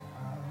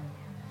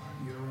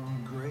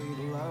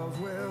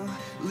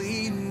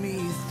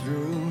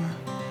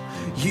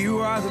You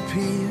are the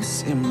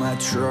peace in my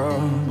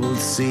troubled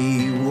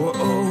sea.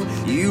 Whoa,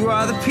 you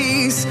are the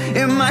peace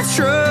in my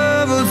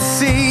troubled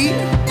sea.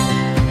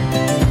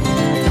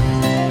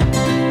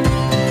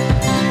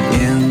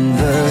 In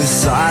the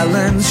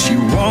silence, you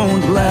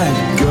won't let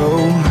go.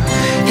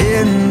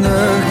 In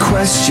the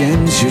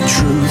questions, your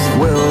truth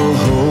will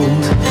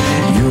hold.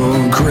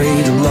 Your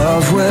great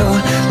love will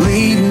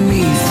lead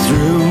me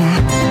through.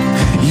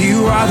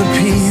 You are the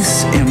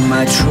peace in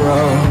my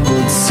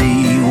troubled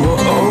sea.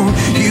 Whoa,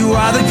 you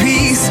are the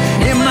peace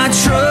in my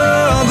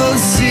troubled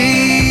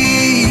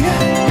sea.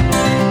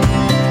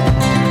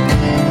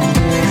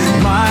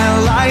 My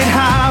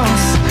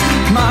lighthouse,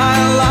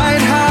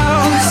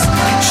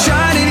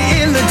 shining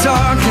in the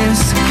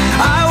darkness,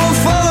 I will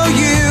follow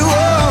you. Oh,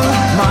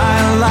 my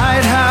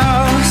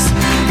lighthouse,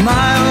 I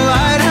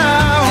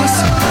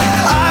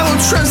will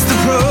trust the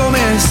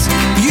promise.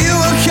 You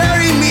will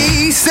carry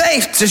me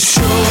safe to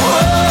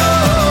shore.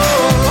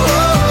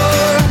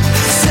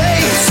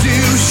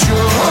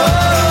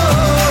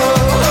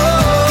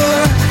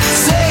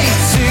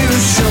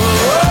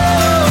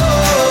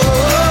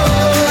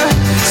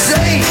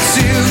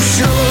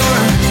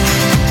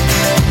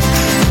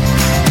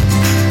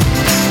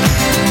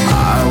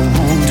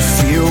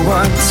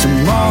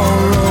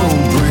 Tomorrow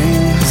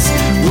brings.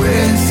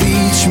 With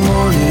each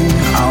morning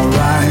I'll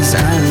rise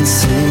and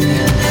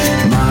sing.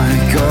 My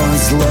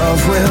God's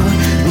love will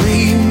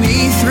lead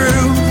me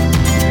through.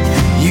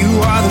 You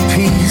are the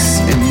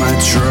peace in my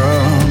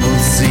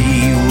troubled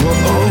sea.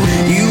 Whoa,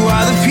 you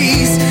are the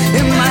peace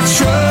in my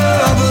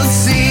troubled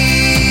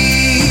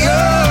sea.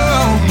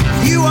 Oh,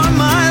 you are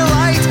my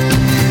light,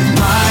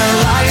 my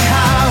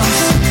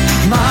lighthouse,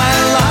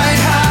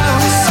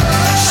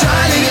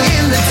 shining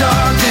in the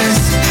darkness.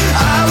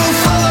 I will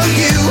follow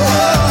you. Oh,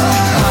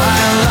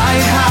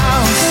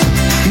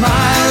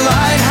 my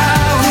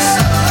lighthouse,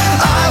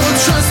 I will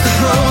trust the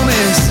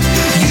promise.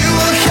 You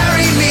will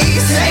carry me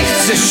safe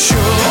to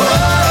shore.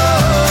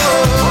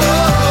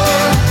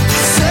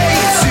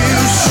 Safe to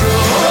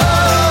shore.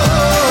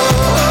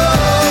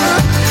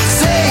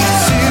 Safe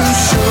to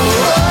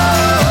shore.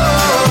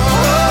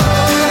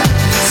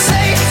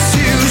 Safe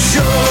to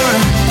shore.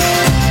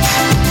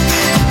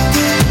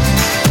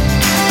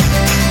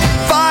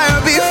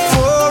 Fire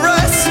before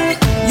us,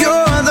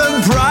 you're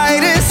the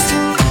brightest.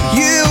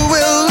 You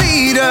will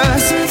lead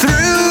us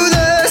through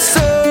the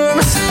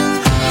storms.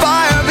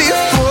 Fire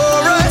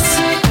before us,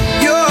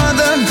 you're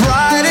the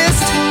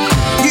brightest.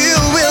 You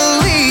will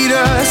lead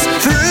us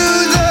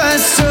through the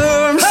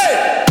storms.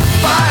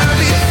 Fire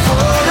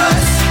before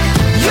us,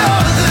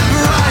 you're the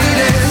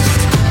brightest.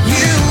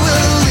 You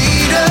will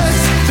lead us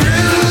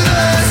through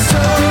the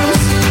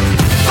storms.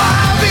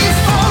 Fire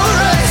before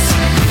us,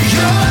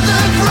 you're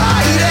the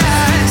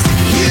brightest.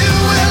 You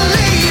will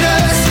lead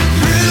us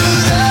through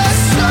the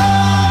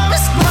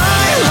storms.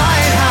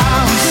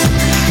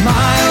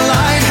 My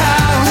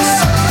lighthouse,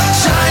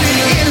 shining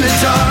in the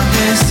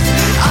darkness,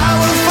 I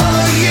will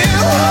follow you.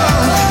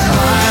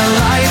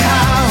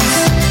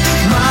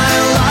 My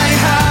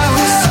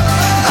lighthouse,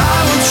 I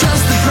will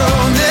trust the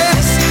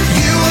promise.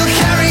 You will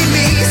carry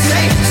me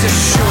safe to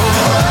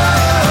shore.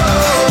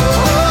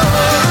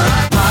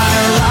 My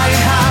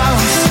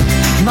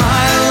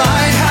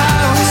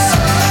lighthouse,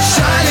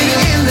 shining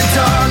in the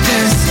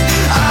darkness,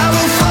 I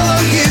will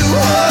follow you.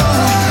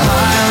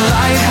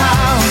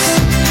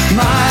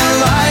 My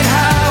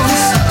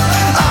lighthouse,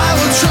 I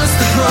will trust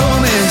the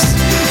promise.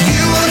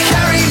 You will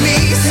carry me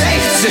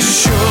safe to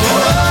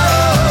shore.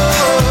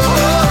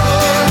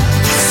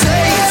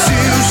 Safe to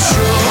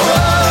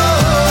shore.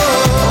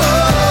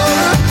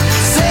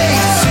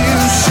 Safe to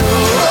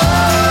shore.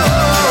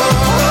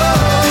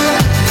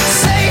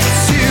 Safe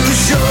to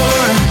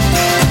shore.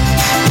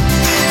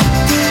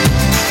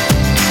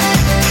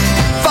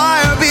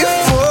 Fire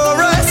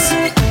before us,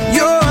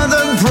 you're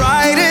the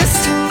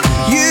brightest.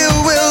 You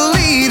will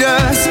lead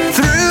us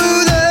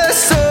through the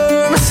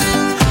storms.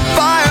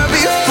 Fire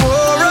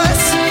before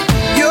us,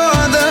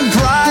 you're the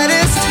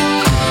brightest.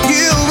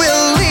 You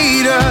will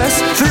lead us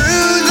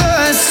through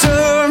the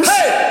storms.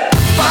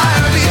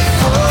 Fire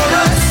before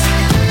us,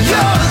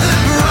 you're the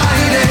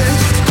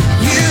brightest.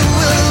 You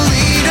will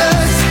lead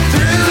us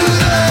through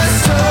the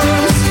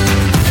storms.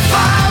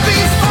 Fire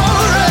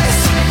before us,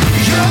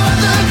 you're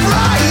the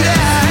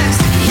brightest.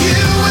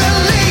 You will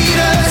lead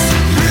us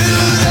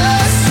through the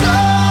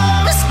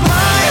storms.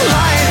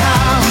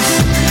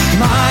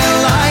 My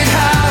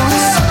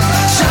lighthouse,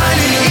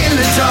 shining in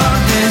the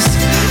darkness,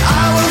 I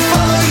will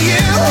follow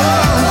you.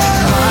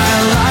 My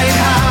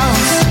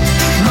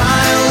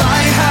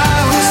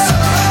lighthouse,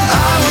 I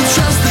will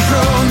trust the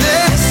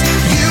promise.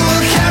 You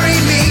will carry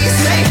me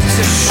safe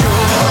to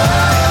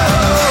shore.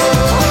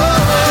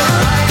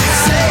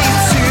 Safe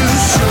to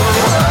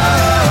shore.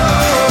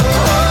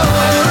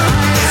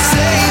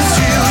 Safe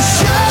to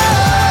shore.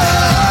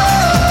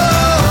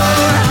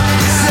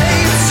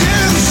 Safe to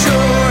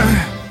shore.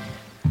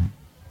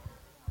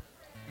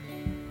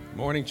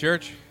 Morning,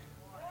 church.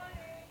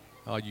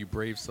 All you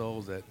brave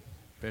souls that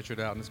ventured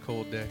out on this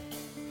cold day.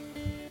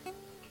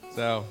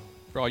 So,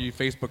 for all you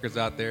Facebookers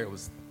out there, it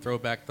was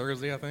Throwback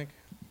Thursday, I think.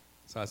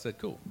 So I said,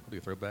 cool, I'll do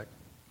Throwback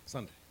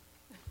Sunday.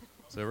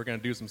 So we're going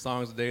to do some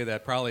songs today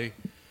that probably, if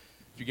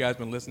you guys have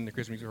been listening to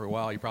Christian music for a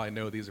while, you probably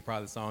know these are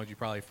probably the songs you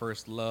probably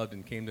first loved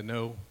and came to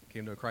know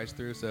Christ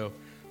through. So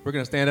we're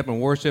going to stand up and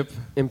worship.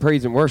 In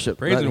praise and worship.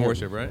 Praise and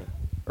worship, right?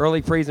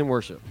 Early praise and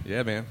worship.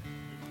 Yeah, man.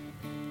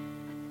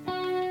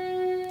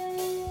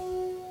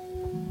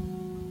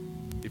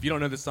 If you don't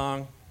know this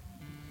song,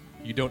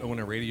 you don't own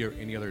a radio or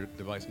any other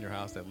device in your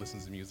house that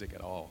listens to music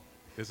at all.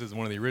 This is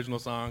one of the original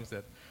songs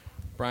that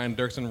Brian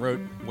Dirksen wrote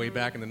way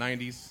back in the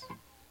 90s.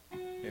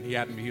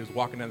 And he was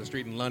walking down the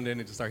street in London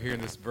and just started hearing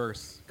this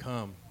verse,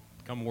 come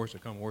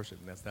worship. And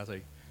that's how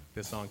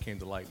this song came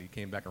to light. He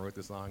came back and wrote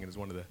this song, and it's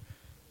one of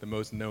the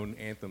most known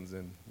anthems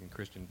in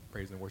Christian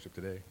praise and worship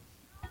today.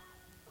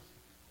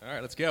 All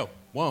right, let's go.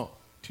 1,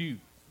 2,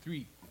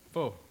 3,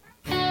 4.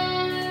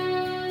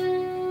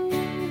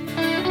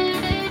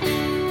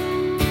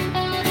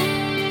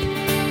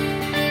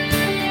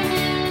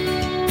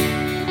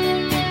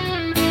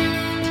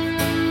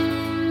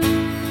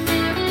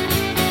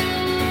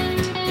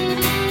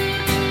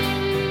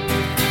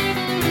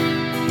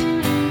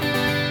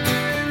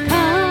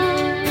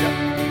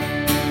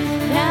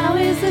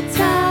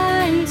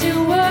 Time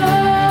to worship.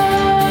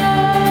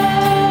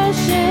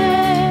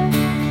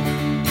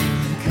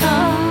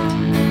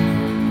 Come.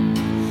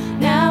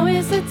 Now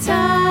is the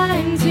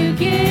time to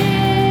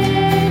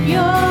give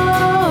your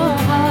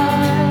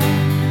heart.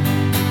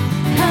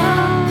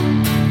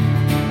 Come,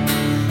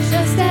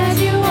 just as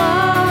you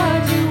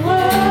are to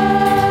worship.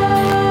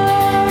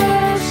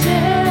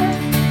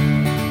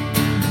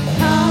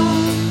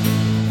 Come,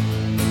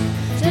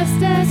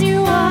 just as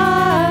you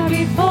are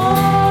before.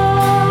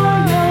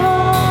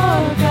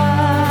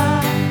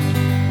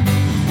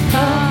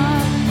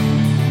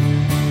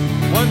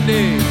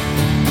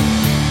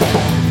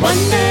 One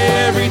day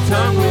every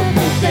tongue will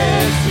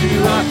confess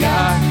you are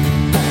God.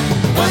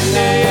 One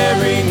day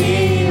every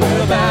knee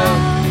will bow.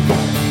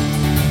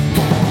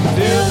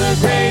 Still the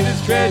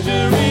greatest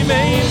treasure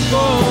remains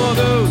for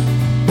those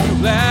who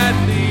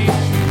gladly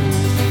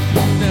choose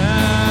you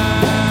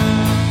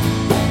now.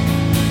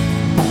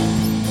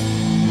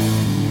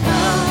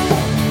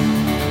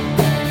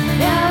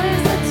 Now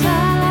is the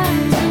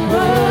time to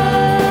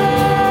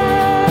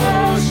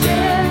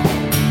worship.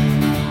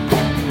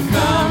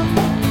 Come.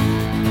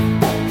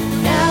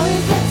 Now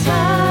is the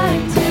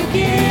time to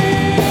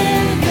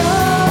give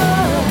your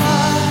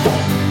heart.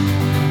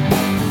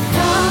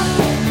 Come,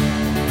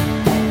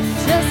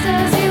 just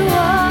as you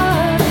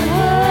are to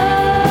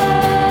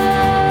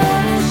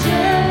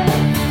worship.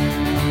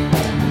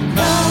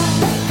 Come,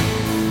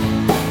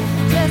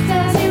 just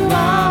as you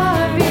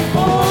are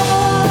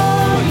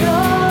before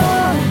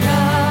your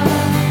God.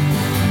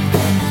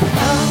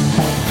 Come.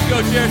 Go,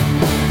 church.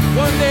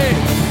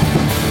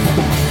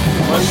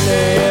 One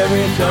day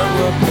every tongue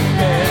will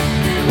confess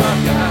you are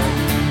God.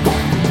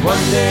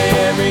 One day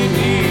every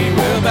knee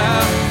will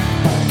bow.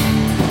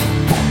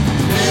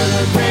 Still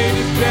the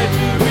greatest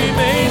treasure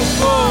remains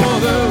for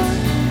those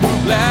who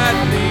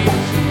gladly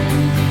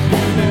choose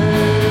you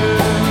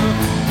now.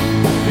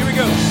 Here we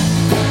go.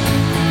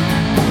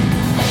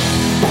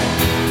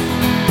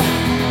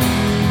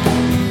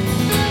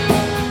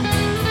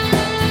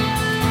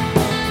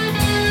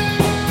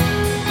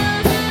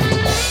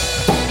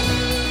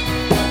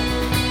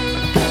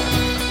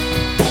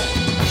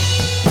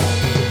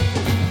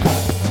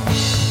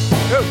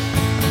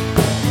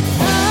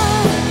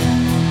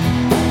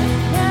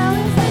 Now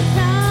is the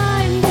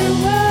time to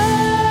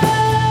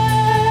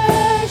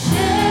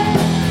worship.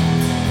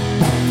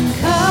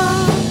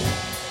 Come.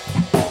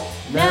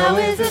 Now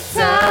is the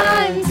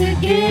time to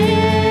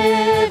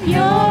give your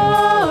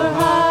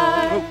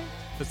heart.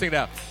 Let's sing it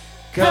out.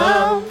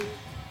 Come,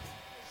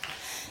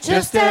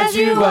 just as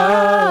you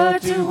are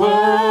to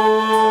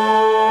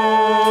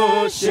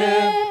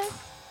worship.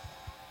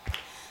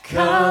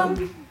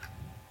 Come,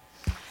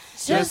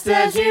 just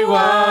as you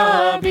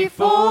are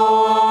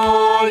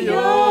before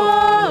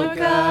your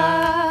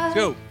God. Let's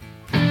go.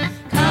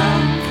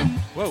 Come.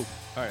 Whoa. All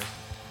right.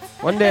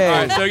 One day.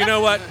 All right, so you know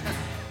what?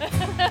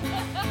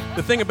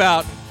 The thing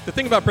about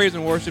praise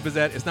and worship is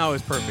that it's not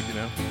always perfect, you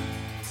know.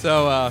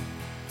 So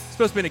it's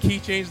supposed to be a key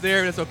change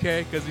there. That's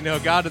okay, because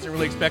God doesn't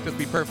really expect us to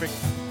be perfect.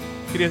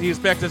 He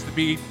expects us to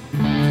be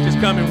just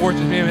come and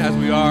worship Him as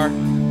we are.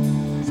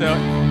 So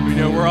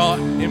we're all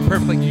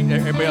imperfect like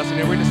everybody else.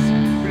 We're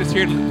just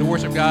here to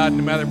worship God,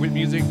 no matter with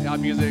music, without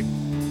music.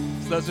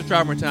 So let's just try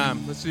one more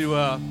time. Let's do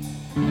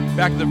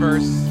back to the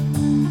verse.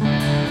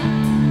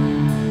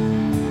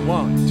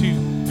 1,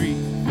 2, 3,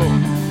 4.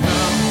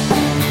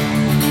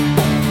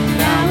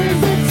 Now is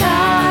the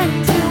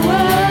time to worship.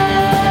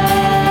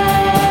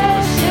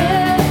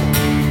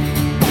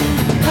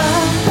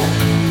 Come.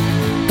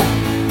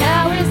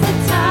 Now is the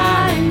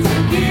time to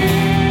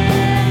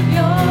give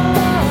your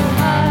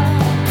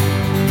heart.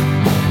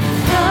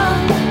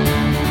 Come,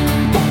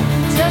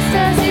 just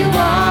as you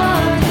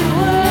are to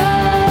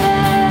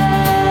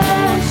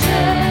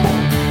worship.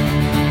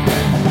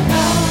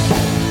 Come,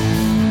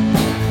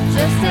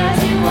 just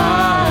as you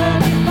are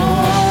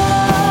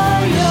before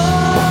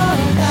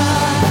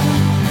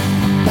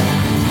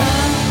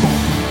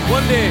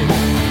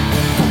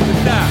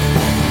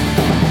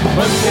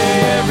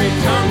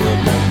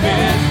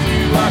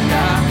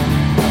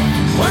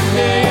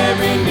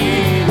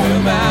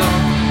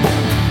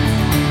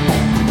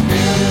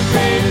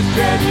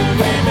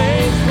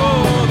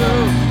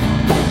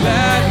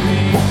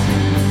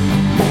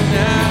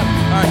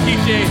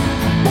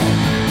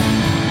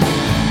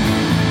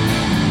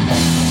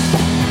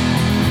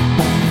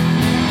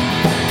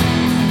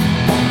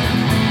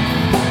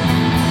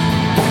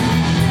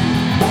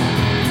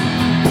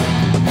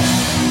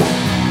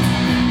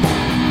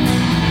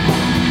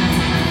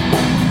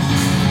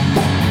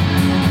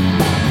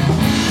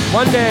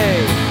One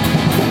day.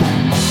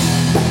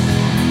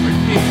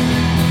 Repeat.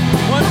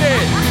 One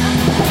day.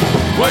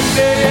 One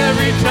day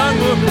every tongue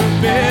will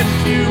confess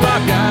you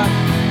are God.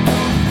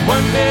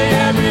 One day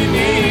every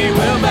knee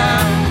will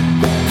bow.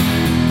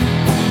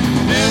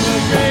 Then the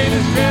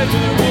greatest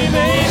treasure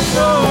remains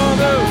for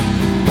those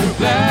who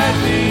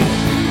gladly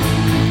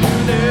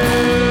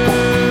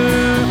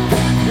live.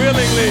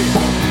 Willingly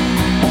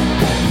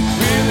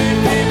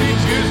we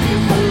choose to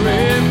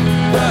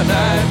surrender our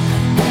lives.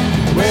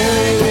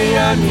 Willingly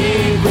our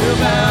knees will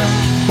bow.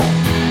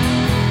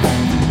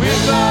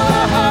 With all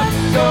our heart,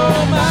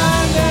 soul,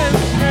 mind, and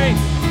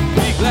strength,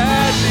 we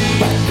gladly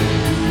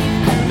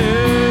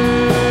live.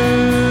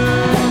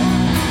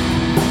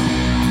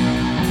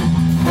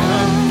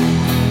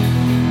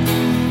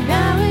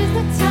 Now is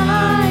the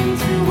time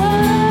to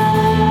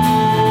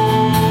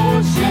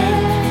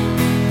worship.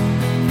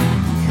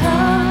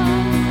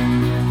 Come.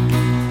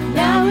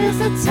 Now is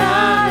the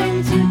time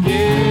to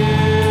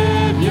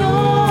give your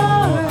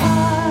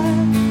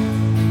heart.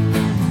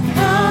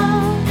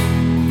 Come,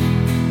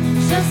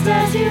 just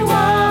as you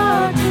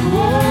are to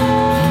worship.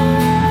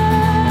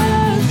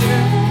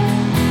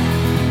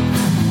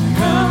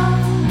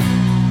 Come,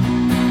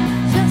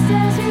 just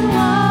as you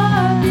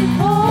are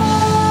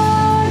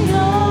before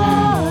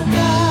your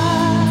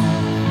God.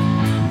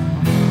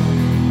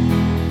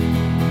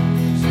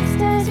 Just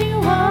as you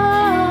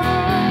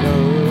are.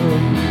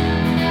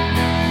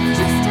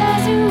 Just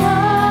as you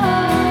are.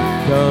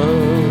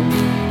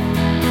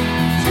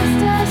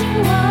 Just as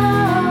you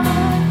are.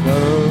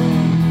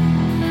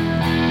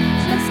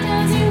 Just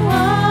as you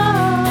are.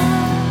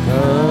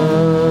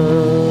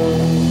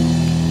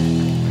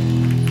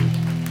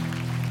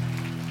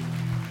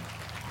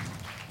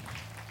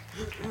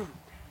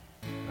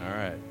 All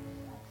right.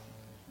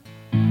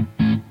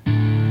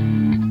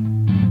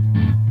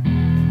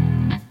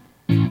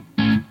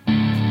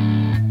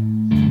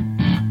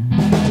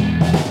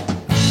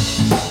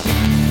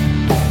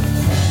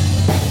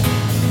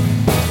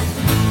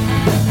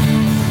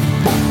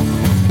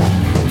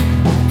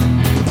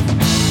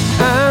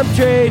 I'm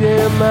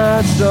trading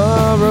my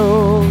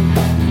sorrow.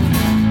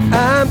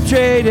 I'm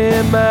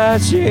trading my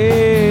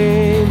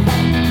shame.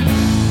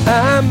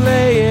 I'm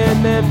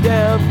laying them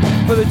down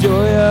for the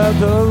joy of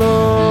the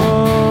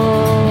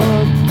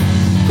Lord.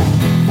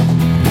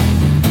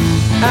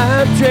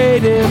 I'm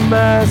trading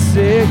my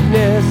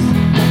sickness.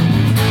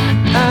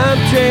 I'm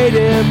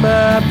trading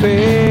my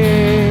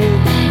pain.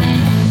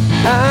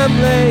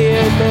 I'm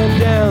laying them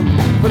down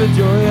for the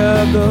joy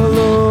of the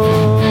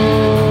Lord.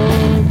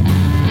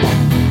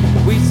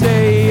 We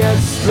say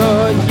yes,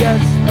 Lord,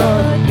 yes,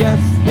 Lord, yes,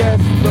 yes,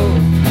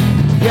 Lord.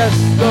 Yes,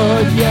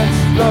 Lord, yes,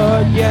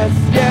 Lord, yes,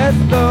 yes,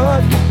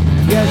 Lord.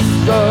 Yes,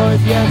 Lord,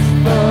 yes,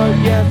 Lord,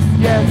 yes,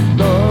 yes,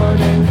 Lord.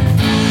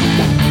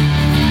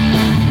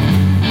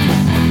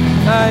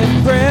 I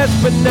am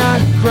pressed but not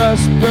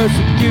crushed,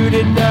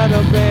 persecuted, not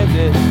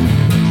abandoned,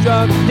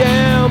 struck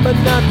down but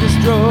not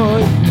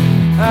destroyed.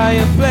 I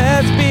am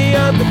blessed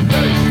beyond the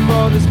curse,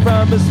 for this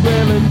promise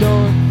will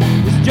endure.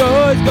 This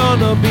joy's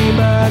gonna be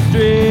my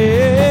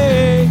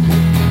strength.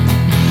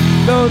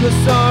 Though the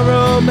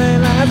sorrow may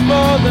last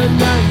for the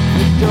night,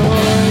 the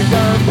joy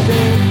comes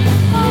in.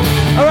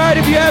 Alright,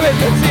 if you have it,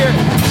 let's hear it.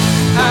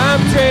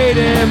 I'm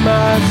trading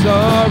my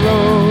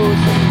sorrows.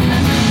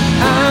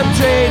 I'm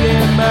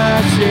trading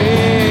my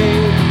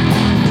shame.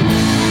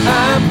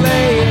 I'm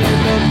laying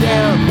them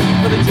down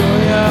for the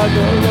joy of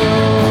the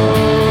Lord.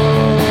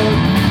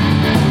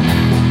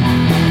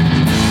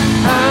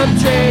 I'm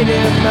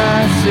trading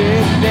my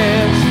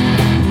sickness.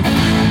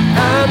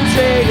 I'm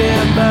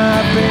trading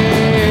my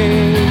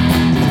pain.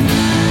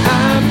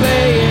 I'm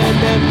laying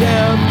them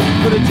down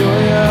for the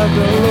joy of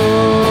the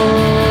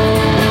Lord.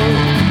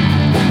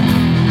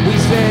 We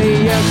say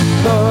yes,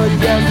 Lord,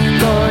 yes,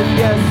 Lord,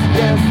 yes,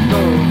 yes,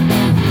 Lord.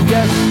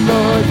 Yes,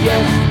 Lord,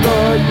 yes,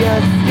 Lord,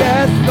 yes,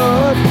 yes,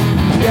 Lord.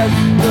 Yes,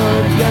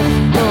 Lord, yes,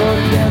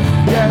 Lord, yes,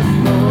 yes,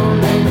 Lord.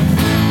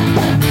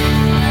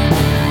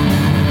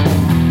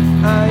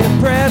 I am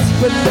pressed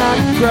but not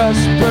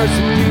crushed,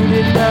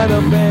 persecuted, not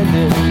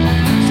abandoned,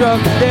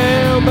 struck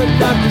down but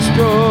not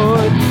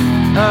destroyed.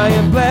 I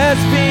am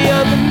blessed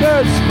beyond the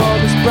curse, for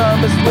this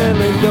promise will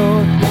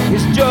endure.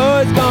 His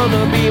joy's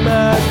gonna be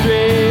my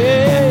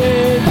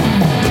strength.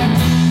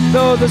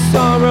 Though the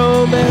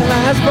sorrow may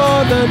last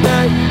for the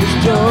night, His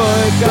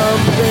joy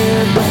comes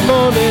in the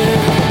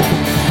morning.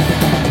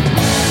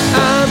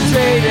 I'm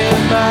trading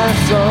my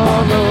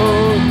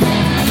sorrow.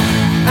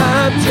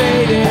 I'm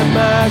trading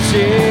my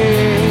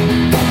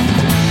shame.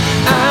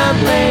 I'm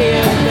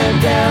laying them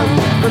down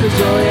for the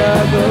joy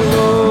of the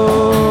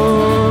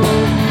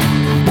Lord.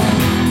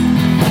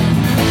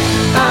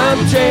 I'm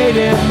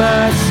trading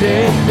my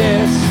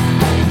sickness.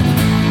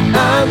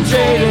 I'm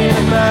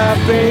trading my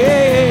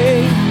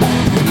pain.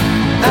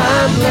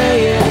 I'm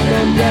laying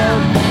them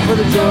down for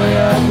the joy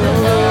of the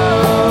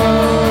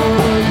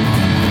Lord.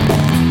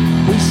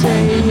 We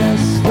say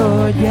yes,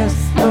 Lord, yes,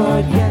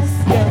 Lord, yes,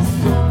 yes,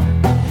 Lord.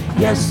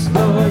 Yes,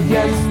 Lord,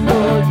 yes,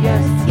 Lord,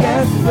 yes,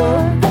 yes,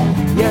 Lord.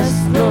 Yes,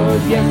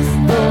 Lord, yes,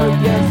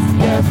 Lord, yes,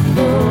 yes,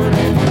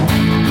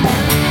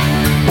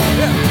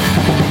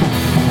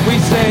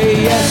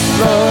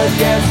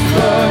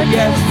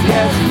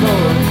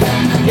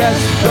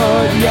 yes,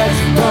 Lord, yes,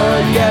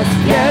 Lord, yes,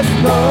 yes,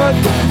 Lord.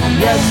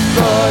 Yes,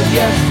 Lord,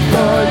 yes,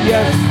 Lord,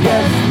 yes,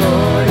 yes,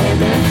 Lord,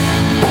 amen.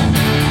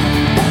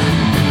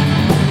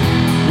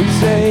 We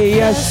say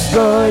yes,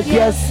 Lord,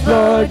 yes,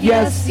 Lord,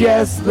 yes,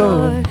 yes,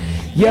 Lord.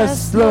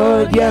 Yes,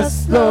 Lord,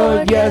 yes,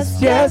 Lord,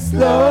 yes, yes,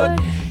 Lord.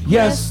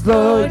 Yes,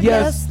 Lord,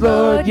 yes,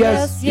 Lord,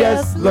 yes,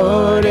 yes,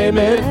 Lord,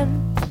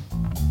 amen.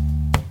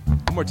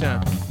 One more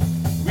time.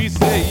 We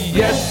say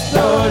Yes,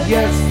 Lord,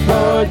 yes,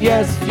 Lord,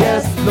 yes,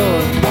 yes,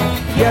 Lord.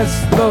 Yes,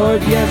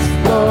 Lord,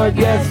 yes, Lord,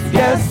 yes,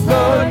 yes,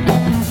 Lord.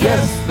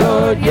 Yes,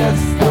 Lord, yes,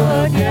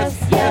 Lord, yes,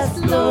 yes,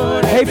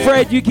 Lord. Hey,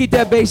 Fred, you keep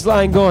that bass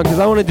line going because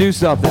I want to do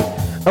something.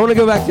 I want to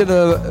go back to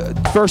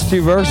the first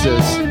two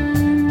verses,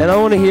 and I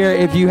want to hear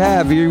if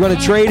you're going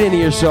to trade any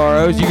of your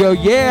sorrows. You go,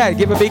 yeah,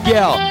 give a big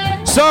yell.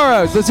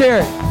 Sorrows, let's hear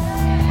it.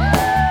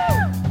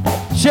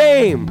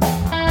 Shame.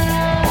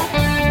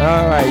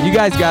 All right, you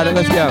guys got it.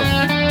 Let's go.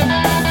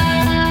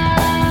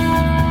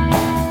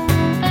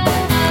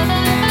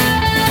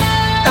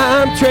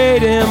 I'm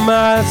trading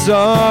my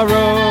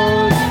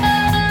sorrows.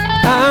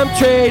 I'm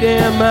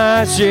trading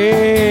my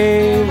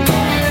shame.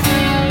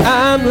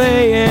 I'm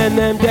laying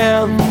them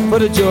down for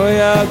the joy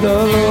of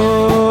the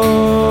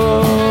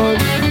Lord.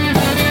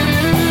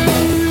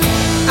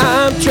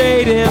 I'm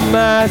trading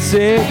my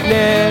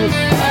sickness.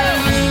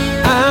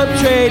 I'm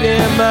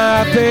trading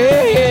my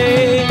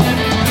pain.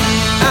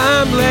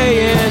 I'm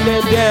laying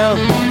them down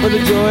for the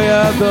joy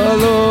of the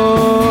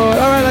Lord.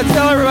 All right, let's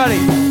tell everybody.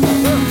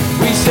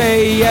 We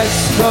say yes,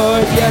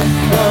 Lord, yes,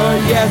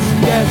 Lord, yes,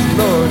 yes,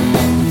 Lord.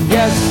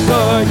 Yes,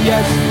 Lord,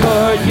 yes,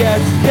 Lord,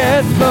 yes,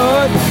 yes,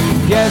 Lord.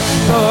 Yes,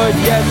 Lord,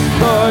 yes,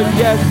 Lord,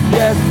 yes,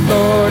 yes,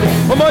 Lord.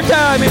 One more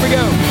time, here we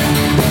go.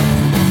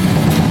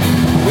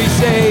 We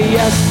say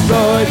yes,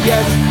 Lord,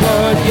 yes,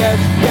 Lord, yes,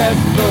 yes,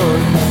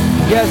 Lord.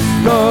 Yes,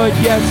 Lord,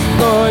 yes,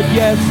 Lord,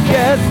 yes,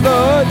 yes,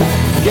 Lord.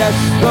 Yes,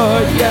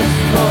 Lord, yes,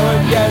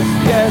 Lord, yes,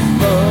 yes,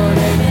 Lord.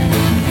 Amen.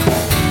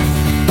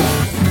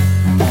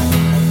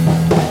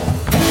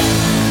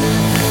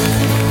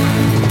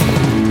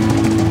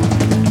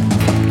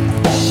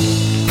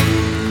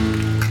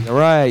 All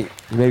right,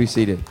 you may be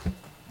seated.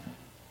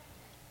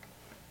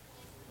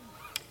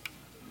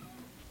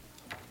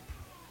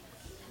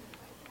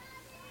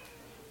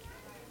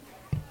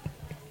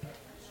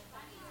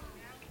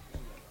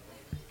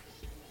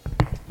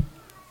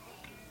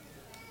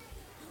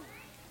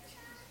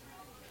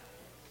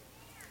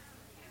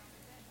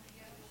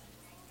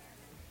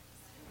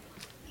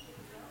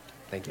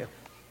 Thank you.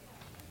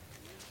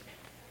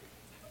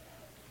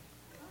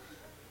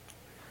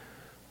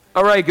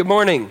 All right, good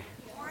morning.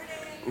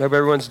 Hope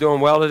everyone's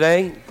doing well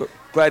today.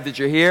 Glad that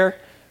you're here.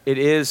 It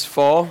is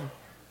fall.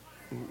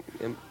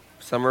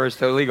 Summer is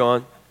totally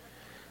gone.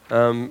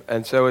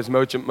 And so is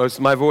most of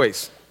my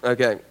voice.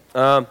 Okay.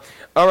 All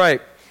right.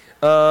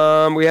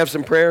 We have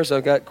some prayers.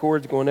 I've got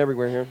cords going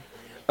everywhere here.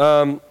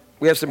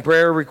 We have some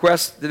prayer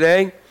requests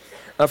today.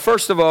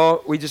 First of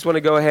all, we just want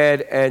to go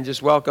ahead and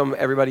just welcome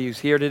everybody who's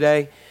here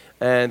today.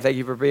 And thank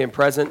you for being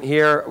present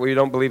here. We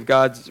don't believe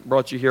God's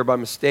brought you here by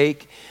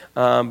mistake,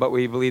 but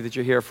we believe that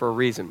you're here for a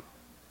reason.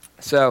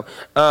 So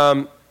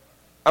I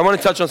want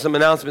to touch on some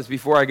announcements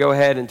before I go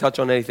ahead and touch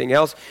on anything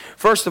else.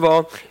 First of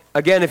all,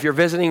 again, if you're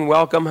visiting,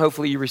 welcome.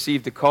 Hopefully you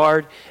received a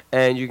card,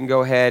 and you can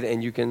go ahead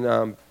and you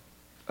can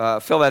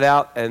fill that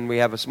out, and we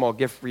have a small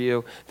gift for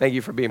you. Thank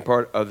you for being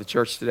part of the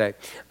church today.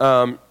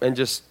 And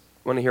just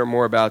want to hear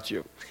more about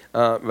you,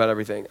 about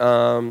everything.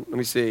 Let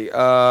me see.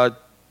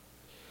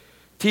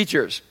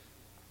 Teachers.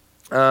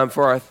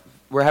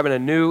 We're having a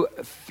new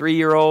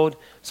 3-year-old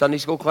Sunday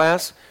school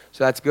class,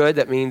 so that's good.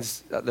 That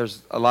means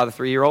there's a lot of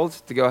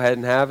 3-year-olds to go ahead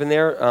and have in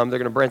there. They're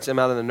going to branch them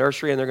out in the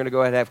nursery, and they're going to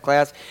go ahead and have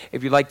class.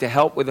 If you'd like to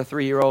help with a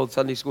 3-year-old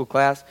Sunday school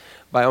class,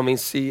 by all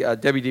means, see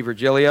Debbie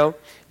DiVirgilio.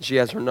 She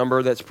has her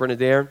number that's printed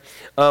there.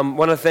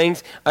 One of the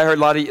things, I heard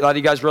a lot of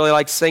you guys really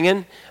like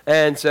singing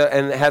and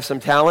have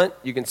some talent.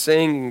 You can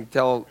sing, you can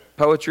tell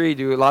poetry,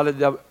 do a lot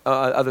of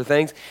other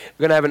things.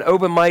 We're going to have an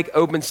open mic,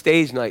 open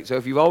stage night. So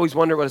if you've always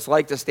wondered what it's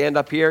like to stand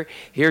up here,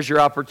 here's your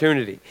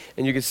opportunity.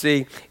 And you can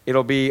see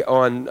it'll be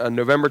on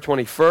November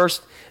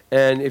 21st.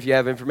 And if you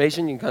have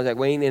information, you can contact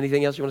Wayne.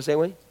 Anything else you want to say,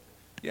 Wayne?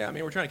 Yeah, I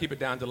mean, we're trying to keep it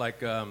down to like,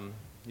 10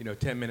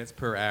 minutes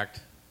per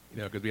act,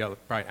 because we have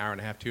probably an hour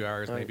and a half, 2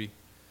 hours maybe.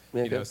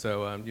 Yeah,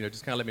 so,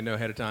 just kind of let me know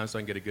ahead of time so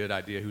I can get a good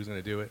idea who's going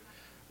to do it.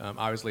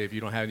 Obviously, if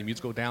you don't have any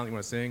musical talent, you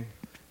want to sing,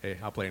 hey,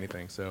 I'll play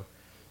anything. So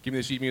give me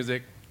the sheet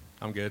music.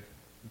 I'm good.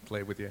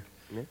 Play it with you.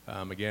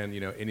 Yeah. Again,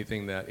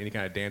 anything any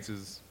kind of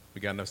dances, we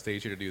got enough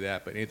stage here to do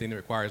that. But anything that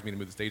requires me to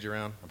move the stage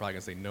around, I'm probably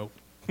gonna say nope.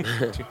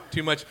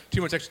 too much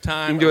extra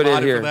time. You can do it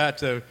in here. For that.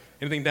 So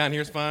anything down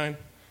here is fine.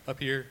 Up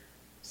here,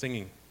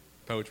 singing,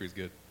 poetry is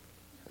good.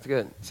 That's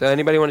good. So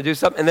anybody want to do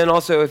something? And then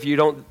also, if you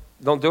don't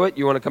do it,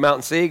 you want to come out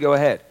and see, go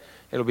ahead.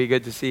 It'll be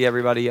good to see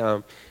everybody.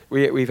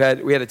 We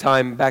had a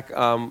time back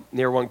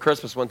near one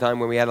Christmas one time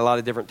when we had a lot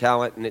of different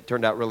talent, and it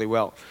turned out really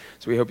well.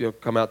 So we hope you'll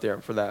come out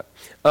there for that.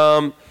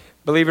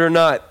 Believe it or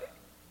not,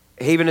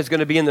 Haven is going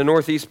to be in the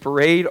Northeast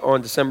Parade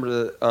on December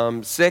the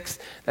 6th.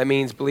 That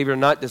means, believe it or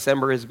not,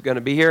 December is going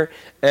to be here.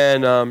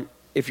 And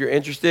if you're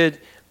interested,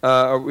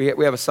 we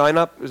have a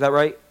sign-up. Is that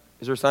right?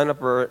 Is there a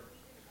sign-up or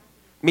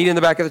meet in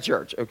the back of the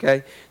church,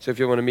 okay? So if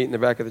you want to meet in the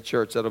back of the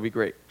church, that'll be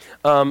great.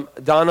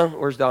 Donna,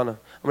 where's Donna?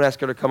 I'm going to ask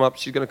her to come up.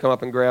 She's going to come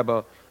up and grab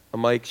a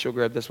mic. She'll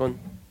grab this one.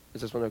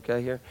 Is this one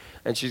okay here?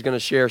 And she's going to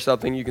share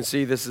something. You can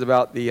see this is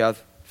about the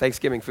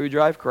Thanksgiving food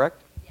drive,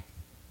 correct? Yes.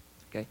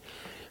 Okay.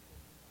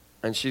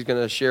 And she's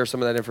going to share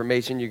some of that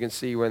information. You can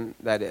see when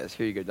that is.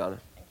 Here you go, Donna.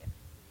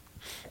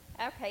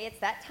 Okay, it's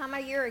that time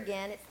of year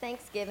again. It's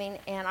Thanksgiving,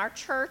 and our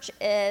church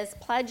is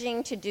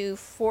pledging to do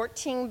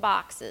 14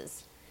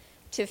 boxes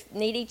to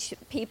needy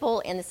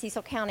people in the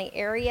Cecil County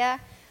area.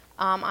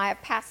 I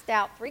have passed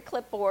out 3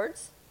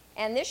 clipboards,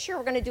 and this year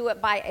we're going to do it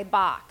by a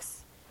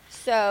box.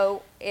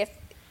 So if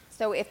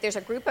there's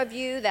a group of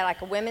you that,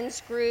 like a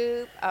women's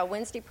group, a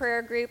Wednesday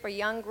prayer group, a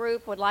young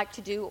group would like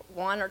to do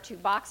 1 or 2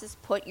 boxes,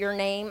 put your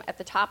name at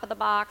the top of the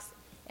box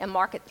and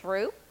mark it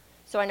through.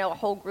 So I know a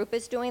whole group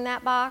is doing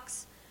that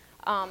box.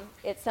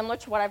 It's similar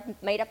to what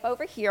I've made up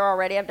over here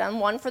already. I've done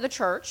one for the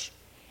church.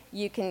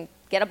 You can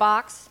get a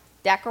box,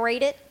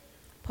 decorate it,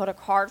 put a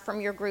card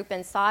from your group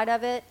inside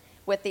of it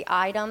with the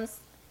items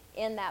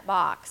in that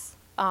box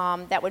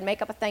that would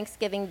make up a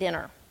Thanksgiving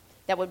dinner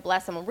that would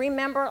bless them.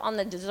 Remember on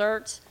the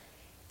desserts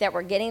that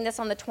we're getting this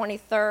on the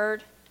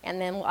 23rd, and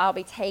then I'll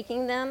be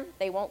taking them.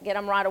 They won't get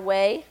them right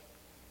away.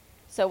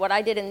 So what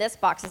I did in this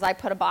box is I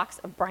put a box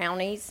of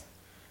brownies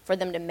for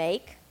them to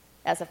make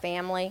as a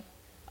family.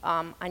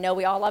 I know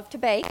we all love to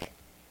bake,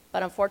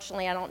 but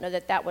unfortunately I don't know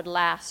that that would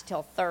last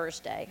till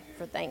Thursday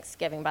for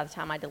Thanksgiving by the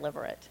time I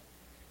deliver it.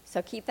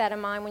 So keep that in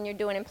mind when you're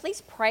doing it. And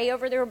please pray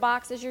over their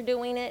box as you're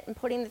doing it and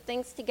putting the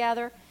things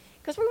together,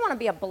 because we want to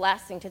be a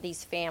blessing to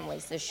these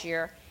families this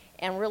year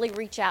and really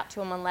reach out to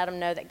them and let them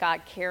know that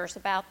God cares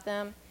about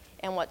them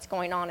and what's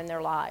going on in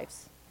their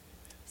lives.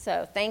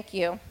 So thank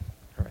you.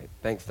 All right.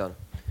 Thanks, Donna.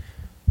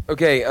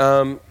 Okay.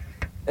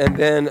 And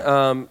then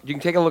you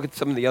can take a look at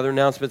some of the other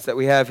announcements that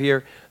we have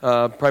here.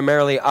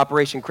 Primarily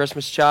Operation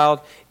Christmas Child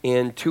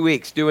in 2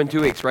 weeks. Due in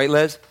 2 weeks, right,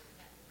 Liz?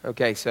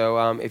 Okay,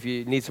 so if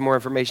you need some more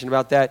information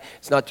about that,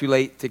 it's not too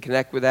late to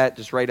connect with that.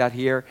 Just right out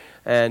here,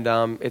 and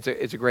it's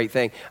a great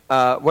thing.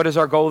 What is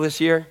our goal this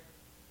year?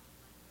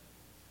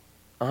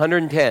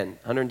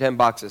 110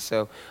 boxes.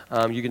 So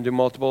you can do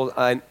multiple.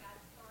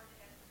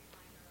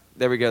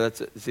 There we go.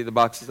 That's it. See the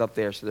boxes up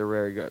there, so they're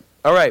very good.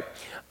 All right.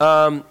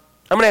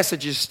 I'm going to ask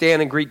that you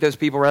stand and greet those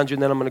people around you,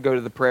 and then I'm going to go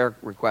to the prayer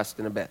request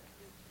in a bit.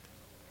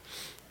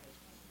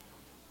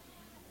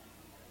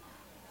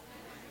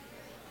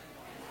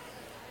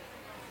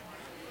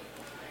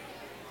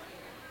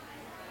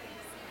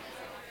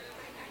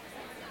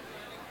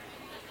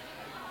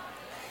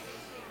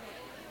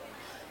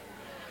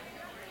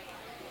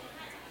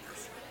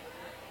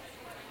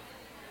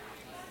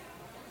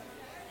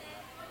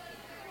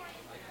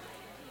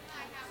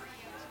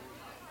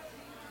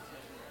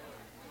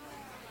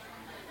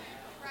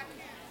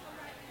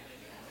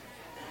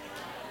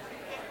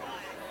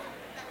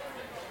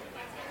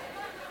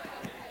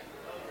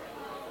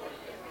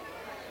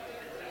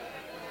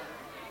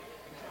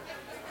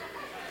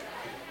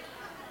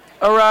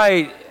 All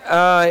right,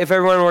 if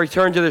everyone will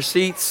return to their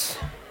seats.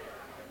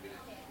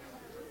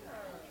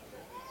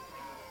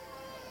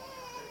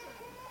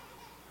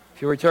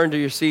 If you return to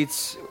your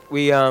seats,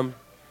 we come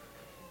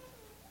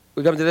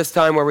to this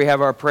time where we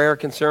have our prayer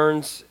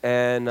concerns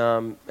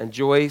and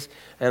joys,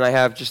 and I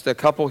have just a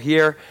couple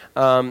here.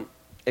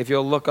 If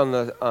you'll look on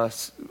the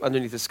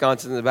underneath the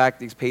sconces in the back,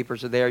 these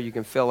papers are there. You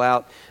can fill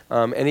out.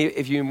 And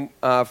if you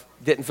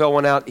didn't fill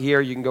one out here,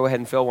 you can go ahead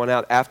and fill one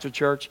out after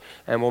church,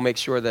 and we'll make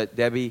sure that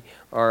Debbie,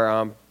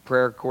 our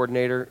prayer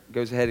coordinator,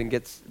 goes ahead and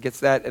gets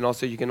that. And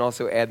also, you can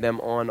also add them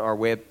on our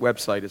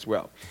website as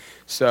well.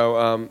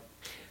 So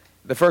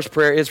the first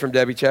prayer is from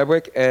Debbie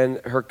Chadwick,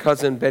 and her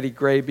cousin Betty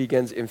Gray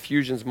begins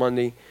infusions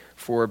Monday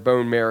for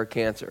bone marrow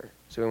cancer.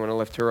 So we want to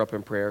lift her up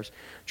in prayers.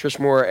 Trish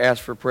Moore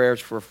asked for prayers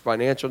for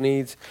financial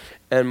needs.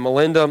 And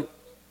Melinda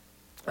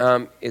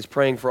is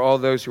praying for all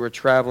those who are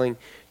traveling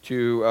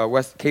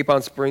to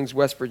Capon Springs,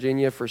 West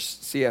Virginia for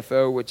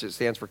CFO, which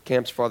stands for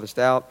Camps Farthest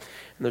Out.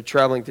 And they're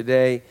traveling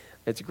today.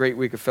 It's a great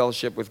week of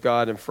fellowship with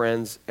God and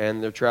friends,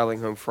 and they're traveling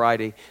home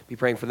Friday. Be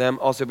praying for them.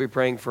 Also be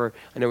praying for,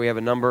 I know we have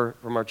a number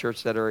from our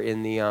church that are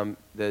in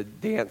the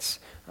dance,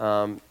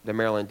 the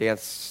Maryland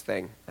dance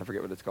thing. I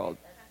forget what it's called.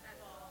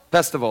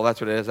 Festival, that's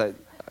what it is.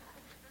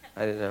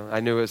 I didn't know.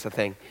 I knew it was a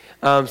thing.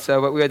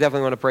 But we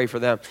definitely want to pray for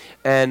them.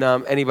 And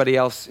anybody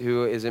else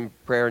who is in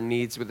prayer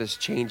needs with this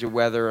change of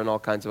weather and all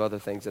kinds of other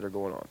things that are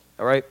going on.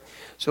 All right?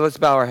 So let's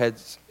bow our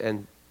heads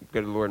and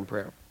go to the Lord in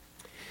prayer.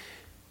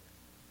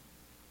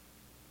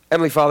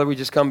 Heavenly Father, we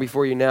just come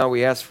before you now.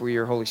 We ask for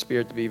your Holy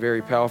Spirit to be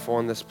very powerful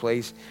in this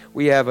place.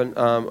 We have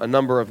a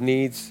number of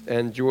needs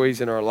and joys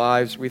in our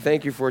lives. We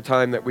thank you for a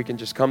time that we can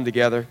just come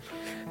together.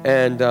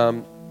 And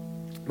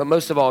but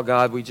most of all,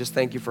 God, we just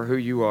thank you for who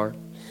you are.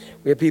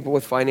 We have people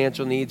with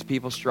financial needs,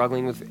 people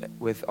struggling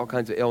with all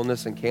kinds of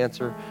illness and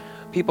cancer,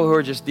 people who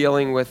are just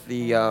dealing with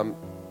the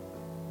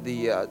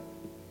the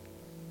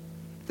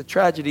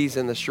tragedies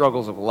and the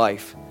struggles of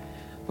life.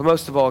 But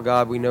most of all,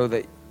 God, we know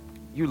that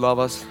you love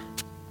us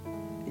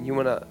and you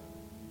want to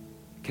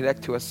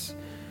connect to us.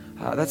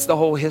 That's the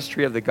whole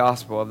history of the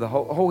gospel, of the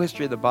whole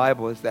history of the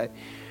Bible, is that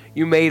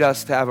you made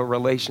us to have a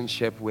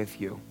relationship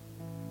with you.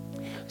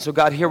 So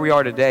God, here we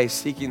are today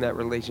seeking that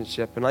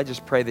relationship, and I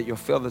just pray that you'll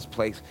fill this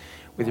place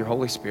with your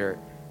Holy Spirit,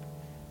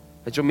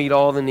 that you'll meet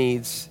all the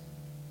needs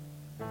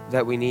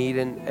that we need,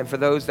 and for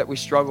those that we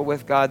struggle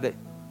with, God, that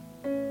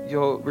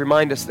you'll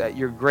remind us that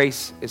your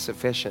grace is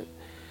sufficient.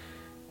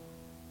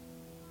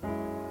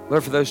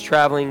 Lord, for those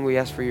traveling, we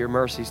ask for your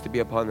mercies to be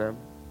upon them.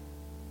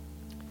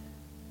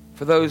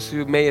 For those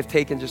who may have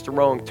taken just a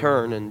wrong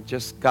turn and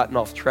just gotten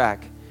off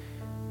track,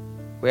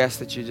 we ask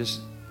that you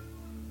just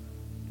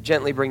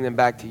gently bring them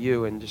back to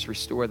you and just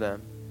restore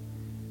them.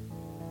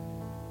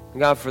 And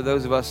God, for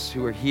those of us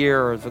who are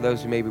here or for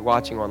those who may be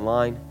watching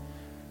online,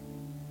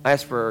 I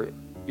ask for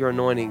your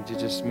anointing to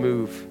just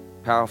move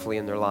powerfully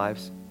in their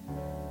lives.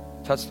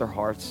 Touch their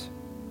hearts.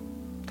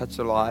 Touch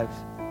their lives.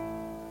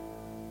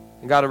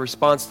 And God, in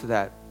response to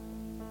that,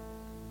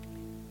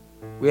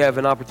 we have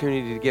an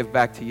opportunity to give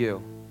back to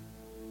you.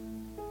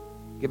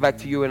 Give back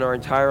to you in our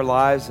entire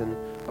lives, and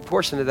a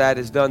portion of that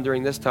is done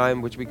during this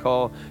time, which we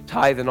call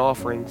tithe and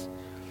offerings.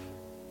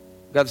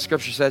 God, the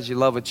scripture says you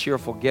love a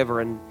cheerful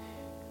giver, and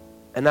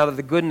out of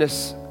the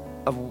goodness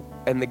of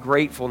and the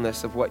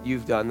gratefulness of what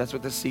you've done, that's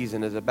what this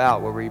season is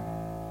about, where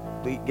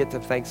we get to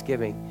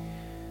Thanksgiving.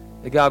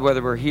 That God,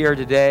 whether we're here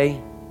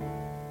today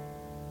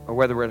or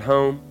whether we're at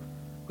home,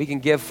 we can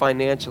give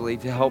financially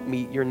to help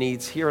meet your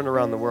needs here and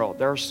around the world.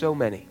 There are so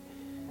many.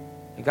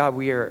 And God,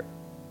 we're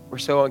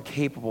so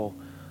incapable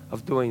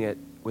of doing it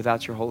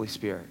without your Holy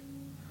Spirit.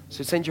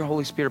 So send your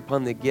Holy Spirit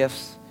upon the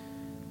gifts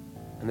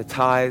and the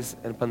tithes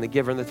and upon the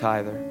giver and the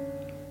tither.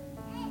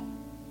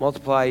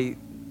 Multiply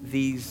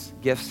these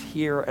gifts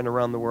here and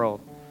around the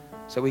world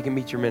so we can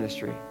meet your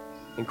ministry.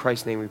 In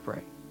Christ's name we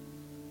pray.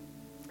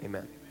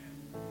 Amen.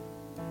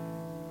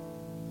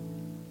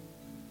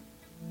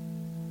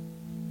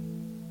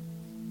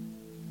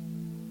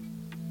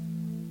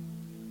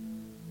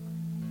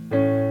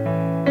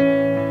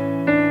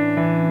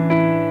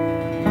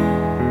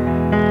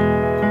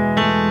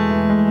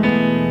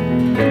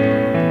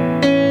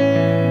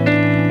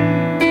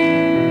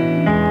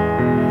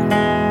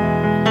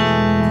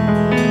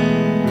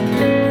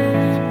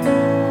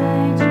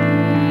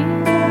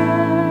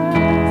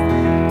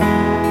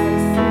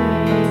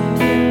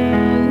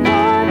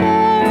 Lord,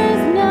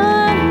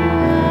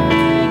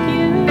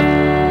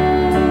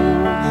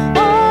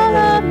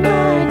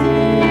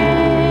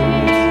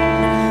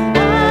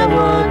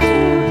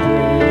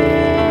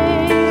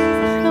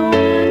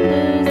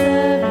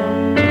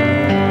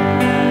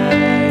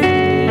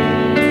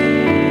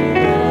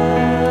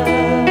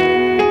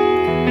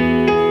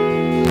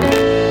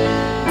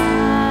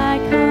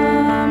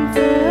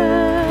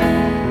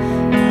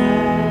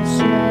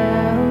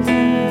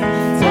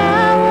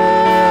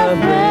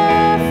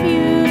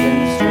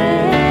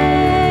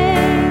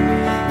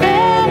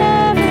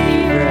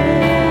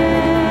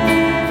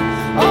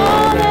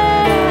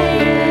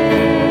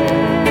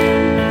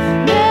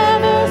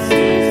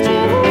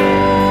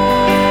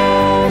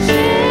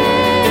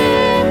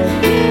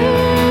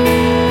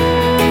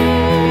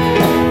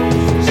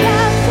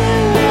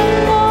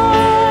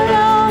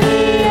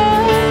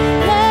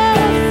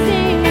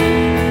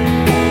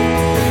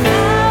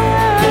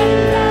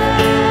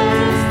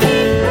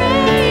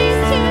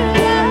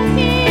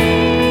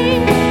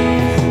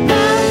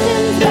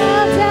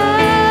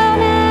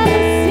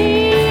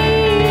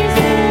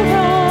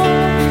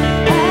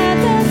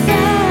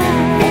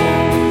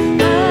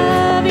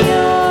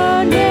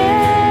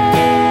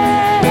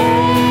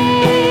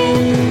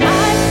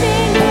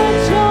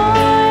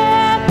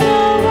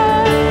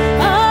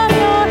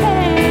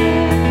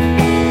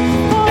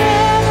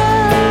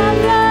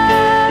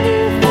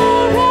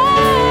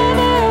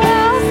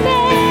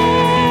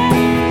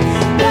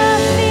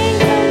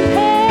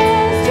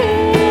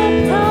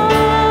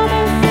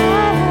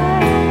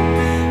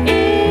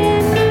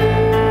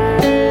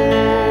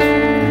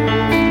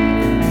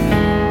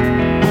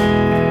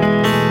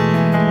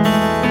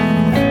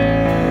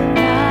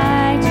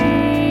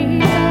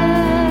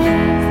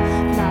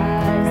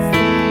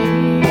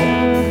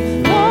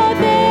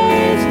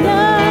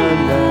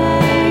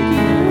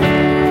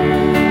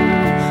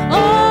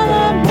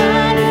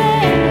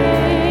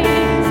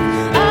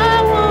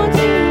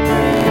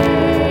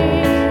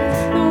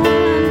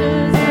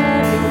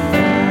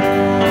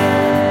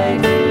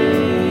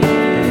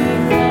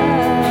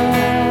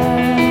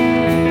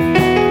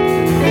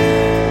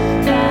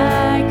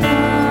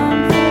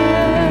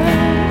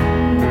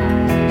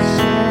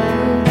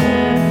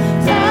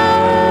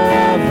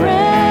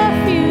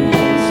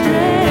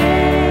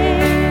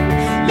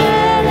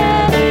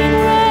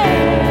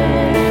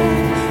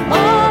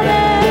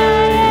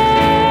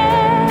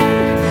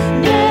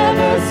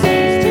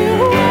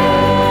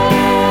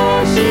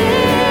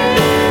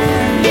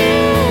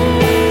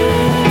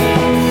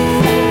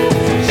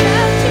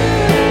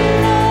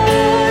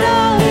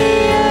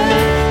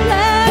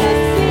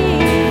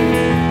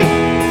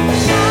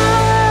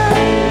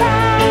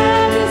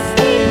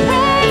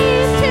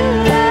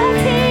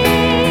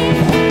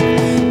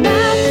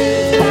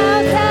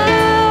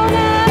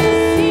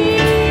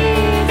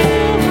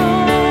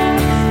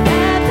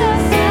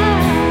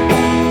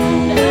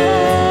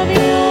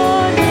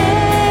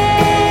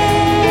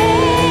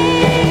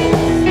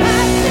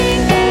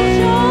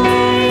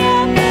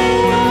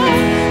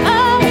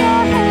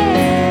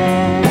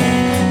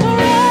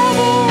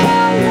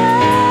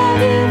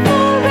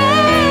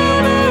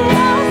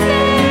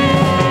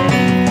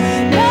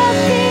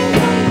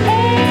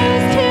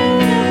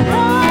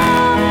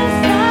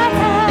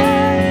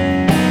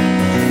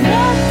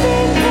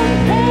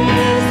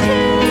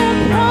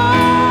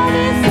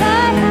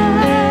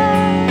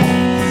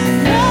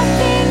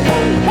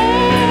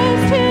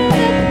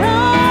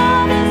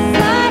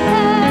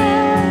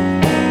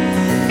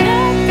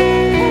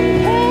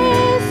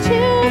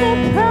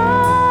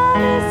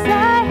 peace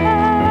I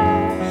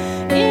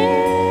have in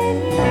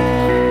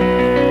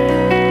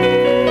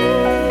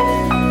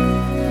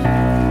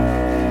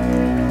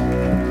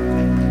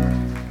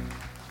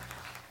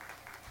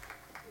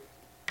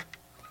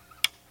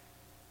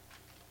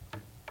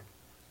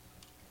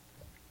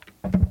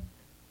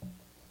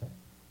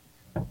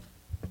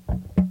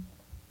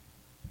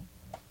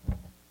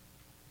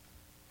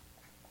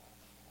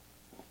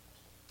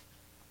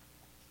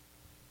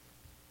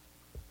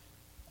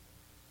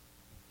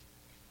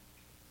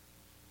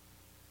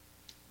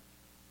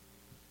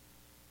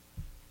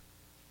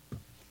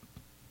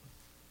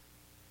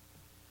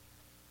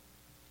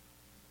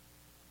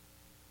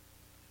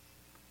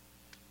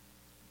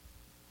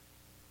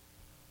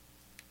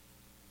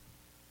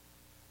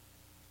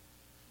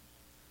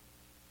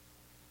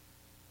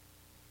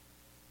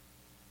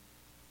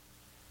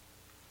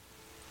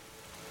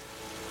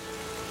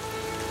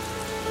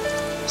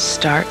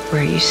Start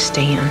where you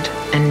stand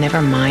and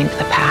never mind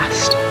the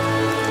past.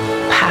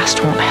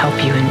 Past won't help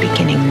you in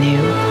beginning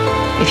new.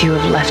 If you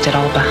have left it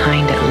all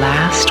behind at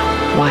last,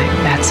 why,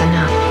 that's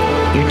enough.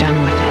 You're done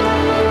with it.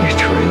 You're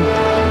through.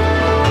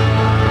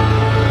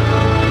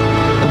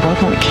 The world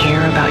won't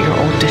care about your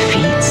old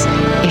defeats.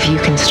 If you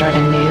can start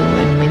anew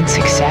and win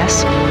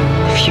success,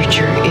 the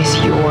future is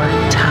your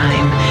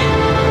time.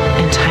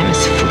 And time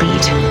is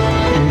fleet,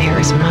 and there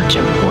is much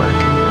of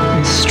work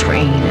and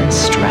strain and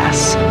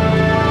stress.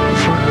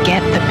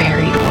 Forget the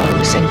buried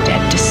woes and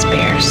dead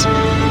despairs.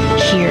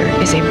 Here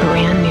is a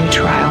brand new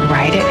trial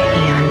right at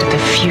hand. The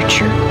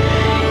future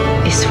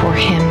is for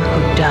him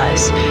who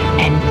does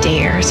and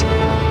dares.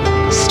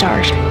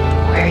 Start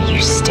where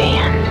you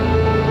stand.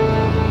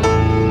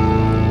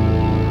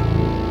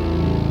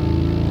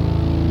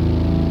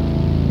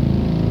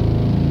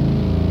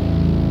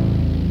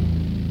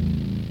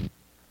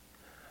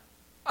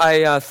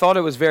 I thought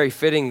it was very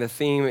fitting. The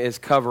theme is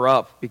cover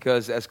up,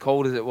 because as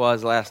cold as it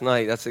was last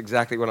night, that's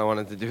exactly what I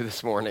wanted to do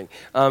this morning.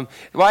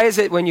 Why is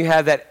it when you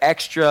have that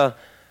extra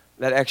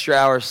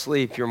hour of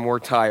sleep, you're more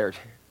tired?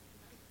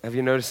 Have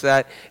you noticed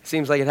that? It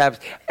seems like it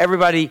happens.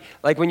 Everybody,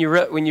 like when you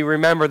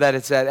remember that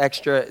it's that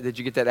extra, that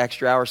you get that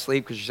extra hour of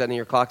sleep because you're setting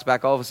your clocks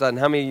back, all of a sudden,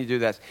 how many of you do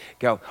that?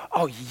 Go,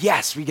 oh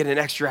yes, we get an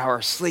extra hour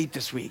of sleep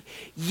this week.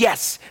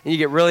 Yes! And you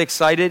get really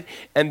excited,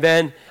 and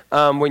then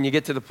when you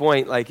get to the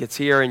point, like it's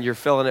here and you're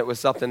filling it with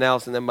something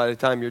else, and then by the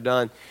time you're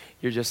done,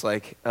 you're just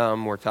like, I'm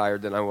more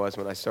tired than I was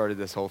when I started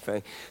this whole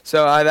thing.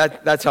 So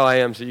that's how I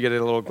am, so you get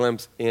a little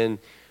glimpse into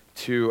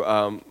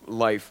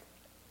life.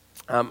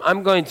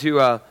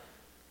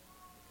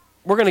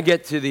 We're going to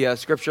get to the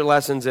scripture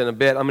lessons in a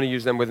bit. I'm going to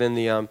use them within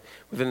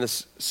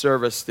this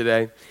service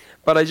today.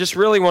 But I just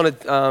really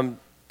want to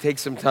take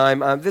some time.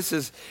 This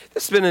has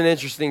been an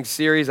interesting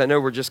series. I know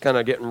we're just kind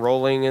of getting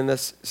rolling in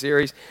this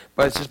series,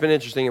 but it's just been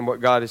interesting in what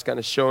God is kind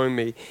of showing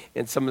me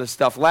in some of the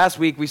stuff. Last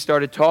week we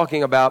started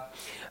talking about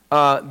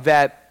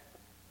that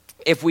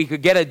if we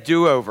could get a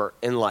do-over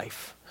in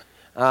life,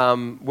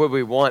 would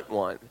we want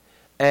one?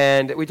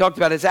 And we talked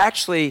about it's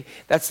actually,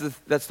 that's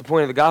the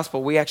point of the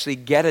gospel, we actually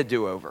get a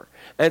do-over.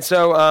 And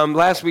so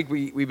last week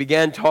we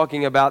began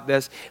talking about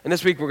this, and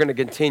this week we're going to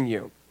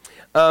continue.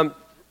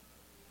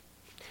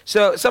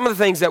 So some of the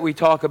things that we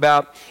talk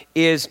about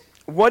is,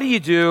 what do you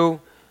do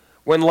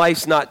when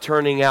life's not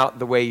turning out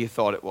the way you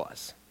thought it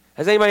was?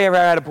 Has anybody ever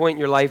had a point in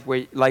your life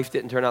where life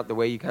didn't turn out the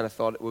way you kind of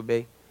thought it would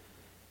be?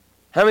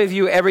 How many of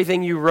you,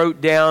 everything you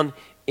wrote down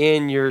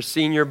in your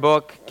senior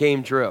book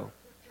came true?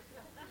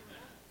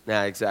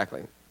 Nah,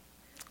 exactly.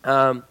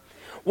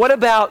 What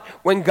about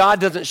when God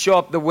doesn't show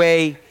up the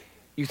way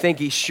you think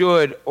he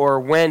should, or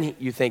when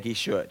you think he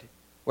should?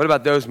 What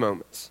about those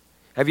moments?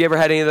 Have you ever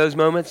had any of those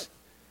moments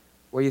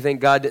where you think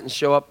God didn't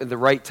show up at the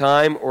right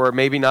time, or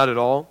maybe not at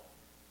all?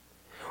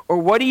 Or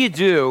what do you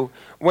do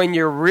when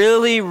you're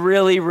really,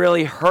 really,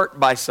 really hurt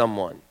by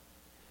someone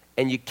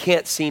and you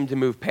can't seem to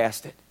move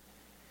past it?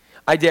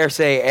 I dare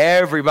say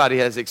everybody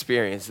has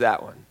experienced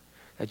that one,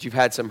 that you've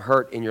had some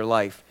hurt in your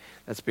life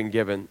that's been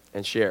given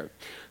and shared.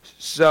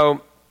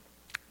 So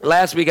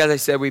last week, as I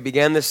said, we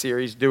began this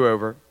series,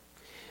 Do-Over,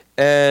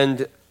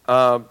 and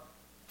we're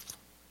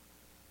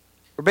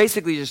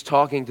basically just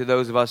talking to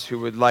those of us who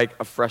would like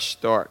a fresh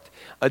start,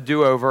 a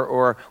do-over,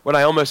 or what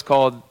I almost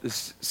called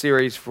this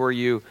series for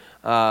you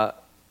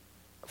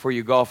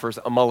golfers,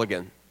 a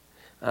mulligan,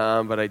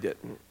 but I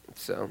didn't.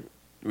 So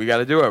we got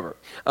a do-over.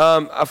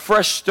 A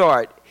fresh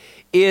start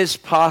is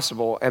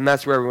possible, and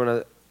that's where we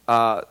want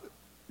to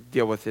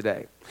deal with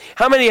today.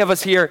 How many of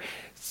us here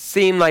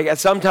seem like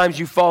sometimes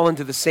you fall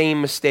into the same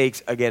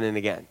mistakes again and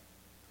again?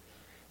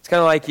 It's kind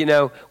of like,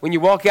 when you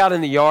walk out in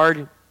the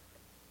yard,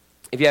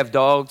 if you have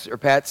dogs or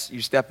pets,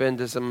 you step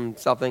into some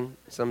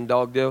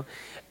dog do,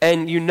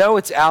 and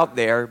it's out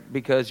there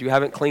because you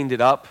haven't cleaned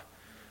it up,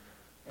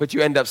 but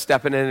you end up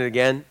stepping in it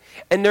again.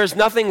 And there's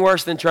nothing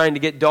worse than trying to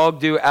get dog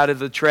do out of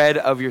the tread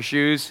of your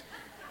shoes.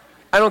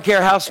 I don't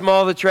care how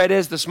small the tread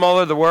is, the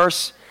smaller the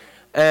worse.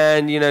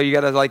 And, you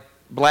got to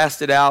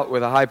blast it out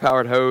with a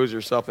high-powered hose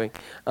or something.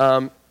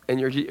 And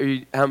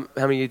how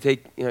many you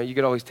take, you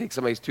could always take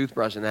somebody's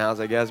toothbrush in the house,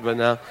 I guess, but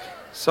no.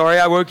 Sorry,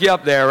 I woke you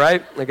up there,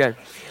 right? Okay.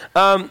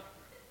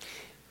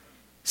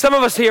 Some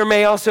of us here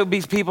may also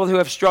be people who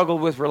have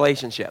struggled with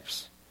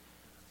relationships.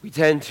 We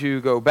tend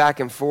to go back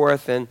and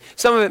forth, and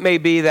some of it may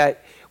be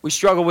that we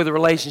struggle with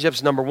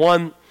relationships, number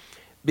one,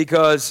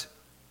 because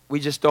we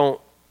just don't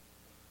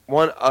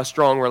want a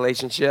strong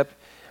relationship,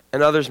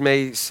 and others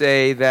may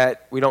say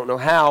that we don't know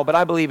how, but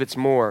I believe it's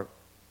more.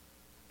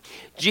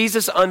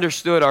 Jesus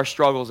understood our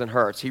struggles and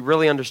hurts. He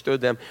really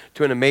understood them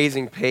to an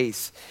amazing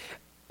pace.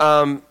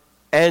 And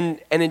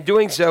in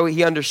doing so,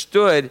 he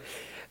understood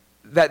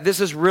that this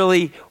is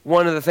really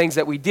one of the things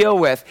that we deal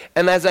with.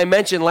 And as I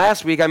mentioned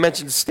last week, I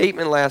mentioned a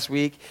statement last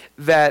week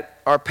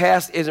that our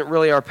past isn't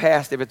really our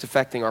past if it's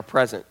affecting our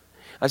present.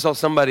 I saw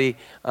somebody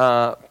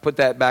put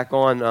that back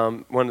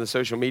on one of the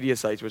social media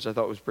sites, which I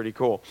thought was pretty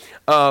cool.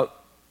 And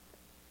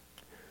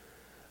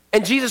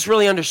Jesus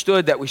really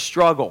understood that we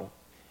struggle.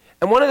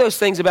 And one of those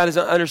things about his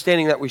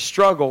understanding that we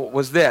struggle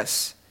was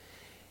this.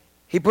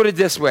 He put it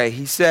this way.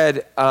 He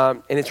said,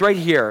 and it's right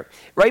here,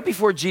 right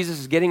before Jesus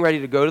is getting ready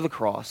to go to the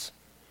cross,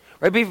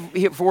 right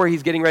before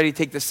he's getting ready to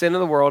take the sin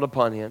of the world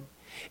upon him,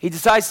 he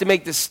decides to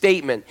make this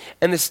statement.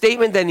 And the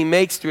statement that he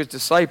makes to his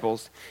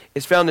disciples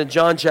is found in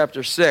John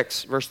chapter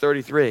 6, verse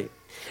 33.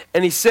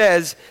 And he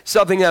says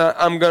something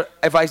that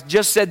if I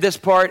just said this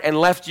part and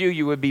left you,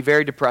 you would be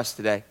very depressed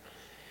today.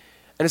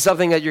 And it's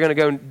something that you're going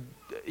to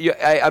go,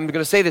 I'm going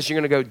to say this, you're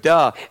going to go,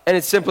 duh. And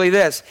it's simply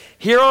this.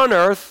 Here on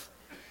earth,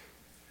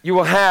 you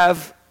will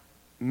have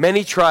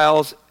many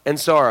trials and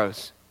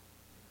sorrows,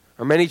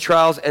 or many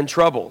trials and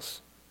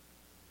troubles.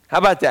 How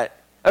about that?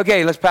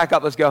 Okay, let's pack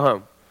up, let's go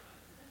home.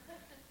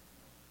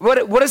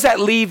 What does that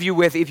leave you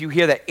with if you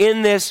hear that?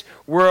 In this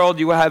world,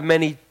 you will have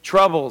many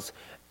troubles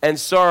and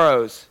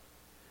sorrows.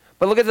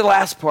 But look at the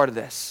last part of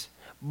this.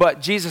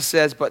 But Jesus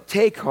says, but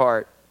take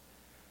heart,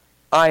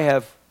 I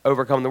have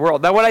overcome the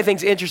world. Now, what I think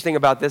is interesting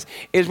about this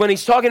is when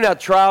he's talking about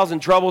trials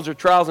and troubles or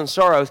trials and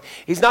sorrows,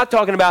 he's not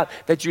talking about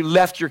that you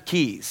lost your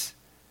keys.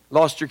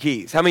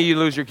 How many of you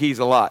lose your keys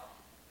a lot?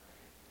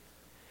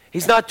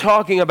 He's not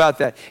talking about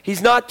that.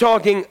 He's not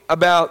talking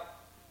about,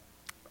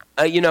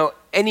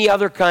 any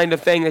other kind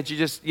of thing that you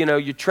just,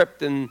 you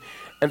tripped and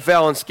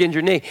fell and skinned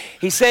your knee.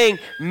 He's saying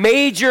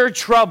major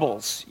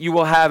troubles you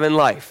will have in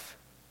life.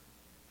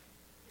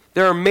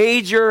 There are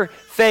major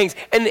things.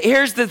 And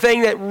here's the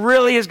thing that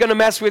really is going to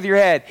mess with your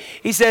head.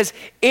 He says,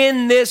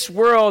 in this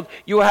world,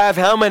 you will have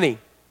how many?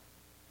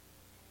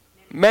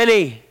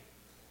 Many.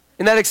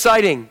 Isn't that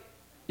exciting?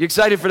 You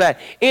excited for that?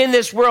 In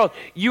this world,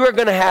 you are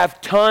going to have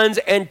tons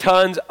and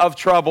tons of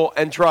trouble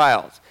and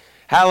trials.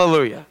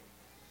 Hallelujah.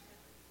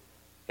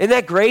 Isn't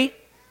that great?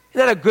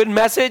 Isn't that a good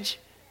message?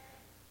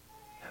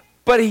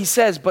 But he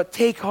says, but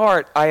take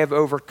heart, I have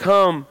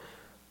overcome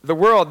the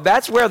world.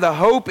 That's where the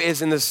hope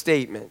is in the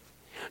statement.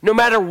 No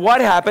matter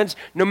what happens,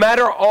 no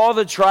matter all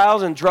the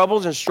trials and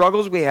troubles and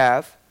struggles we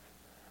have,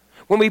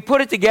 when we put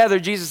it together,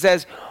 Jesus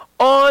says,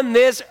 on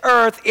this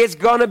earth, it's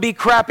going to be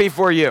crappy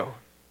for you.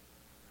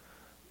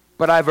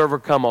 But I've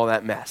overcome all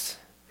that mess.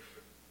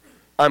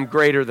 I'm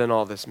greater than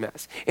all this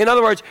mess. In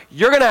other words,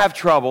 you're going to have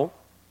trouble,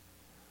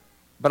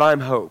 but I'm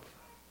hope.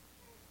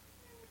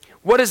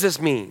 What does this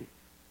mean?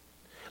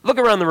 Look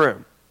around the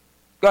room.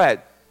 Go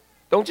ahead.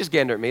 Don't just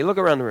gander at me. Look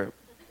around the room.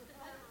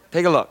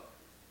 Take a look.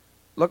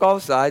 Look all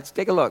the sides.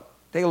 Take a look.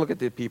 Take a look at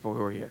the people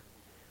who are here.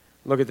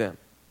 Look at them.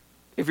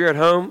 If you're at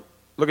home,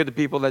 look at the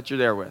people that you're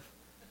there with.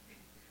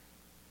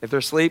 If they're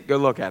asleep, go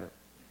look at them.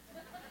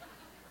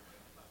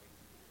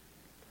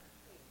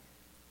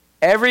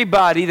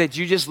 Everybody that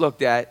you just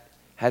looked at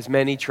has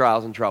many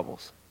trials and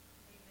troubles.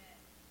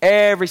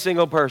 Every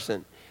single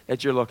person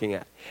that you're looking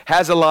at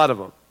has a lot of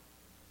them.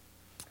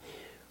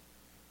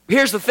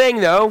 Here's the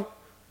thing, though.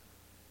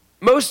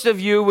 Most of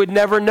you would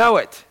never know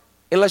it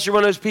unless you're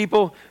one of those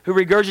people who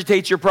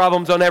regurgitates your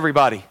problems on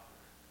everybody.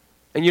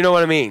 And you know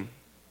what I mean.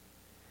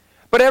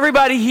 But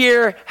everybody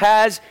here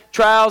has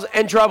trials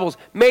and troubles,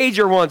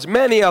 major ones,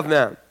 many of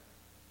them.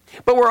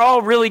 But we're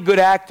all really good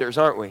actors,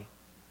 aren't we?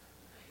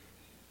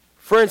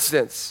 For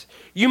instance,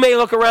 you may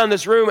look around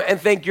this room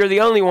and think you're the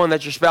only one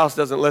that your spouse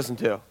doesn't listen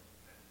to.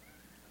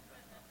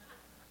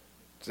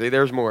 See,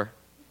 there's more.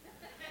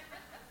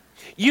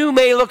 You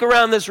may look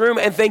around this room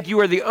and think you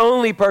are the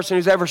only person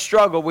who's ever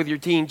struggled with your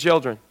teen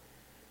children.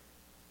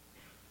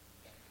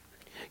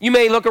 You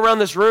may look around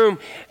this room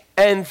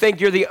and think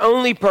you're the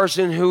only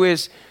person who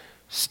is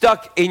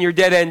stuck in your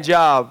dead-end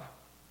job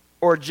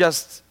or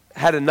just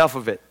had enough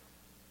of it.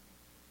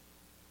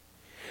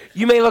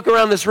 You may look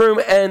around this room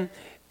and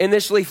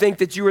initially think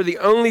that you are the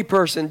only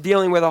person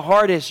dealing with a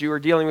heart issue or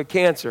dealing with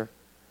cancer.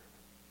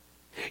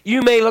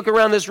 You may look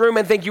around this room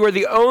and think you are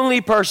the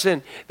only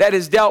person that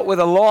has dealt with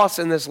a loss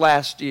in this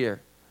last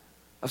year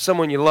of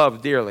someone you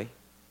love dearly.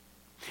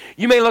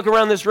 You may look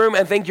around this room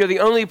and think you're the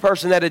only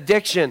person that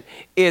addiction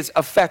is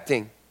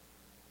affecting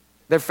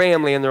their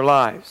family and their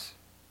lives.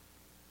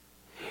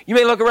 You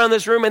may look around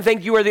this room and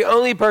think you are the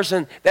only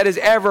person that has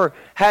ever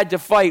had to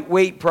fight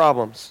weight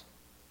problems.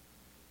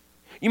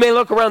 You may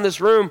look around this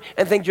room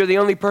and think you're the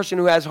only person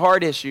who has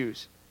heart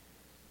issues.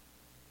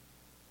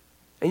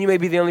 And you may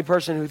be the only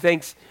person who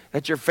thinks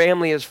that your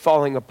family is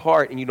falling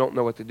apart and you don't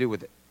know what to do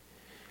with it.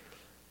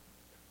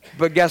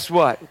 But guess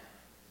what?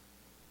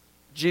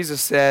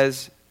 Jesus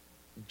says,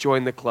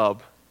 join the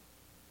club.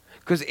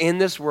 Because in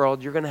this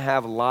world, you're going to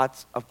have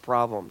lots of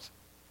problems.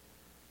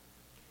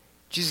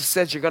 Jesus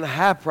says you're going to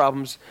have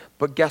problems,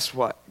 but guess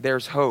what?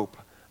 There's hope.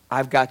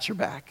 I've got your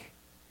back.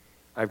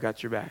 I've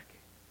got your back.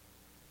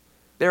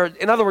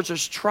 In other words,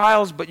 there's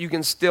trials, but you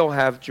can still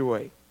have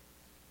joy.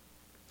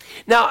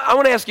 Now, I'm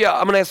going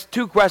to ask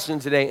 2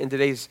 questions today in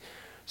today's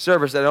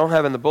service that I don't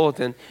have in the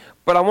bulletin,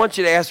 but I want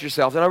you to ask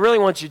yourself, and I really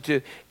want you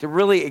to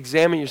really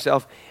examine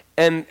yourself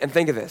and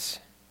think of this.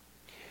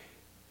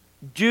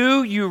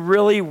 Do you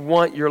really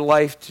want your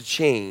life to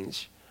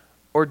change,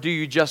 or do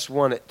you just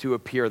want it to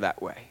appear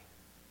that way?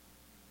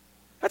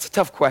 That's a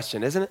tough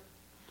question, isn't it?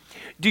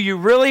 Do you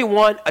really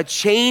want a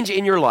change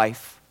in your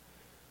life,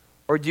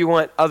 or do you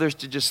want others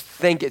to just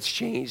think it's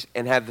changed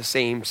and have the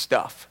same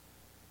stuff?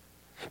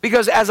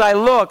 Because as I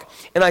look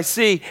and I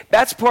see,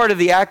 that's part of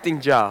the acting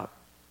job.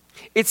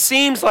 It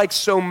seems like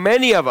so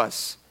many of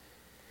us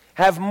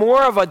have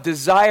more of a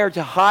desire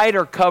to hide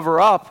or cover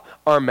up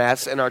our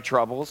mess and our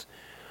troubles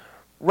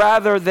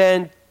rather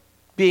than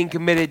being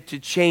committed to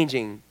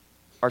changing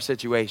our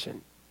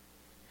situation.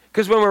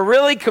 Because when we're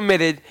really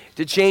committed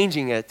to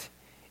changing it,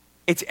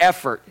 it's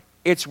effort,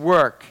 it's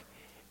work,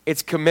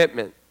 it's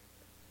commitment.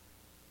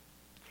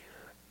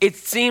 It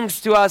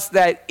seems to us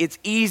that it's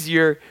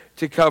easier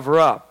to cover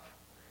up.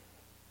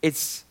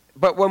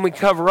 But when we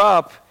cover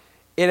up,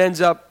 it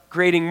ends up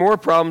creating more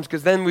problems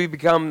because then we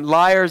become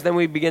liars, then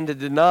we begin to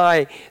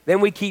deny, then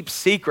we keep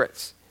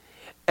secrets.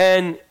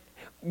 And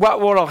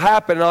what will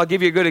happen, and I'll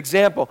give you a good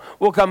example,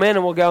 we'll come in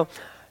and we'll go,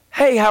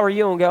 hey, how are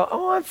you? And we'll go,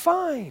 oh, I'm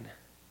fine.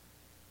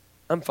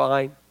 I'm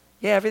fine.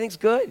 Yeah, everything's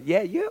good.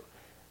 Yeah, you?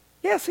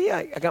 Yeah, see,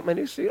 I got my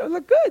new suit. I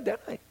look good, don't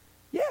I?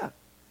 Yeah.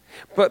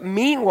 But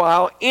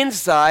meanwhile,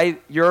 inside,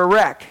 you're a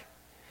wreck.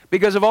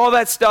 Because of all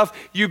that stuff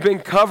you've been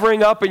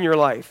covering up in your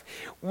life.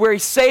 We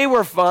say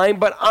we're fine,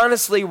 but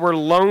honestly, we're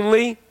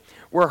lonely,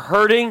 we're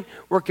hurting,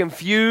 we're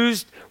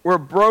confused, we're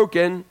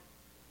broken.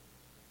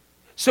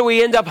 So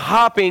we end up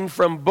hopping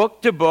from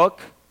book to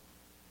book,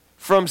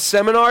 from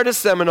seminar to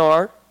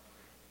seminar,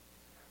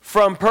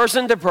 from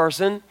person to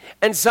person,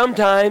 and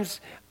sometimes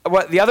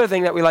the other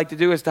thing that we like to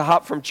do is to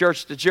hop from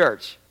church to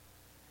church.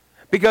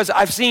 Because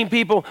I've seen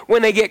people,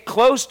 when they get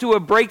close to a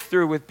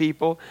breakthrough with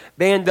people,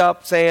 they end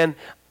up saying,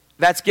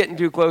 that's getting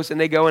too close, and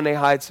they go and they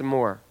hide some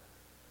more,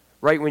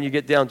 right when you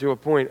get down to a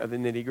point of the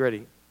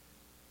nitty-gritty.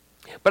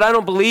 But I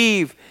don't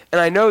believe,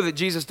 and I know that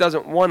Jesus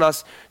doesn't want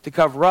us to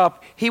cover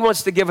up. He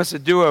wants to give us a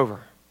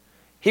do-over.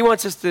 He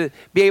wants us to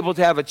be able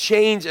to have a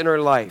change in our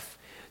life.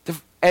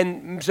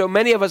 And so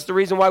many of us, the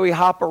reason why we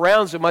hop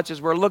around so much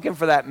is we're looking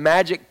for that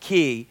magic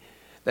key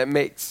that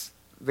makes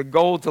the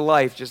goal to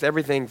life, just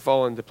everything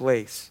fall into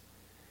place.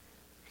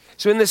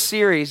 So in this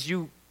series,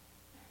 you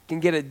can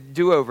get a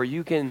do-over.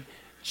 You can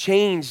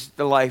change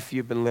the life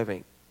you've been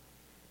living.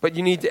 But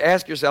you need to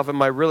ask yourself,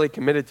 am I really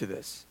committed to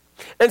this?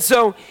 And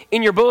so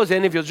in your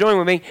bulletin, if you'll join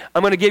with me,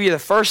 I'm going to give you the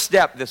first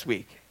step this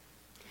week.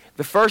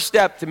 The first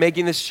step to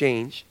making this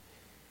change,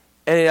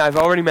 and I've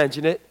already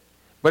mentioned it,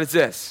 but it's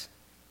this.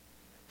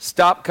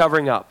 Stop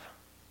covering up.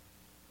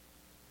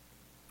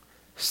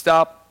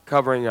 Stop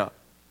covering up.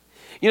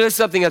 You know, it's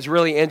something that's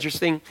really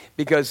interesting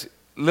because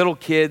little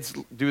kids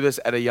do this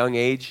at a young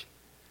age,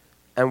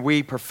 and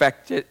we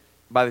perfect it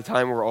by the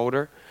time we're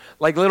older.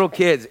 Like little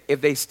kids,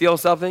 if they steal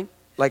something,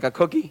 like a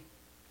cookie,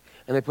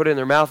 and they put it in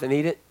their mouth and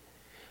eat it,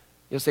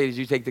 you'll say, did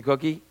you take the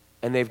cookie?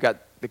 And they've got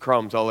the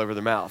crumbs all over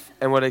their mouth.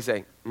 And what do they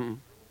say?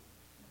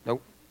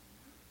 Nope.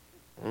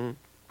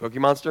 Cookie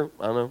Monster?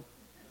 I don't know.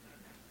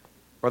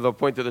 Or they'll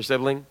point to their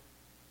sibling.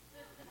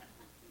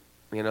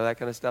 You know, that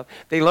kind of stuff.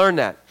 They learn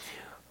that.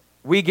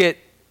 We get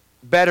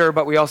better,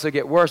 but we also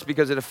get worse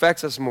because it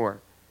affects us more.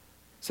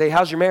 Say,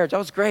 how's your marriage?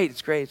 Oh, it's great.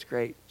 It's great. It's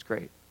great. It's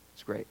great.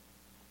 It's great.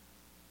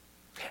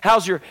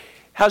 How's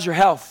your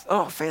health?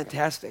 Oh,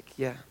 fantastic.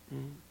 Yeah.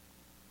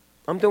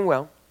 I'm doing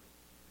well.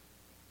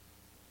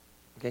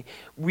 Okay.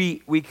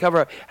 We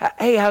cover up.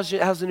 Hey, how's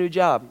the new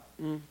job?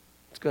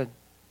 It's good.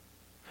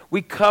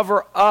 We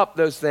cover up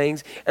those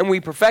things and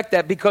we perfect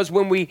that because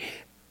when we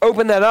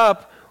open that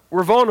up,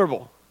 we're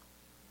vulnerable.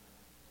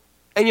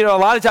 And you know, a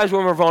lot of times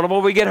when we're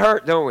vulnerable, we get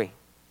hurt, don't we?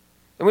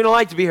 And we don't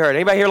like to be hurt.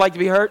 Anybody here like to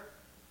be hurt?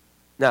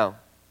 No.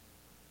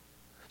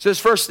 So this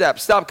first step,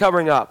 stop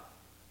covering up.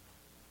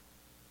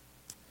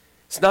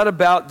 It's not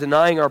about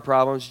denying our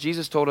problems.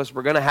 Jesus told us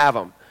we're going to have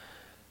them.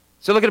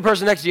 So look at the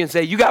person next to you and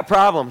say, you got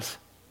problems.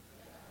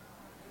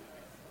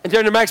 And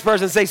turn to the next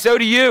person and say, so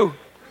do you.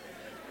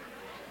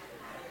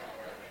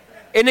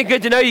 Isn't it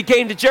good to know you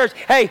came to church?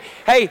 Hey,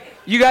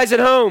 you guys at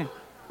home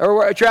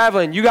or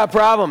traveling, you got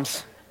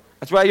problems.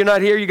 That's why you're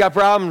not here, you got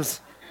problems.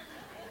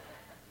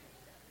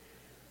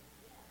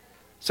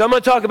 So I'm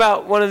going to talk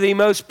about one of the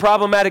most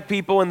problematic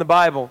people in the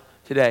Bible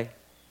today.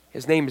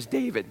 His name is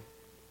David.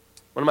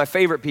 One of my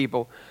favorite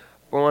people.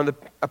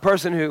 A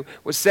person who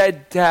was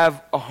said to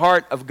have a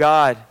heart of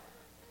God,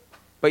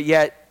 but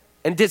yet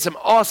and did some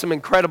awesome,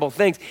 incredible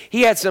things.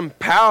 He had some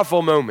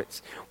powerful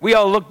moments. We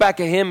all look back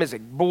at him as a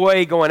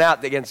boy going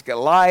out against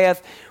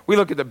Goliath. We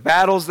look at the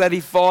battles that he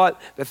fought,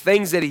 the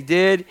things that he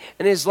did.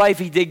 In his life,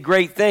 he did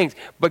great things.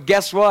 But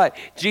guess what?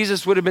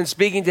 Jesus would have been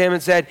speaking to him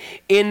and said,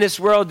 in this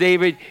world,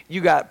 David, you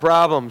got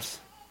problems.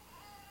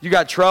 You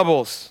got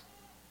troubles.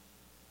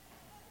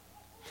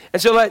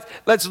 And so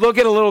let's look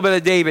at a little bit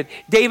of David.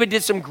 David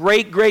did some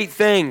great, great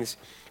things.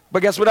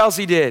 But guess what else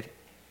he did?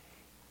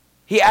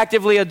 He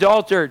actively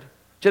adulterated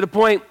to the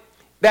point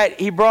that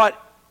he brought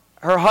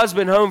her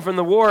husband home from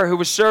the war who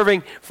was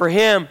serving for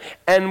him.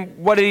 And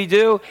what did he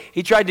do?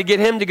 He tried to get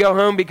him to go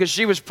home because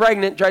she was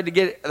pregnant, tried to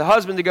get the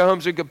husband to go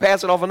home so he could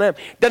pass it off on them.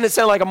 Doesn't it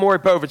sound like a Maury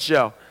Povich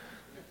show?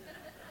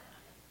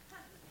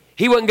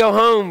 He wouldn't go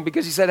home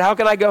because he said, how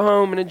can I go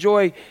home and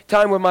enjoy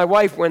time with my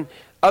wife when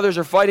others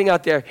are fighting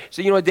out there?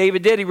 So you know what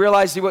David did? He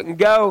realized he wouldn't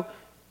go,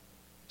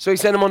 so he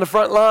sent him on the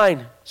front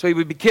line so he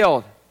would be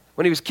killed.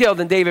 When he was killed,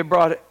 then David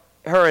brought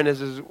her in as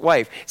his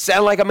wife.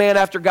 Sound like a man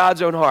after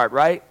God's own heart,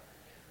 right?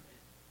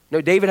 No,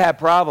 David had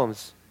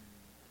problems.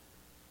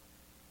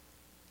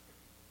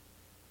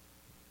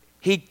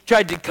 He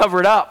tried to cover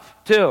it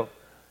up, too.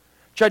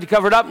 Tried to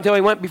cover it up until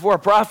he went before a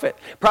prophet.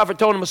 Prophet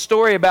told him a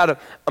story about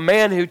a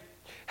man who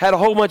had a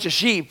whole bunch of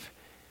sheep,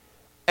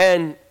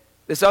 and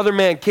this other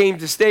man came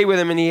to stay with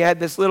him, and he had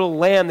this little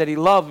lamb that he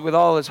loved with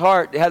all his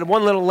heart. He had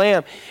one little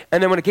lamb,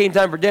 and then when it came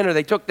time for dinner,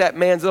 they took that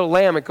man's little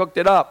lamb and cooked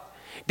it up.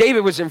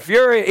 David was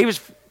infuriated. He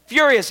was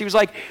furious. He was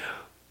like,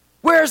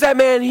 where's that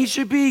man? He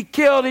should be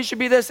killed. He should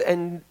be this.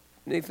 And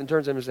Nathan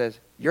turns to him and says,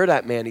 you're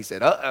that man. He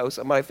said, uh-oh,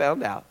 somebody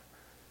found out.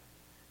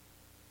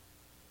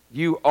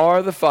 You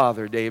are the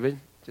father, David.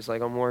 Just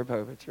like on Maury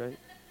Povich, right?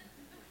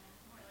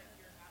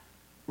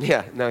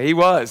 Yeah, no, he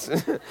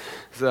was.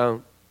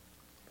 So,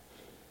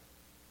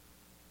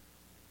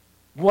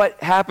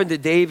 what happened to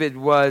David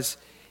was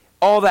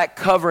all that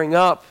covering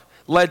up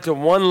led to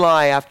one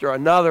lie after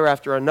another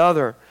after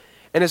another.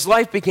 And his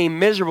life became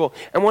miserable.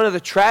 And one of the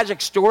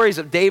tragic stories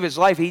of David's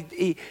life,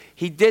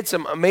 he did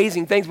some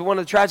amazing things, but one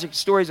of the tragic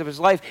stories of his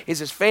life is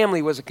his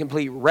family was a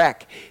complete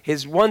wreck.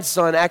 His one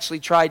son actually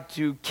tried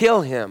to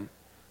kill him.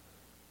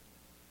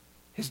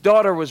 His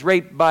daughter was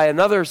raped by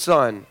another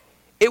son.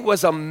 It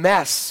was a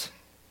mess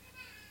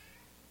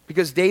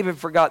because David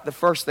forgot the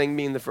first thing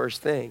being the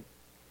first thing.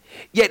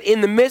 Yet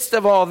in the midst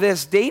of all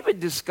this,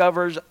 David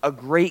discovers a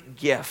great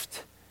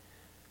gift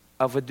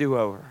of a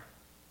do-over.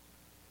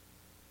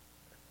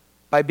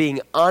 By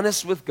being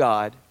honest with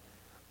God,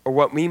 or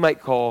what we might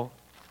call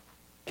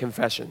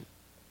confession.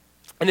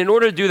 And in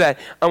order to do that,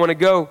 I want to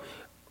go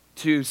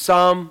to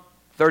Psalm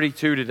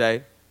 32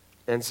 today.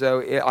 And so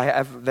I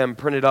have them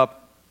printed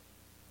up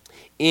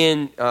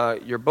in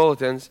your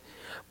bulletins.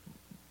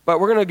 But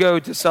we're going to go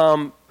to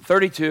Psalm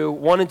 32,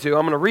 1 and 2.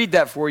 I'm going to read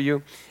that for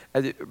you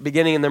at the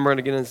beginning, and then we're going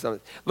to get into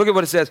something. Look at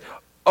what it says.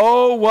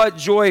 Oh, what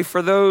joy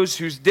for those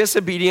whose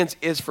disobedience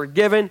is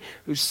forgiven,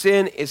 whose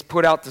sin is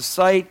put out to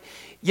sight.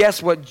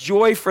 Yes, what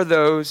joy for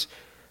those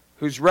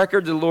whose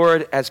record the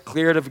Lord has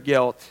cleared of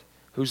guilt,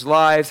 whose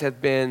lives have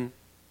been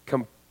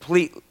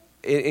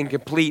in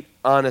complete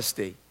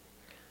honesty.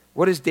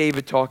 What is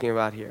David talking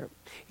about here?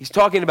 He's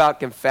talking about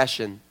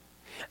confession.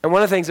 And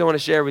one of the things I want to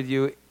share with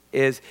you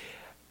is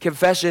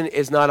confession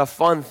is not a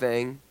fun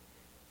thing.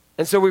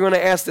 And so we're going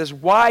to ask this,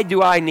 why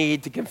do I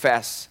need to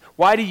confess?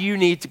 Why do you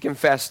need to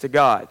confess to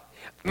God?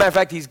 Matter of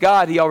fact, he's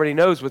God. He already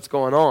knows what's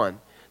going on.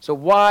 So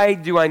why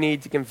do I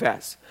need to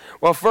confess?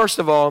 Well, first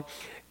of all,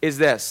 is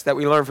this that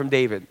we learn from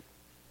David.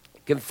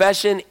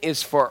 Confession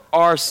is for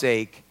our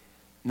sake,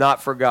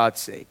 not for God's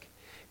sake.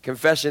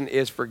 Confession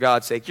is for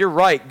God's sake. You're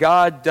right.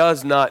 God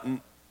does not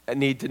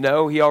need to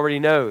know. He already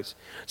knows.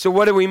 So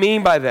what do we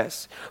mean by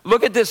this?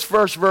 Look at this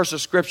first verse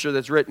of Scripture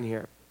that's written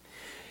here.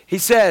 He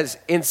says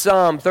in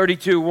Psalm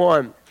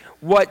 32:1,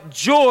 what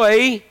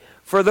joy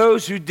for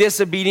those whose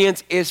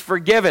disobedience is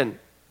forgiven.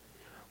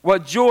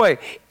 What joy.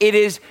 It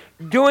is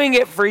doing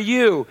it for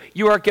you.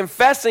 You are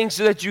confessing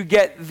so that you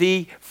get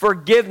the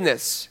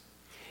forgiveness.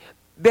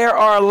 There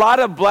are a lot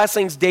of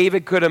blessings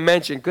David could have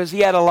mentioned because he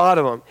had a lot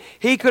of them.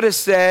 He could have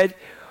said,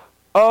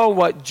 oh,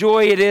 what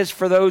joy it is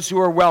for those who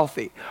are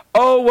wealthy.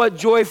 Oh, what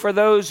joy for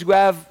those who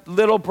have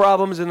little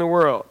problems in the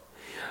world.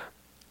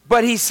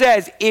 But he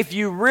says, if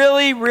you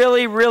really,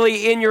 really,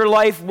 really in your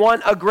life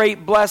want a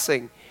great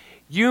blessing,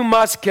 you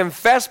must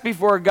confess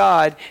before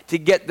God to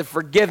get the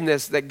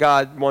forgiveness that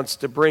God wants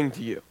to bring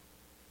to you.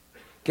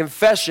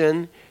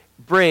 Confession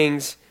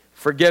brings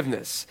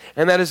forgiveness.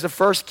 And that is the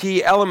first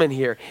key element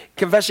here.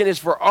 Confession is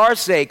for our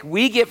sake.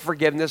 We get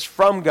forgiveness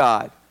from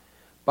God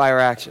by our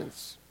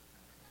actions.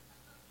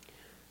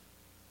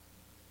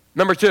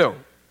 Number 2,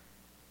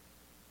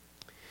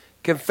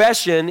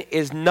 confession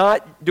is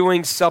not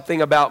doing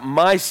something about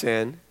my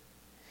sin.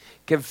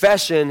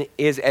 Confession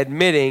is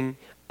admitting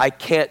I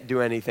can't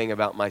do anything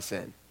about my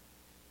sin.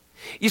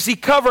 You see,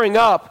 covering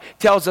up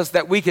tells us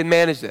that we can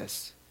manage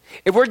this.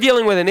 If we're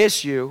dealing with an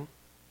issue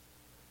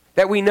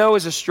that we know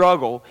is a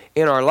struggle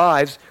in our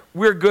lives,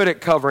 we're good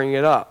at covering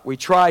it up. We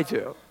try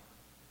to.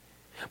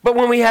 But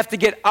when we have to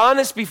get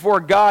honest before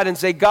God and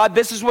say, God,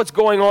 this is what's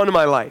going on in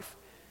my life.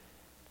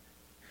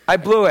 I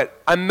blew it.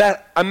 I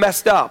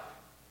messed up.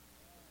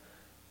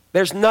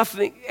 There's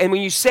nothing, and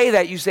when you say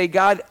that, you say,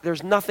 God,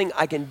 there's nothing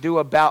I can do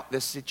about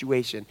this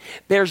situation.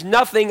 There's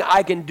nothing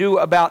I can do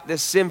about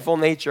this sinful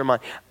nature of mine.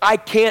 I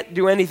can't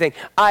do anything.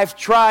 I've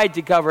tried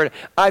to cover it.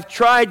 I've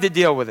tried to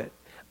deal with it.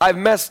 I've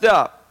messed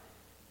up.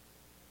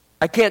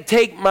 I can't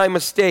take my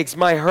mistakes,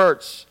 my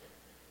hurts.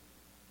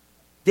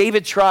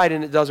 David tried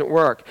and it doesn't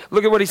work.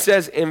 Look at what he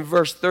says in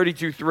verse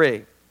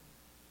 32:3.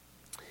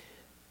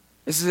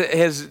 This is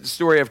his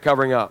story of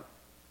covering up.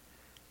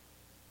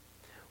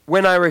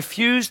 When I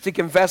refused to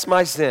confess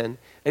my sin,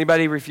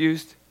 anybody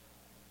refused?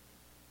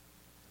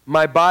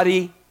 My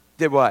body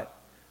did what?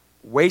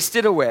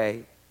 Wasted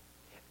away,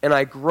 and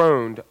I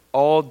groaned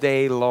all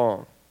day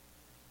long.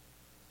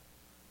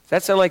 Does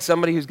that sound like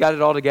somebody who's got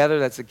it all together?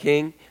 That's a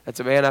king? That's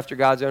a man after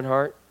God's own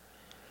heart?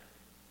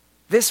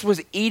 This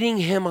was eating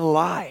him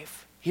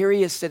alive. Here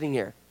he is sitting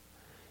here,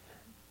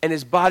 and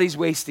his body's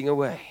wasting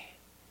away,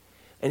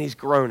 and he's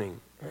groaning.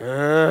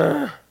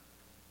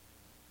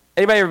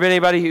 Anybody ever been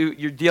anybody who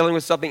you're dealing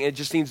with something and it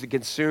just seems to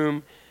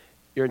consume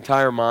your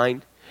entire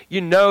mind?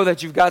 You know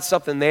that you've got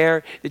something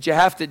there, that you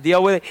have to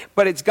deal with it,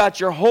 but it's got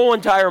your whole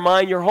entire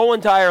mind, your whole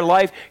entire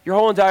life, your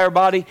whole entire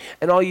body,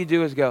 and all you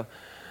do is go,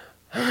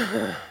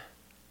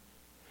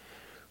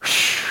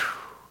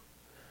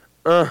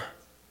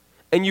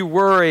 and you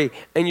worry,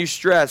 and you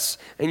stress,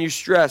 and you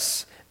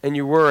stress, and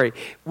you worry.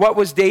 What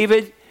was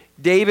David?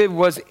 David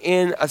was,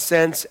 in a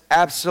sense,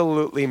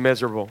 absolutely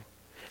miserable,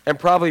 and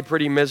probably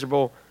pretty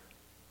miserable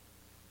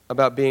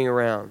about being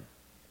around.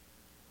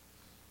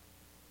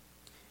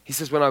 He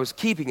says, when I was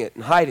keeping it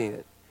and hiding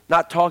it,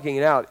 not talking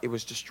it out, it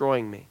was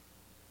destroying me.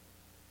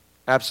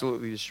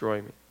 Absolutely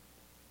destroying me.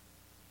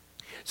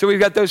 So we've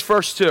got those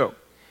first two.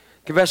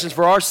 Confessions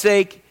for our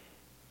sake,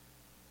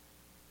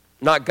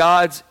 not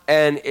God's,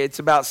 and it's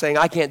about saying,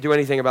 I can't do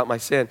anything about my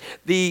sin.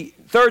 The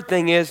third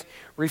thing is,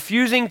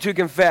 refusing to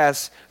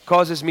confess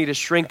causes me to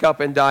shrink up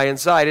and die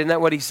inside. Isn't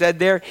that what he said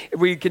there? If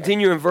we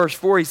continue in verse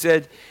 4, he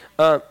said,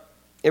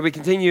 if we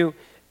continue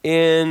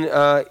in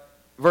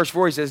verse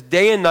 4, he says,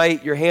 day and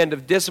night your hand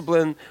of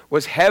discipline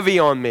was heavy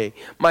on me.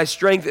 My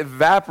strength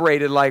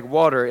evaporated like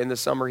water in the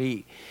summer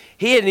heat.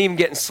 He isn't even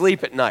getting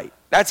sleep at night.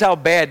 That's how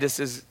bad this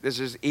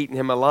is eating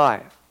him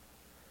alive.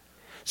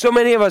 So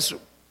many of us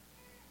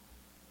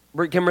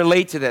can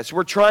relate to this.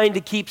 We're trying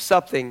to keep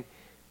something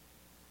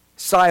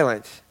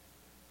silent.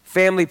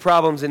 Family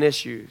problems and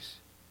issues,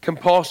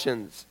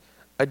 compulsions,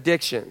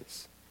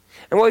 addictions.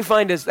 And what we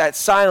find is that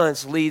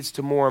silence leads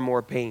to more and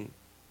more pain.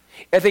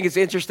 I think it's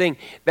interesting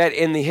that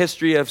in the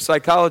history of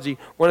psychology,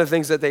 one of the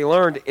things that they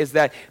learned is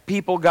that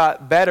people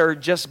got better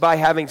just by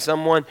having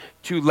someone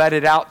to let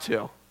it out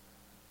to.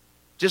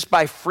 Just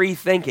by free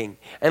thinking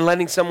and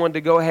letting someone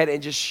to go ahead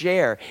and just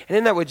share. And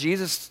isn't that what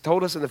Jesus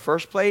told us in the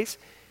first place?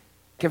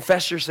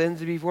 Confess your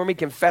sins before me,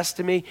 confess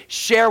to me,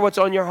 share what's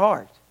on your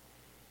heart.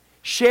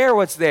 Share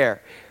what's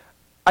there.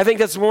 I think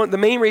that's the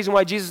main reason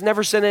why Jesus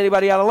never sent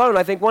anybody out alone.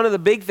 I think one of the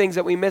big things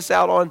that we miss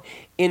out on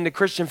in the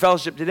Christian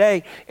fellowship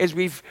today is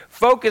we've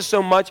focused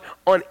so much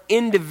on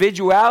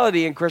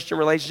individuality in Christian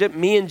relationship.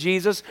 Me and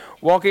Jesus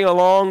walking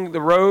along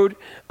the road,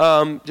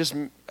 and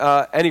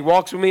he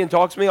walks with me and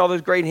talks to me, all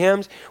those great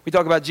hymns. We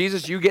talk about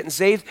Jesus, you getting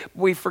saved.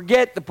 We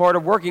forget the part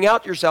of working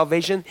out your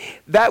salvation,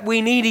 that we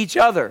need each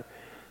other.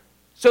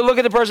 So look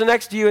at the person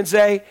next to you and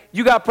say,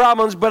 you got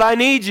problems, but I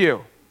need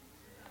you.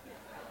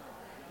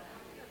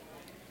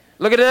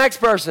 Look at the next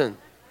person.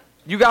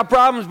 You got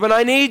problems, but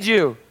I need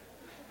you.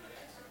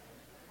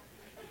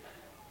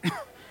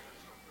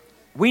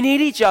 We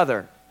need each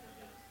other.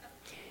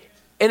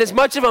 And as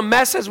much of a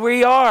mess as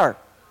we are,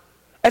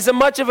 as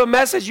much of a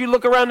mess as you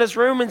look around this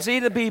room and see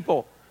the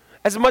people,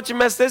 as much a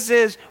mess this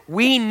is,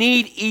 we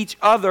need each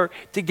other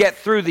to get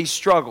through these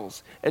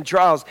struggles and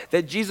trials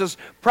that Jesus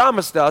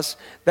promised us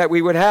that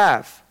we would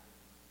have.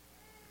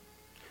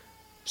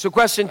 So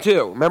question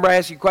 2. Remember I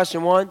asked you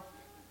question 1?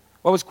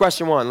 What was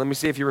question 1? Let me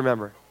see if you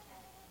remember.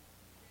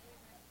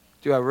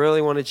 Do I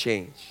really want to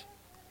change?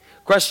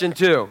 Question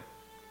 2.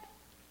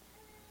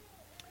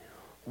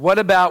 What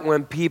about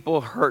when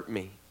people hurt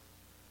me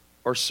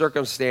or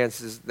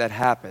circumstances that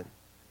happen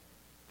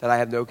that I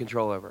have no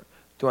control over?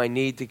 Do I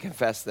need to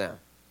confess them?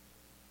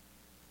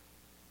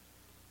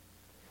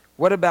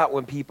 What about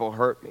when people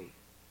hurt me?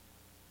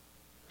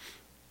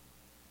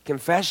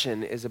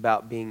 Confession is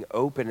about being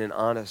open and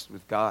honest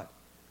with God.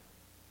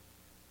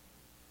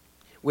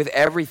 With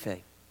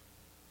everything.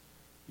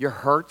 Your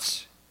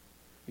hurts,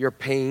 your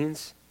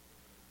pains,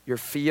 your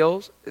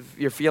feelings,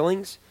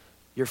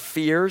 your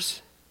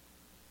fears.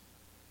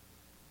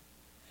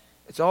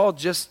 It's all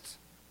just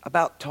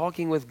about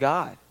talking with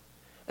God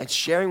and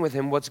sharing with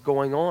him what's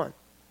going on.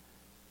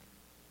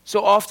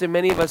 So often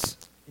many of us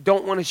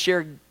don't want to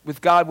share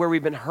with God where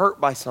we've been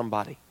hurt by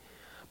somebody.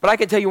 But I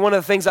can tell you one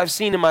of the things I've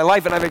seen in my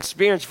life and I've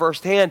experienced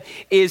firsthand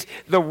is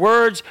the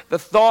words, the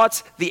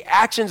thoughts, the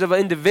actions of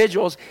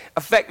individuals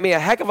affect me a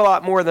heck of a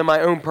lot more than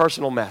my own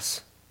personal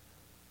mess.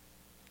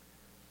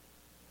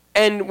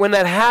 And when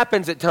that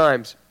happens at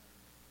times,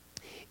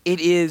 it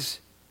is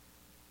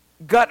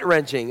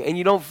gut-wrenching, and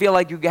you don't feel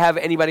like you have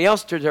anybody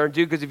else to turn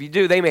to, because if you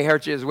do, they may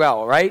hurt you as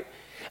well, right?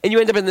 And you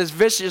end up in this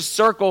vicious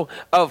circle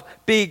of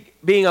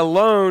being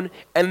alone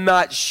and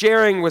not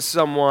sharing with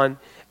someone,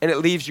 and it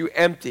leaves you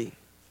empty.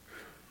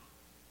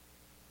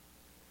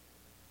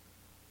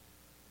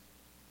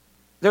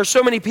 There are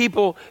so many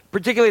people,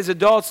 particularly as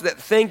adults, that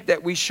think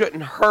that we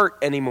shouldn't hurt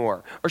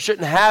anymore or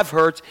shouldn't have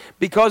hurts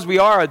because we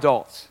are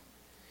adults.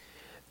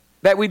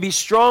 That we'd be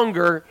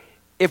stronger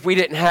if we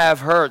didn't have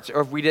hurts or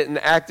if we didn't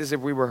act as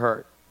if we were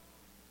hurt.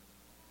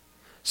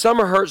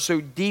 Some are hurt so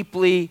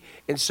deeply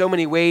in so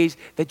many ways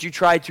that you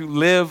try to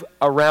live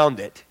around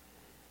it.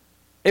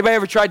 Anybody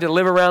ever tried to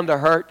live around a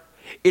hurt?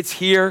 It's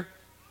here,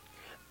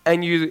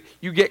 and you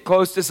get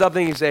close to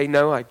something, you say,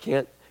 no, I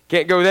can't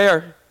go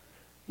there.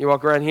 You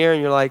walk around here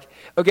and you're like,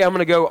 okay, I'm going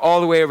to go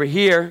all the way over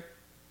here.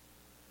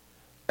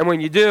 And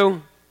when you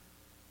do,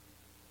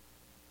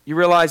 you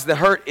realize the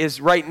hurt is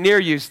right near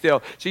you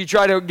still. So you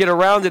try to get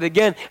around it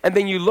again, and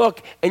then you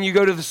look and you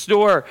go to the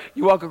store.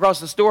 You walk across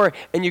the store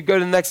and you go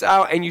to the next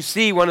aisle and you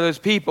see one of those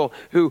people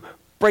who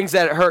brings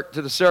that hurt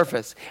to the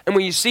surface. And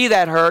when you see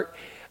that hurt,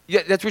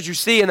 that's what you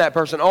see in that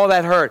person, all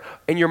that hurt.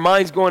 And your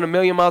mind's going a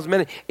million miles a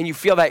minute, and you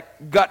feel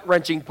that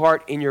gut-wrenching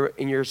part in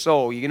your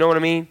soul. You know what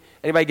I mean?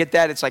 Anybody get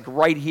that? It's like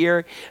right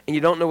here, and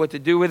you don't know what to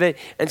do with it.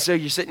 And so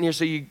you're sitting here,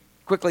 so you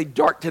quickly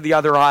dart to the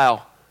other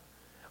aisle.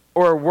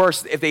 Or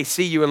worse, if they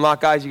see you and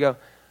lock eyes, you go,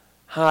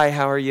 hi,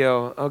 how are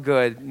you? Oh,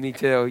 good, me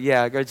too.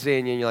 Yeah, good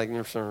seeing you. And you're like,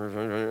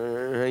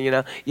 you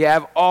know, you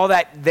have all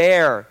that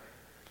there.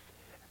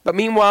 But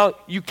meanwhile,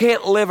 you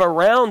can't live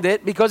around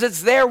it because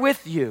it's there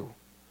with you.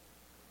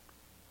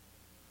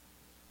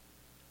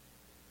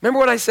 Remember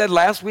what I said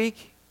last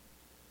week?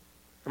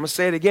 I'm going to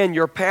say it again.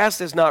 Your past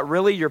is not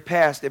really your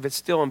past if it's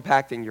still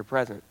impacting your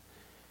present.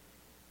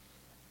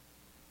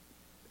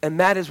 And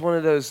that is one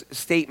of those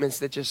statements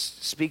that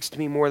just speaks to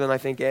me more than I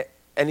think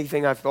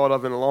anything I've thought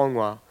of in a long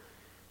while.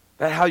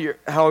 That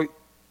how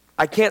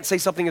I can't say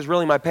something is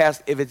really my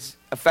past if it's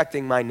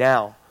affecting my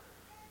now.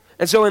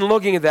 And so in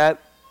looking at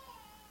that,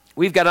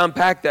 we've got to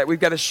unpack that. We've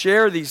got to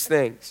share these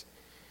things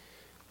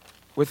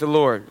with the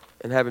Lord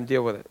and have Him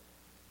deal with it.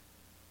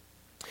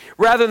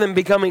 Rather than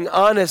becoming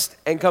honest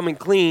and coming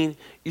clean,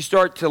 you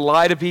start to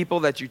lie to people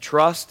that you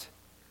trust,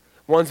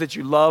 ones that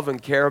you love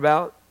and care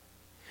about.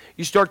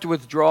 You start to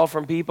withdraw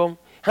from people.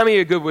 How many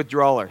are good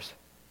withdrawers?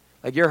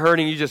 Like you're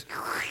hurting, you just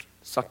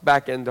suck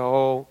back into the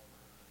hole.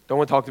 Don't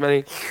want to talk to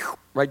many.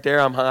 Right there,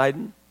 I'm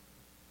hiding.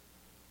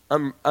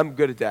 I'm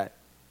good at that.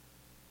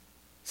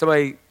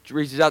 Somebody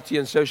reaches out to you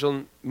on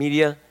social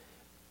media.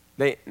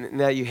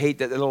 Now you hate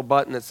that little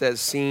button that says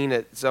seen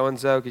at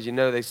so-and-so because you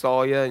know they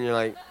saw you, and you're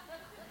like,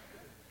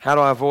 how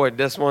do I avoid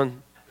this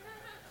one?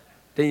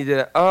 Then you did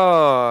it.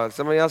 Oh,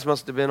 somebody else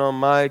must have been on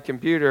my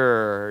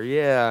computer.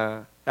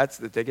 Yeah, that's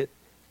the ticket.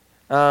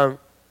 Or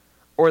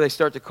they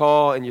start to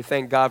call, and you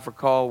thank God for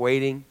call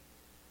waiting.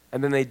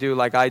 And then they do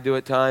like I do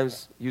at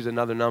times, use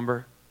another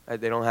number that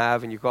they don't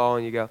have, and you call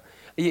and you go,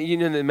 you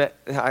know,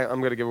 I'm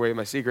going to give away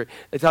my secret.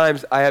 At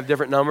times I have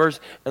different numbers,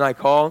 and I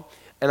call,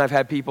 and I've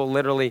had people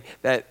literally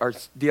that are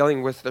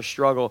dealing with the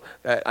struggle,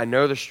 that I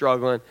know they're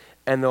struggling,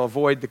 and they'll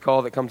avoid the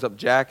call that comes up,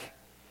 Jack.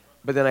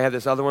 But then I have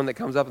this other one that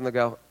comes up, and they'll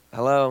go,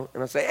 hello,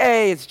 and I'll say,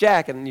 hey, it's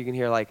Jack, and you can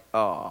hear like,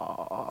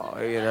 oh,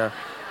 you know.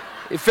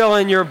 You fill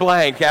in your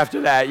blank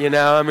after that, you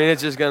know. I mean,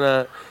 it's just going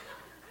to,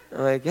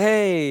 like,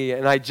 hey,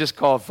 and I just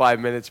called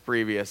 5 minutes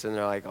previous, and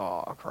they're like,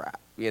 oh, crap,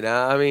 you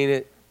know. I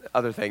mean,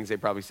 other things they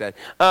probably said.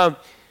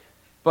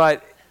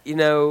 But, you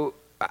know,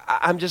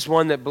 I'm just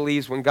one that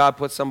believes when God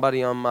puts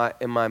somebody in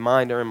my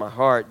mind or in my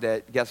heart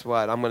that, guess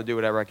what, I'm going to do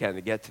whatever I can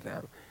to get to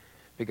them.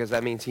 Because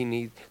that means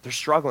they're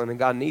struggling, and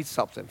God needs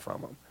something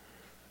from them.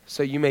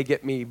 So you may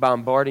get me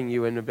bombarding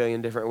you in a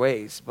billion different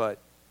ways,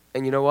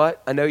 and you know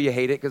what? I know you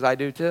hate it because I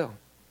do too.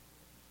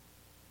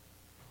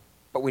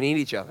 But we need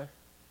each other.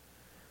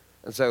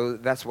 And so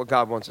that's what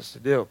God wants us to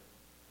do.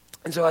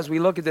 And so as we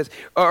look at this,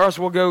 or else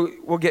we'll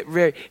get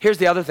very, here's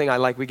the other thing I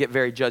like, we get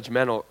very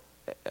judgmental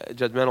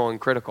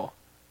and critical.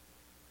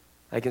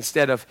 Like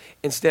instead of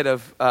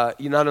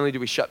you not only do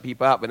we shut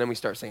people out, but then we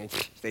start saying,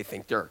 they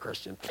think they're a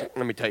Christian.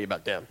 Let me tell you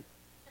about them.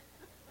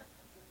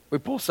 We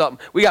pull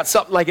something. We got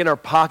something like in our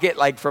pocket,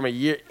 like from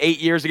 8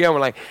 years ago. And we're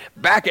like,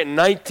 back in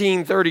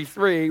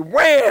 1933,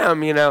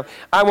 wham, you know.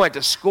 I went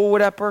to school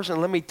with that person.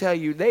 Let me tell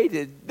you, they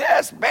did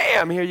this.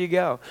 Bam, here you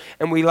go.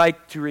 And we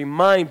like to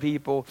remind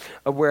people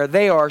of where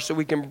they are,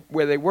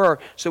 where they were,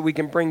 so we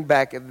can bring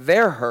back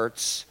their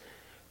hurts,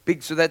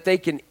 so that they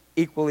can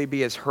equally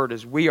be as hurt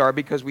as we are,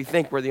 because we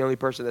think we're the only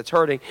person that's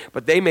hurting,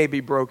 but they may be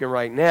broken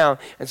right now.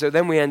 And so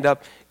then we end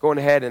up going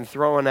ahead and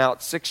throwing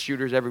out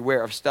 6-shooters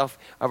everywhere of stuff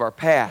of our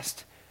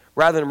past,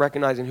 rather than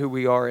recognizing who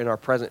we are in our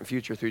present and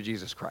future through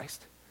Jesus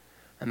Christ.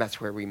 And that's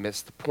where we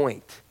miss the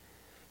point.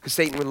 Because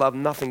Satan would love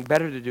nothing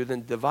better to do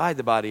than divide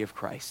the body of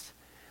Christ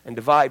and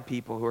divide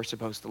people who are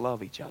supposed to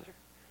love each other.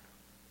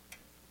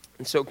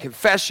 And so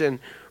confession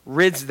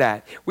rids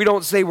that. We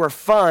don't say we're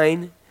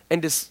fine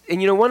And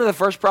one of the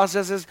first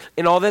processes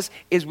in all this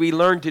is we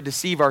learn to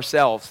deceive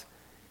ourselves.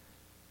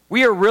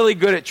 We are really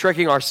good at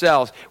tricking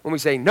ourselves when we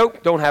say,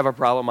 nope, don't have a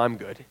problem, I'm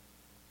good.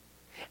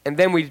 And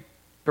then we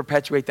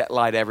perpetuate that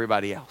lie to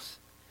everybody else.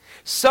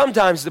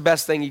 Sometimes the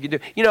best thing you can do,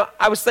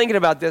 I was thinking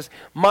about this.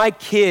 My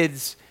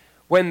kids,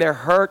 when they're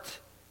hurt,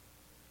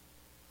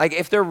 like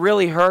if they're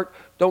really hurt,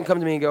 don't come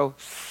to me and go,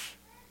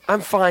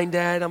 I'm fine,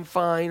 Dad, I'm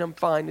fine,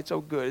 it's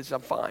all good,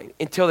 I'm fine,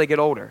 until they get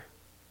older.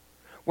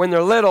 When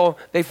they're little,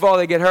 they fall,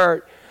 they get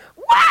hurt,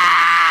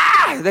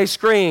 wah! They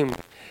scream,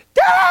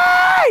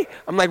 die!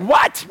 I'm like,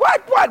 what?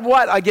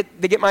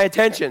 They get my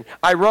attention.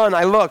 I run,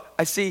 I look,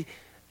 I see,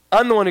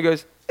 I'm the one who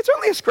goes, it's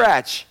only a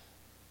scratch.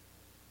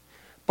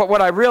 But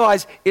what I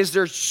realize is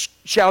they're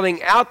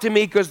shouting out to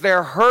me because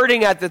they're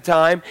hurting at the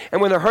time,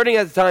 and when they're hurting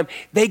at the time,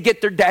 they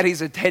get their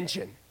daddy's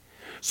attention.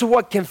 So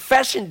what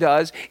confession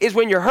does is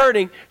when you're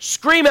hurting,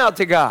 scream out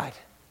to God.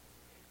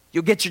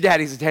 You'll get your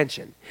daddy's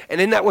attention.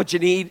 And isn't that what you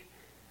need?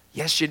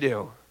 Yes, you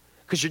do.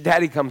 Because your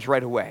daddy comes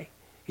right away.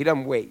 He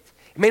doesn't wait.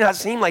 It may not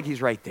seem like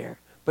he's right there,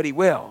 but he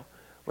will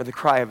with the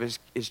cry of his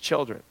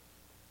children.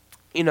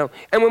 And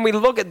when we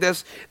look at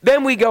this,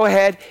 then we go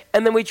ahead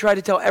and then we try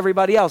to tell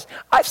everybody else.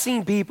 I've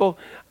seen people,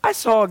 I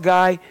saw a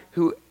guy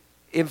who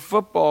in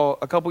football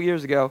a couple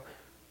years ago,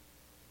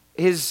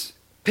 his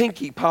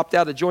pinky popped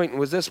out of joint and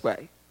was this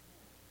way.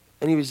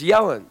 And he was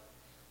yelling.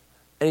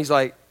 And he's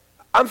like,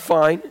 I'm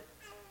fine.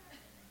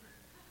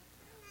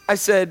 I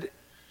said,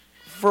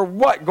 for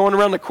what? Going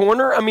around the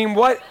corner? I mean,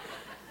 what?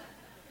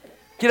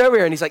 Get over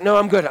here. And he's like, no,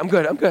 I'm good.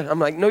 I'm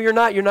like, no, you're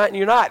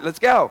not. Let's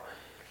go.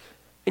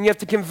 And you have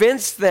to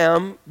convince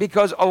them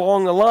because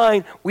along the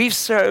line, we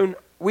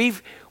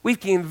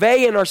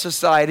convey in our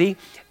society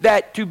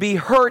that to be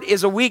hurt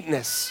is a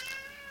weakness.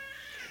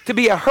 To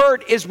be a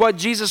hurt is what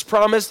Jesus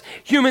promised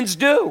humans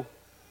do.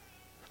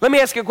 Let me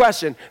ask you a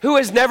question. Who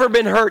has never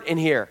been hurt in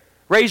here?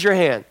 Raise your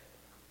hand.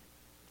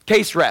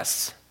 Case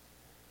rests.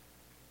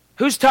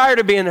 Who's tired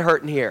of being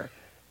hurt in here?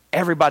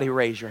 Everybody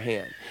raise your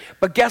hand.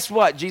 But guess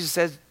what? Jesus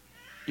says,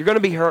 you're going to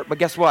be hurt, but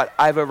guess what?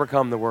 I've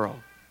overcome the world.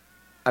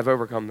 I've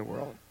overcome the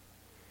world.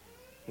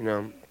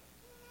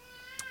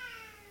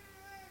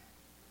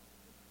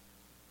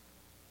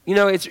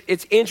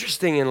 It's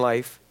interesting in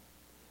life.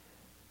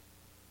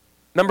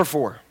 Number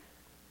 4,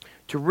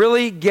 to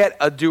really get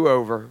a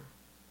do-over,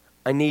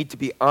 I need to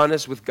be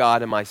honest with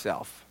God and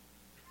myself.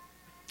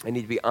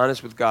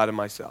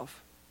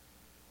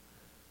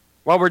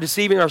 While we're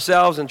deceiving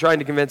ourselves and trying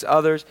to convince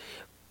others,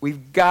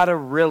 we've got to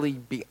really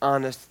be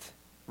honest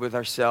with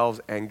ourselves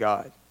and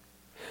God.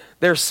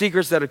 There are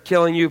secrets that are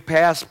killing you,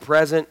 past,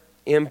 present.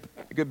 It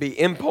could be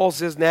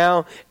impulses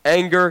now,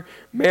 anger,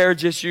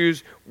 marriage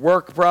issues,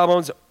 work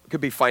problems. It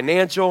could be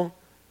financial.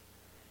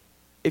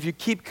 If you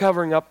keep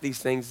covering up these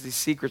things, these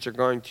secrets are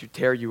going to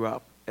tear you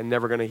up and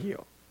never going to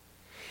heal.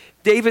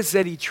 David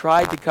said he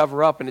tried to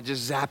cover up and it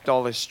just zapped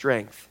all his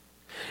strength.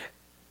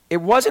 It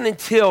wasn't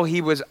until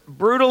he was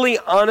brutally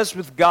honest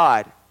with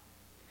God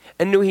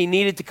and knew he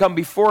needed to come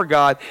before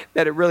God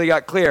that it really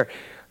got clear.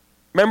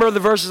 Remember the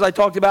verses I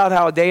talked about,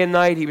 how day and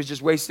night he was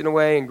just wasting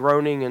away and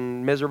groaning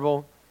and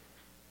miserable?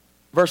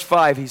 Verse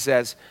 5, he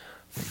says,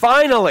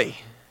 Finally,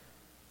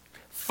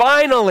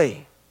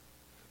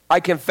 I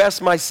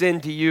confess my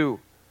sin to you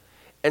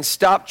and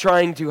stop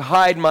trying to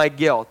hide my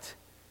guilt.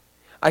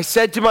 I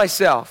said to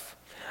myself,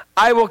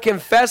 I will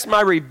confess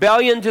my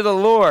rebellion to the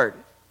Lord,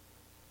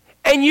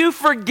 and you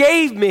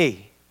forgave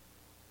me.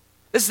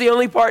 This is the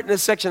only part in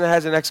this section that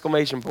has an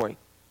exclamation point.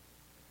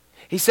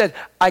 He said,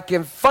 I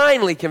can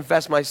finally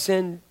confess my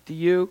sin to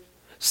you,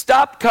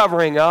 stop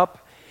covering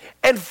up,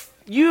 and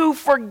you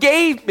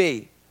forgave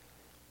me.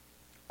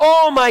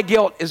 All my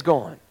guilt is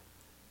gone.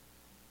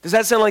 Does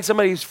that sound like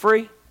somebody who's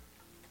free?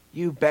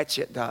 You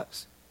betcha it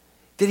does.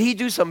 Did he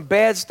do some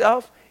bad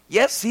stuff?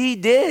 Yes, he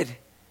did.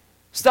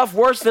 Stuff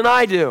worse than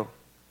I do.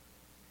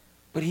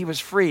 But he was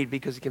freed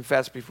because he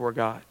confessed before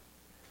God.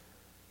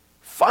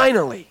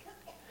 Finally.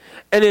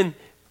 And in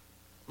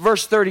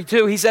verse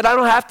 32, he said, I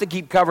don't have to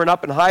keep covering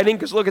up and hiding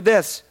because look at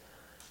this.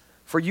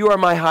 For you are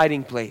my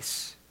hiding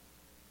place.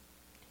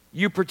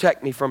 You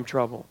protect me from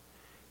trouble.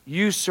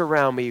 You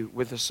surround me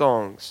with the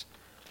songs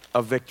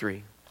of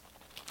victory.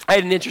 I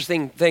had an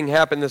interesting thing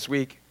happen this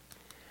week.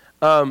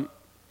 I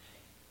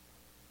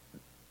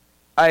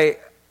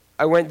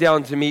went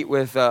down to meet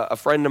with a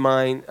friend of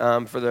mine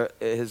for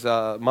his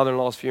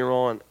mother-in-law's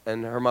funeral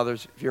and her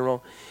mother's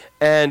funeral,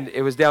 and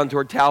it was down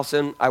toward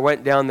Towson. I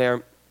went down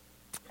there,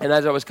 and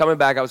as I was coming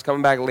back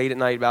late at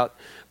night, about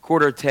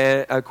quarter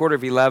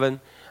of 11,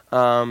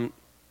 and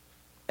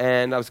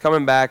I was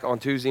coming back on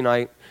Tuesday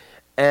night,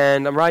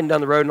 and I'm riding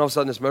down the road, and all of a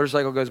sudden this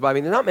motorcycle goes by me.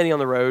 There's not many on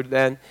the road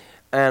then,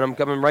 and I'm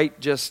coming right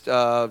just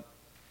south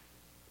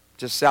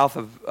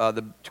of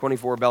the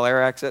 24 Bel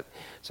Air exit.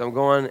 So I'm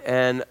going,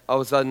 and all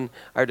of a sudden,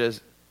 I heard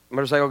this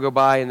motorcycle go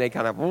by, and they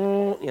kind of,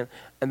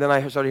 and then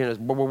I started hearing this,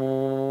 I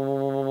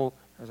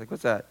was like,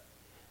 what's that?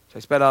 So I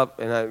sped up,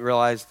 and I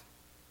realized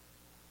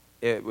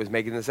it was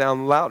making the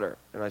sound louder.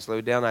 And I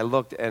slowed down, I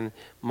looked, and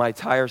my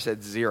tire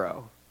said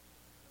 0.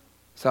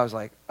 So I was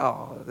like,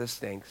 oh, this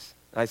stinks.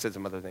 I said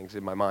some other things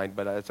in my mind,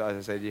 but that's what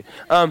I said to you.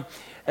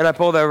 And I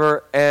pulled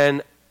over,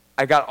 and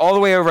I got all the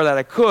way over that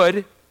I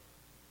could,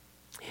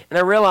 and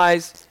I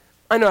realized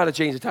I know how to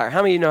change a tire.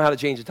 How many of you know how to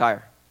change a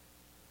tire?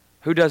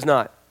 Who does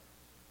not?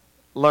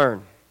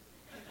 Learn.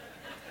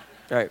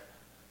 All right.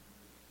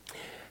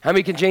 How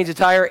many can change a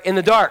tire in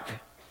the dark?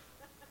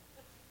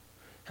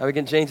 How many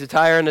can change a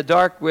tire in the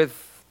dark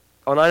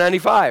on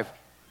I-95?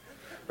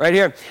 Right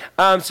here.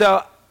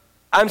 So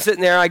I'm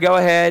sitting there. I go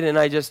ahead, and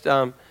I just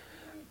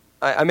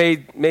I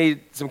made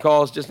some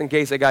calls just in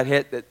case I got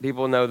hit, that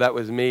people know that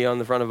was me on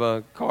the front of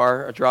a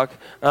car, a truck.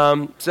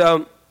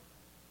 So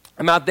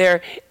I'm out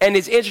there, and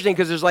it's interesting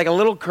because there's like a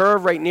little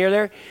curve right near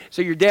there.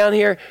 So you're down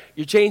here,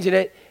 you're changing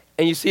it,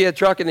 and you see a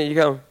truck, and then you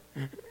go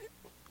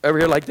over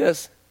here like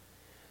this.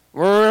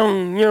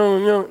 Then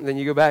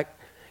you go back,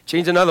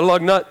 change another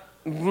lug nut.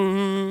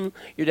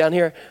 You're down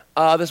here.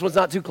 This one's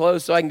not too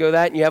close, so I can go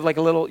that. And you have like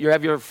you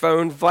have your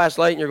phone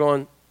flashlight, and you're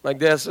going like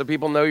this, so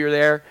people know you're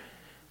there.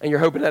 And you're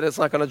hoping that it's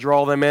not going to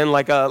draw them in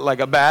like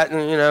a bat,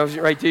 and,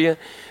 right to you.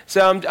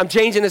 So I'm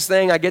changing this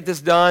thing. I get this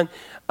done.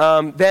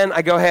 Then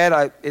I go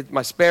ahead.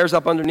 My spare's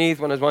up underneath.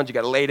 One of those ones you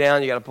got to lay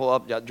down, you got to pull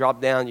up, you got to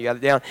drop down, you got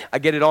it down. I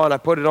get it on. I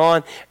put it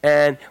on,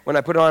 and when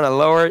I put it on, I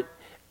lower it,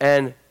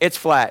 and it's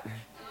flat.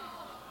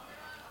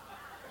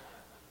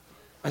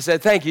 I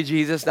said, "Thank you,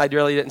 Jesus." I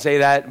really didn't say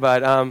that,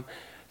 but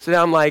so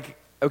now I'm like,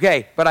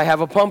 okay, but I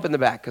have a pump in the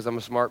back because I'm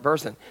a smart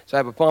person. So I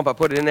have a pump. I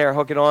put it in there,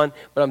 hook it on,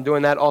 but I'm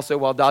doing that also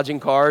while dodging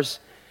cars.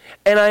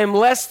 And I am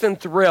less than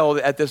thrilled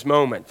at this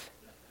moment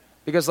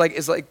because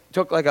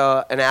took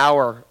an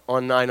hour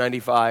on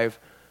 995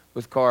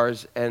 with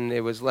cars, and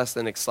it was less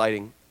than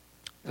exciting.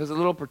 I was a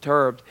little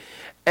perturbed,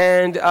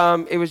 and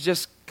it was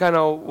just kind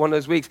of one of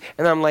those weeks.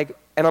 And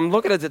I'm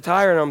looking at the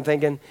tire, and I'm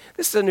thinking,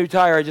 this is a new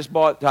tire. I just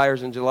bought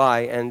tires in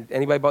July. And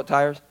anybody bought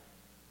tires?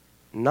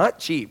 Not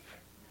cheap,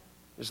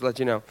 just to let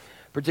you know.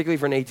 Particularly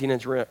for an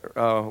 18-inch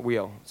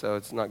wheel, so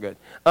it's not good.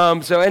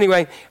 So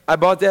anyway, I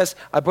bought this,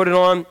 I put it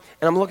on, and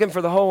I'm looking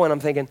for the hole, and I'm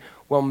thinking,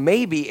 well,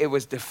 maybe it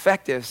was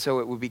defective,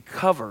 so it would be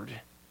covered.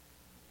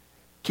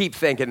 Keep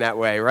thinking that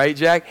way, right,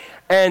 Jack?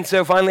 And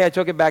so finally I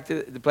took it back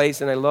to the place,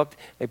 and I looked,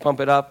 they pump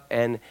it up,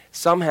 and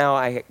somehow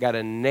I got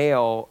a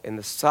nail in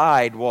the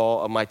side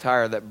wall of my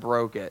tire that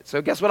broke it.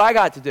 So guess what I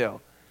got to do?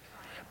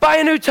 Buy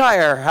a new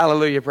tire.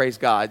 Hallelujah, praise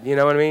God. You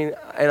know what I mean?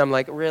 And I'm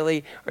like,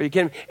 really? Are you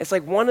kidding me? It's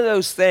like one of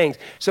those things.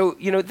 So,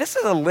 this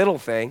is a little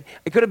thing.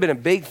 It could have been a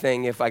big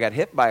thing if I got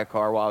hit by a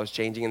car while I was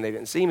changing and they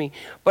didn't see me.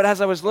 But as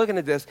I was looking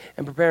at this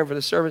and preparing for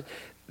the service,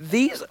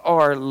 these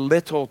are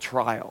little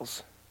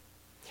trials.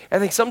 I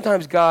think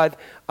sometimes God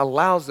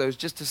allows those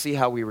just to see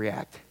how we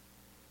react.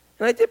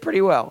 And I did pretty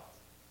well.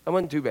 I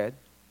wasn't too bad.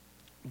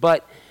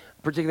 But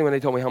particularly when they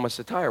told me how much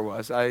the tire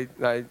was, I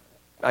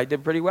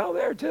did pretty well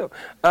there too.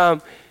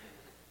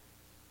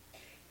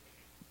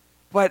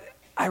 But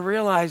I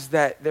realized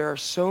that there are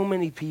so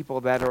many people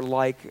that are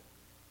like,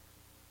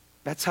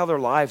 that's how their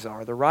lives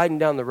are. They're riding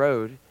down the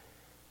road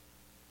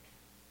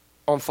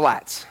on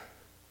flats.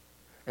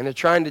 And they're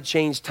trying to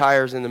change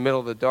tires in the middle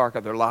of the dark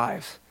of their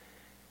lives.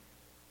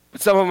 But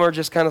some of them are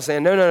just kind of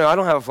saying, no, I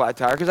don't have a flat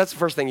tire, because that's the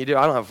first thing you do.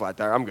 I don't have a flat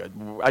tire. I'm good.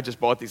 I just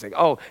bought these things.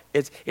 Oh,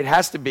 it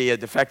has to be a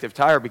defective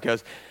tire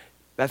because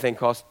that thing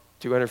costs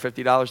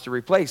 $250 to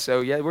replace.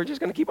 So, yeah, we're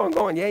just going to keep on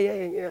going.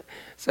 Yeah.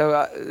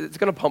 So it's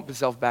going to pump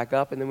itself back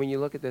up. And then when you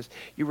look at this,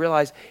 you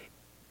realize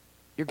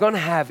you're going to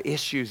have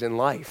issues in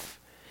life.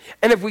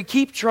 And if we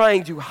keep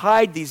trying to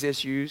hide these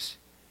issues,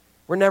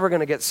 we're never going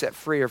to get set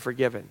free or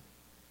forgiven.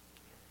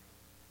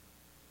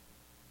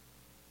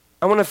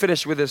 I want to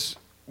finish with this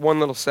one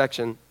little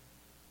section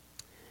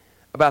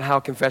about how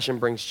confession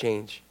brings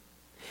change.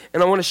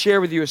 And I want to share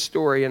with you a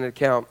story, an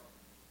account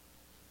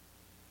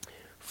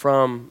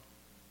from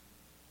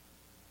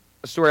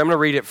a story. I'm going to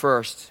read it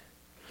first.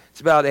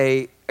 It's about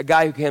a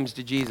guy who comes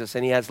to Jesus,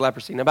 and he has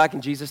leprosy. Now, back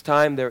in Jesus'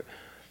 time, to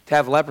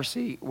have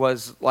leprosy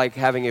was like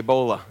having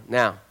Ebola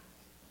now.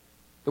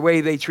 The way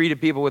they treated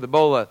people with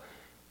Ebola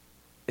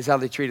is how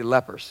they treated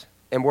lepers,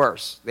 and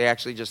worse. They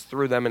actually just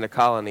threw them in a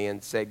colony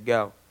and said,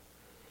 go.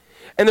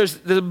 And there's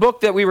the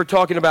book that we were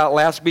talking about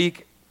last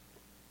week,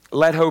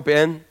 Let Hope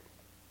In.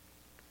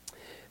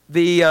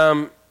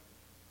 The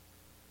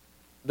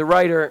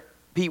writer,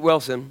 Pete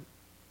Wilson,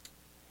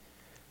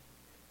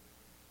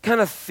 kind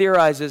of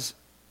theorizes,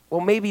 well,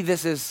 maybe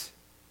this is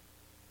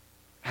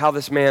how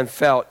this man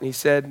felt. And he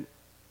said,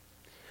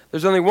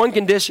 there's only one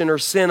condition or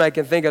sin I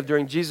can think of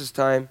during Jesus'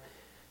 time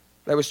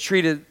that was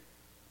treated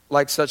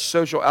like such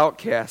social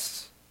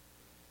outcasts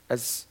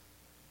as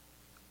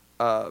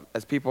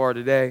people are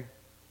today,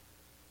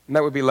 and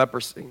that would be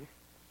leprosy.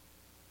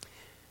 It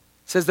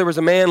says there was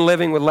a man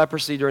living with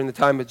leprosy during the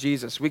time of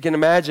Jesus. We can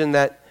imagine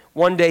that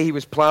one day he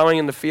was plowing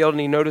in the field and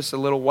he noticed a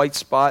little white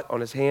spot on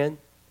his hand.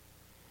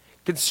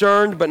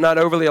 Concerned but not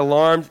overly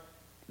alarmed,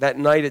 that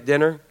night at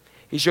dinner,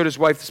 he showed his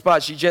wife the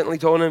spot. She gently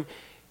told him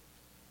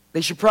they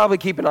should probably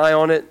keep an eye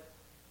on it.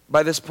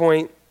 By this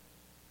point,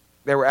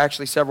 there were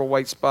actually several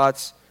white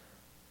spots,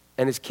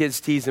 and his kids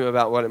teased him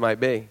about what it might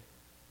be.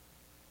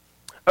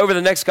 Over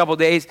the next couple of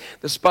days,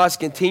 the spots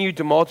continued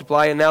to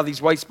multiply, and now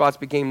these white spots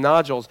became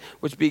nodules,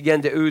 which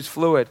began to ooze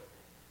fluid.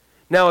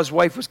 Now his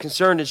wife was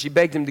concerned, and she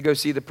begged him to go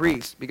see the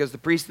priest, because the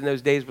priest in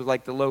those days was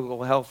like the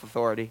local health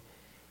authority.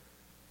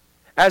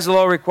 As the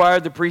law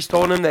required, the priest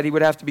told him that he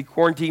would have to be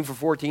quarantined for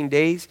 14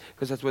 days,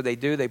 because that's what they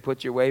do. They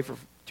put you away for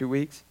 2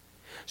 weeks.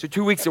 So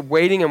 2 weeks of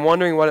waiting and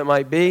wondering what it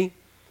might be.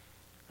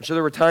 I'm sure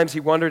there were times he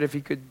wondered if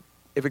it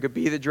could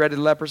be the dreaded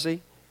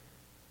leprosy.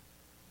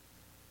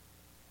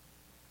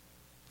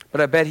 But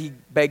I bet he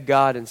begged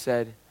God and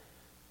said,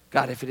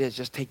 God, if it is,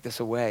 just take this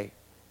away.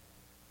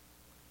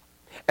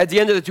 At the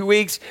end of the 2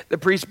 weeks, the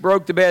priest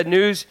broke the bad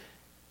news.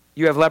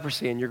 You have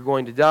leprosy and you're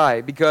going to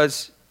die,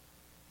 because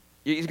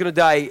he's going to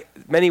die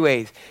many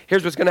ways.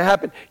 Here's what's going to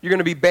happen. You're going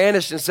to be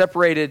banished and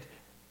separated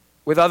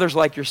with others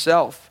like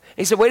yourself. And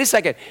he said, wait a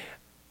second.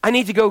 I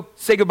need to go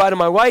say goodbye to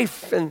my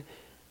wife. And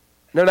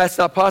no, that's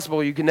not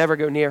possible. You can never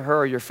go near her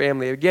or your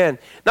family again.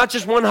 Not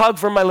just one hug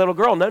from my little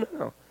girl.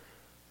 No.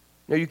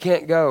 No, you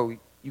can't go.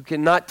 You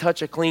cannot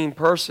touch a clean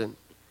person.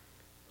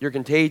 You're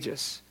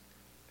contagious.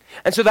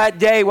 And so that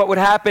day, what would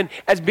happen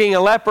as being a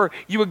leper,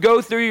 you would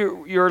go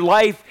through your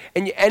life,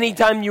 and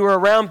anytime you were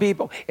around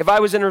people, if I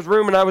was in a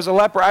room and I was a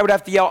leper, I would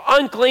have to yell,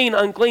 unclean,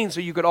 unclean, so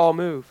you could all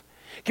move.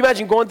 Can you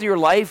imagine going through your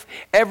life,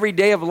 every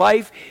day of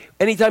life,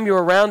 anytime you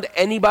were around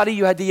anybody,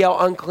 you had to yell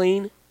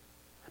unclean?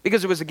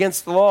 Because it was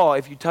against the law.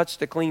 If you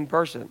touched a clean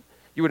person,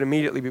 you would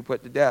immediately be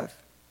put to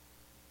death.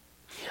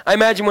 I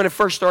imagine when it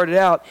first started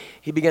out,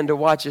 he began to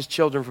watch his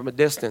children from a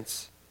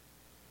distance.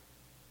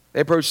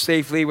 They approached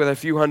safely with a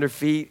few hundred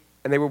feet,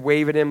 and they would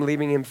wave at him,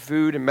 leaving him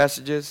food and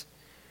messages.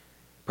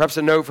 Perhaps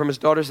a note from his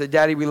daughter said,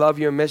 Daddy, we love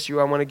you and miss you.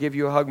 I want to give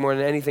you a hug more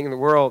than anything in the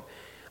world.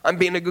 I'm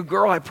being a good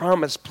girl, I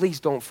promise. Please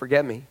don't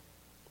forget me.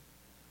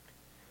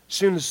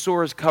 Soon the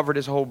sores covered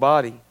his whole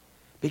body,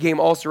 became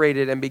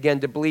ulcerated and began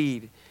to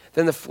bleed.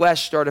 Then the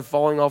flesh started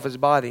falling off his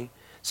body,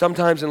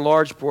 sometimes in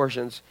large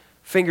portions,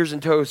 fingers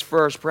and toes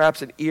first,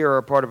 perhaps an ear or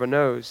a part of a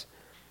nose.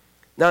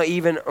 Now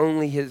even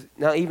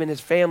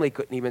his family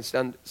couldn't even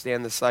stand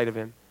the sight of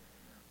him.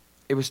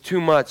 It was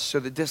too much, so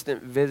the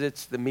distant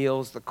visits, the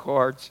meals, the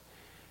cards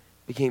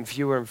became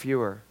fewer and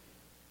fewer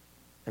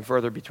and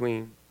further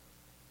between.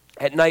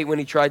 At night when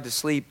he tried to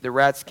sleep, the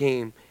rats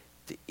came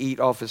to eat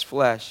off his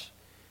flesh.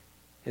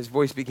 His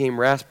voice became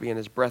raspy and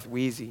his breath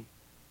wheezy.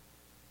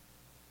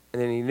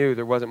 And then he knew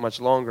there wasn't much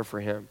longer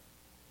for him.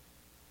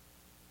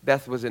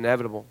 Death was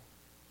inevitable.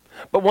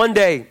 But one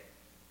day,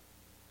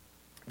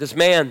 this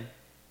man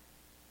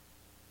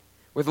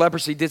with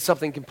leprosy did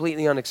something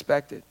completely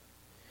unexpected.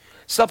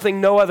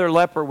 Something no other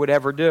leper would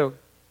ever do.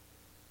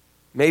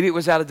 Maybe it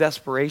was out of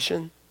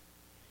desperation.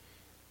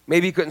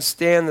 Maybe he couldn't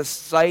stand the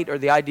sight or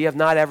the idea of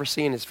not ever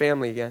seeing his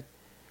family again.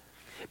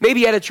 Maybe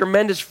he had a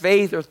tremendous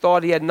faith or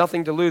thought he had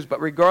nothing to lose. But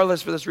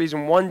regardless, for this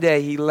reason, one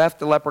day he left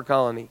the leper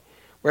colony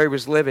where he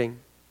was living,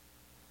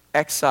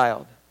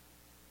 exiled,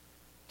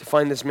 to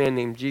find this man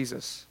named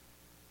Jesus,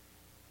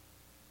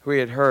 who he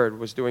had heard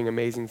was doing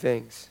amazing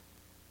things.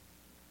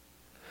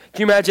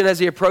 Can you imagine as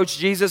he approached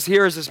Jesus,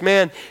 here is this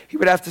man, he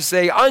would have to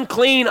say,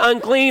 unclean,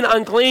 unclean,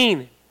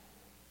 unclean.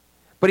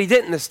 But he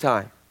didn't this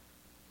time.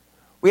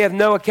 We have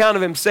no account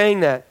of him saying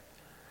that.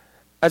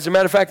 As a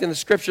matter of fact, in the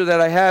scripture that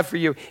I have for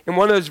you, in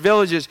one of those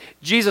villages,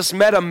 Jesus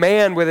met a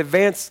man with an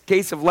advanced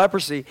case of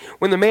leprosy.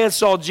 When the man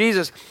saw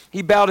Jesus,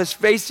 he bowed his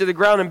face to the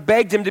ground and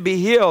begged him to be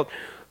healed.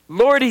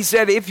 Lord, he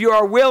said, if you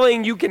are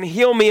willing, you can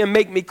heal me and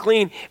make me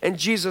clean. And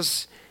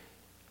Jesus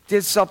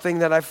did something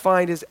that I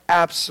find is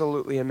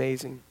absolutely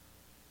amazing.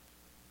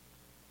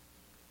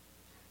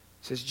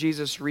 It says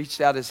Jesus reached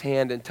out his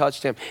hand and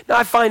touched him. Now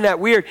I find that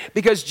weird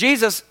because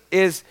Jesus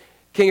is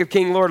King of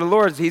Kings, Lord of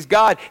Lords. He's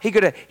God. He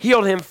could have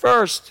healed him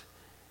first.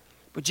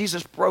 But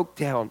Jesus broke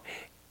down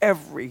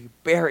every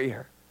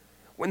barrier.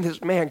 When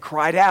this man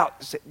cried out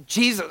and said,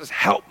 Jesus,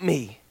 help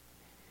me.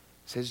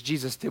 It says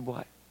Jesus did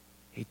what?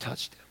 He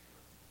touched him.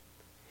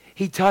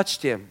 He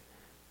touched him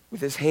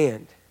with his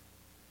hand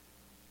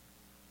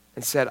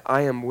and said,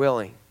 I am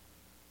willing.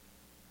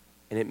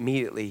 And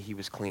immediately he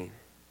was clean.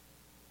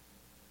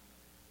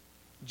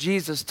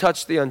 Jesus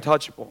touched the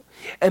untouchable.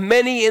 And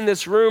many in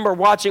this room or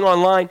watching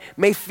online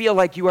may feel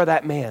like you are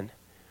that man.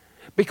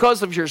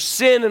 Because of your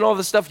sin and all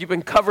the stuff you've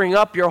been covering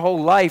up your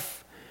whole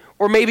life,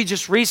 or maybe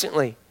just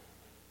recently,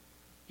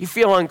 you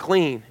feel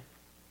unclean.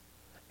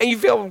 And you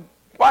feel,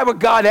 why would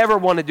God ever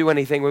want to do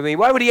anything with me?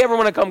 Why would he ever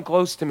want to come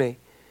close to me?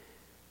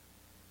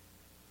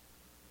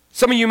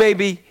 Some of you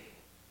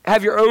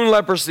have your own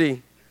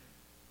leprosy.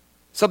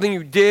 Something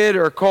you did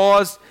or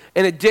caused,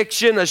 an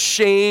addiction, a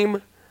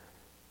shame,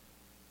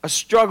 a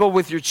struggle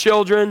with your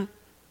children,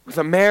 with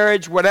a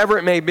marriage, whatever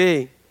it may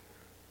be.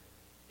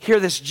 Hear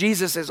this,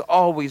 Jesus is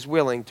always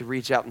willing to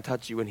reach out and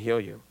touch you and heal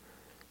you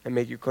and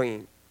make you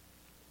clean.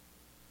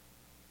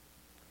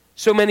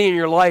 So many in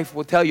your life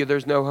will tell you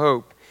there's no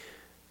hope.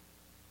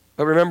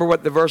 But remember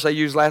what the verse I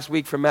used last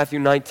week from Matthew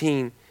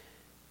 19.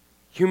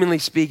 Humanly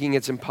speaking,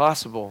 it's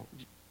impossible.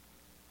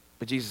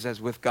 But Jesus says,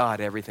 with God,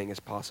 everything is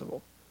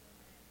possible.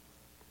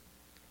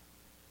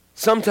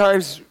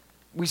 Sometimes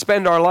we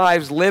spend our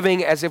lives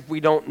living as if we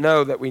don't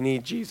know that we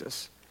need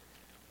Jesus.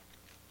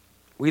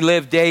 We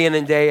live day in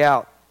and day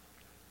out.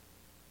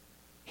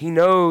 He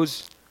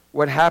knows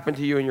what happened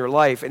to you in your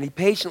life, and he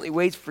patiently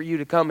waits for you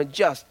to come and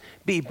just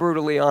be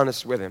brutally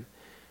honest with him.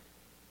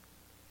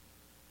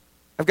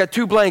 I've got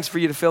 2 blanks for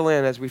you to fill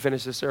in as we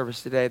finish the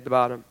service today at the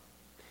bottom.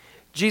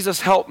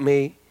 Jesus, help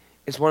me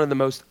is one of the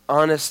most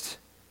honest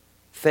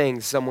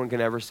things someone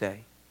can ever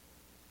say.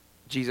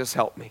 Jesus,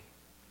 help me.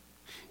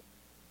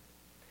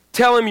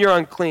 Tell him you're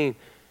unclean.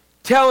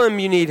 Tell him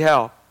you need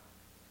help.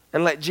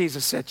 And let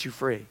Jesus set you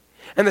free.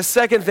 And the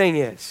second thing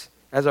is,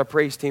 as our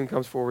praise team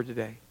comes forward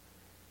today,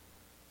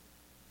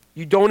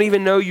 you don't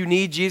even know you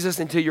need Jesus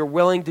until you're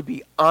willing to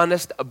be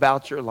honest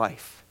about your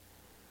life.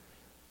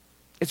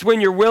 It's when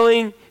you're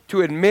willing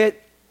to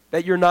admit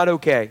that you're not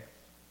okay.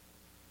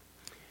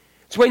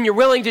 It's when you're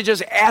willing to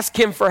just ask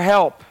him for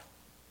help.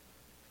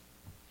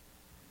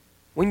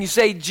 When you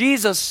say,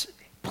 Jesus,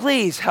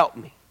 please help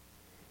me,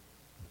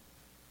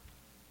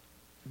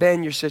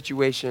 then your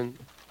situation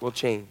will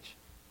change.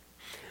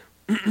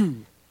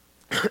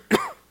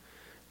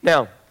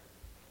 Now,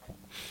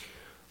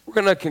 we're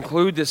going to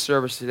conclude this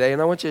service today,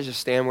 and I want you to just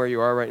stand where you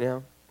are right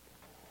now.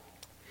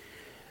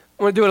 I'm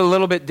going to do it a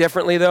little bit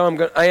differently, though.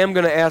 I am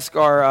going to ask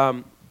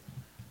our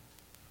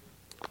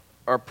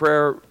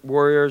prayer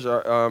warriors,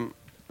 the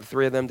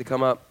 3 of them, to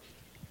come up.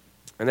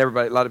 And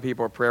everybody, a lot of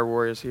people are prayer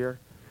warriors here.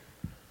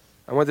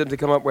 I want them to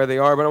come up where they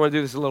are, but I want to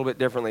do this a little bit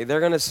differently. They're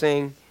going to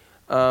sing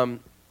the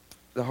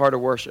Heart of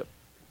Worship.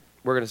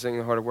 We're going to sing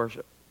the Heart of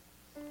Worship.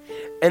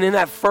 And in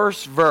that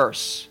first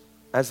verse,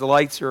 as the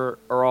lights are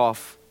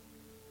off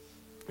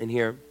in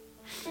here,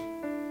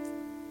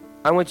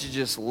 I want you to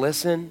just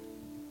listen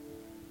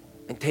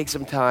and take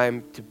some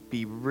time to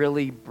be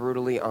really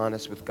brutally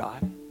honest with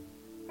God.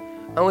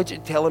 I want you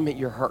to tell him that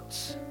your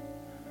hurts.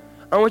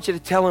 I want you to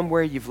tell him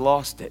where you've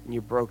lost it and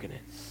you've broken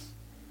it.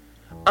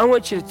 I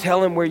want you to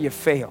tell him where you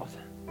failed.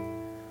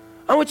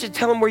 I want you to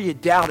tell him where you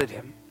doubted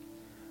him.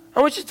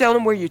 I want you to tell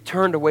him where you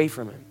turned away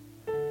from him.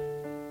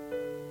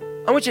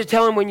 I want you to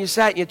tell him when you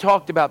sat and you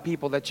talked about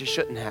people that you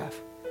shouldn't have.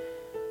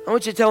 I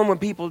want you to tell him when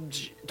people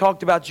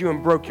talked about you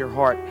and broke your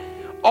heart.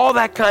 All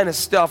that kind of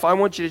stuff, I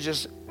want you to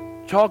just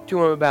talk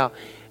to him about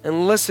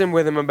and listen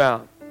with him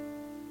about.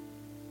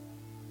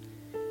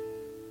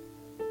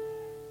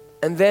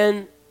 And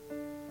then,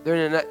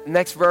 during the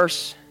next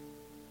verse,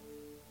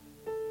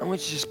 I want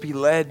you to just be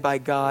led by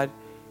God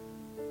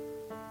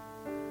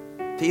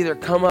to either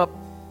come up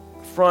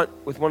front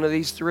with one of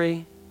these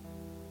 3,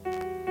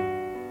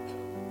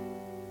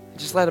 and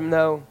just let him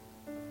know,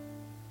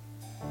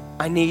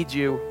 I need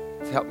you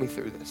to help me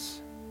through this.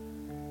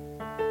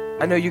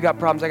 I know you got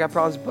problems, I got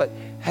problems, but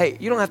hey,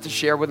 you don't have to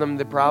share with them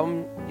the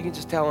problem. You can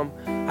just tell them,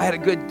 I had a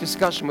good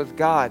discussion with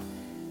God,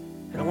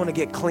 and I want to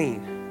get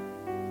clean.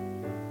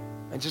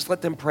 And just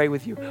let them pray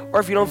with you. Or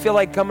if you don't feel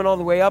like coming all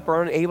the way up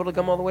or unable to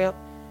come all the way up,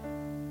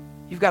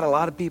 you've got a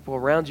lot of people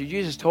around you.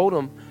 You just told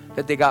them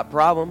that they got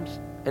problems,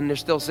 and they're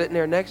still sitting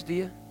there next to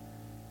you.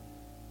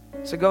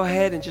 So go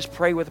ahead and just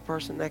pray with the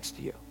person next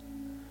to you.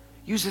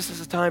 Use this as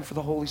a time for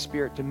the Holy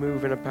Spirit to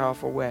move in a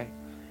powerful way.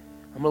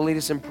 I'm going to lead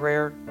us in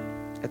prayer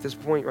at this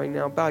point right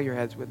now. Bow your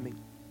heads with me.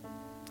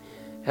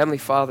 Heavenly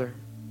Father,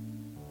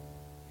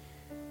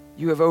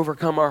 you have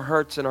overcome our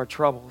hurts and our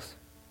troubles.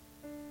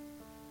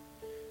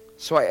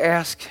 So I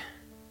ask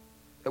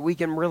that we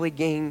can really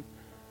gain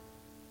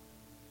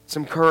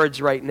some courage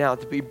right now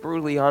to be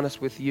brutally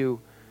honest with you.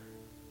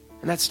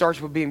 And that starts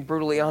with being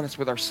brutally honest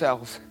with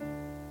ourselves.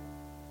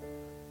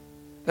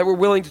 That we're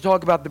willing to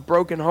talk about the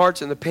broken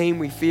hearts and the pain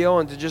we feel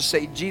and to just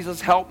say,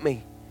 Jesus, help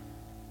me.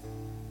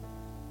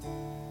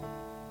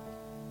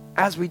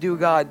 As we do,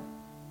 God,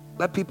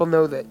 let people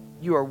know that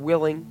you are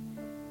willing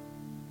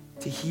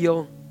to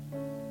heal,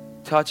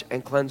 touch,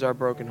 and cleanse our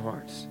broken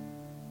hearts.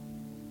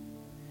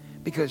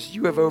 Because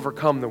you have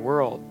overcome the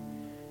world,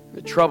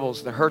 the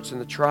troubles, the hurts,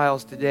 and the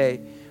trials today,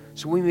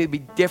 so we may be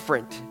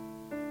different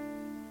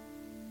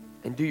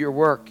and do your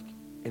work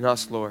in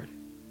us, Lord.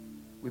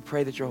 We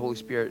pray that your Holy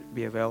Spirit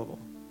be available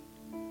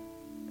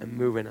and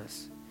move in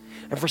us.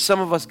 And for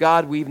some of us,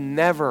 God, we've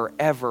never,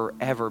 ever,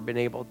 ever been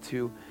able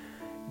to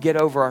get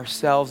over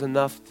ourselves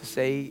enough to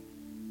say,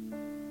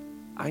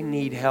 I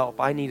need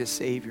help. I need a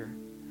Savior.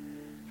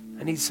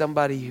 I need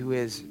somebody who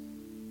is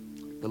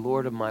the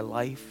Lord of my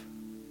life.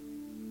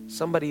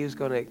 Somebody who's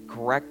going to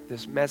correct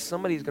this mess.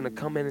 Somebody who's going to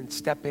come in and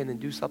step in and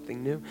do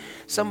something new.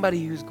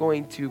 Somebody who's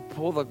going to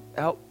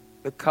help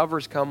the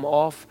covers come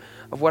off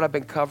of what I've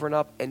been covering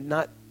up and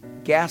not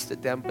ghast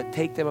at them, but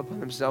take them upon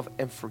themselves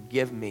and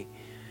forgive me.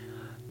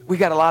 We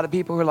got a lot of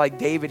people who are like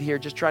David here,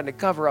 just trying to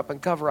cover up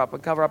and cover up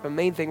and cover up. And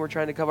main thing, we're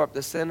trying to cover up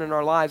the sin in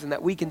our lives and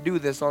that we can do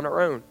this on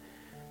our own.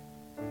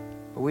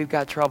 But we've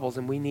got troubles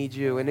and we need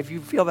you. And if you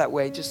feel that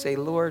way, just say,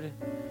 Lord,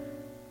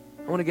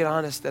 I want to get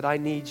honest that I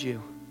need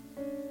you.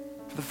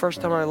 For the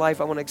first time in my life,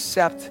 I want to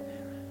accept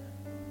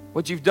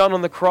what you've done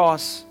on the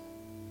cross,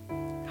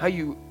 how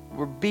you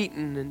were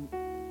beaten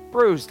and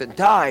bruised and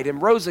died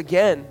and rose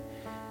again.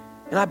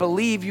 And I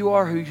believe you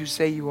are who you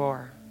say you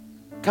are.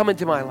 Come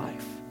into my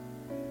life.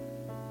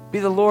 Be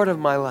the Lord of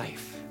my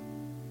life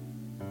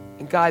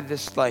and guide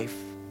this life.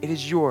 It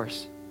is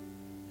yours.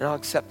 And I'll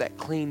accept that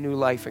clean new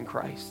life in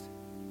Christ.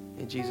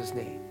 In Jesus'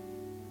 name.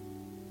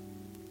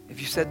 If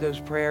you said those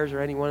prayers or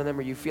any one of them,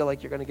 or you feel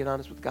like you're going to get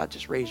honest with God,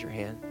 just raise your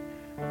hand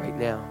right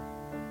now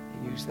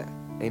and use that.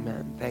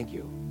 Amen. Thank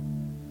you.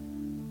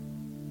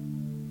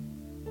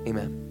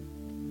 Amen.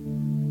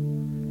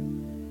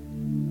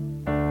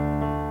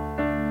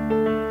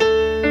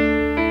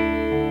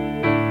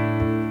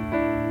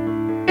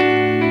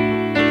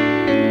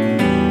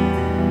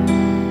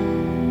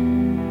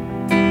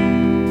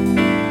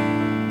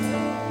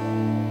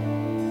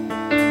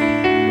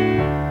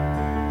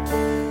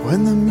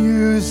 When the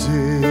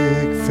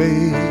music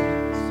fades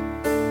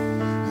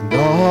and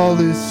all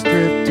is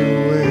stripped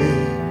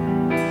away,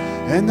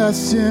 and I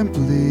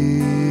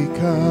simply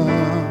come,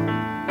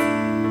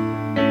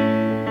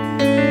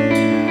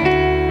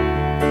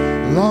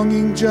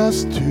 longing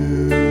just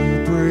to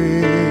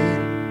bring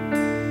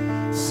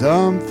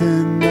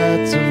something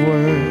that's of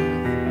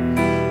worth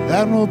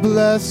that will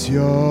bless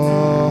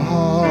your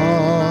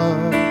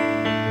heart.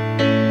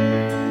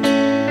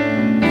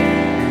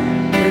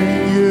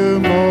 Bring you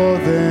more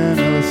than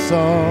a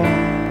song,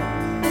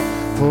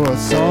 for a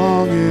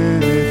song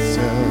in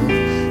itself,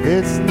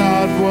 it's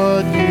not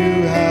what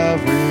you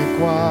have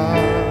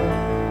required.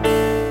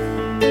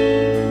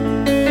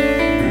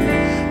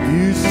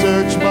 You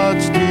search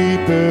much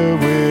deeper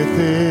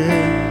within,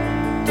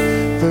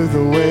 through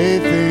the way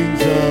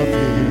things appear.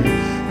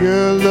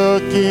 You're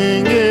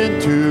looking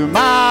into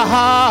my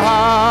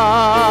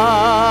heart.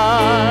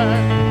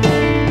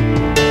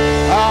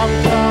 I'm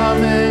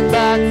coming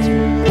back to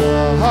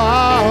the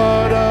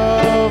heart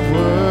of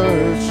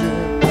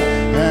worship,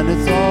 and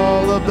it's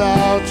all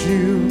about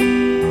you.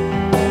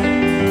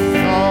 It's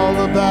all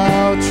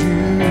about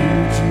you,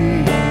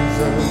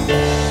 Jesus.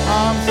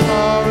 I'm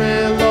sorry,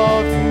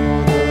 Lord,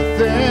 for the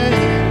thing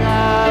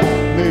I've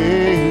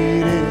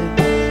made it,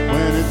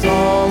 when it's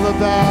all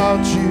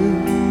about you.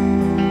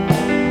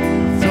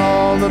 It's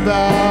all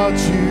about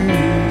you,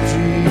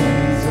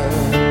 Jesus.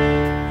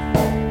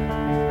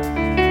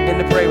 And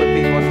to pray with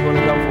people if you want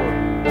to come forward.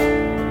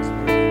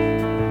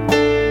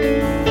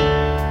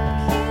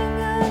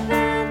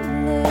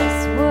 Endless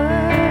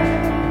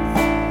worth,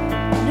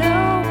 no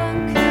one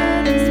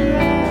could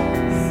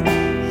express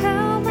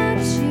how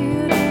much you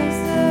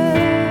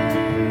deserve.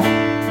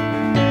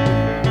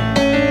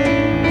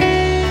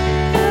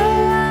 Though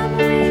I'm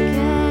weak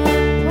and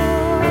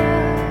poor,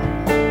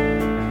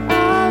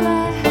 all I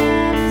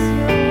have is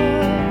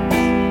yours.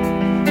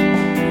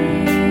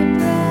 Be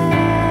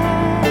blessed.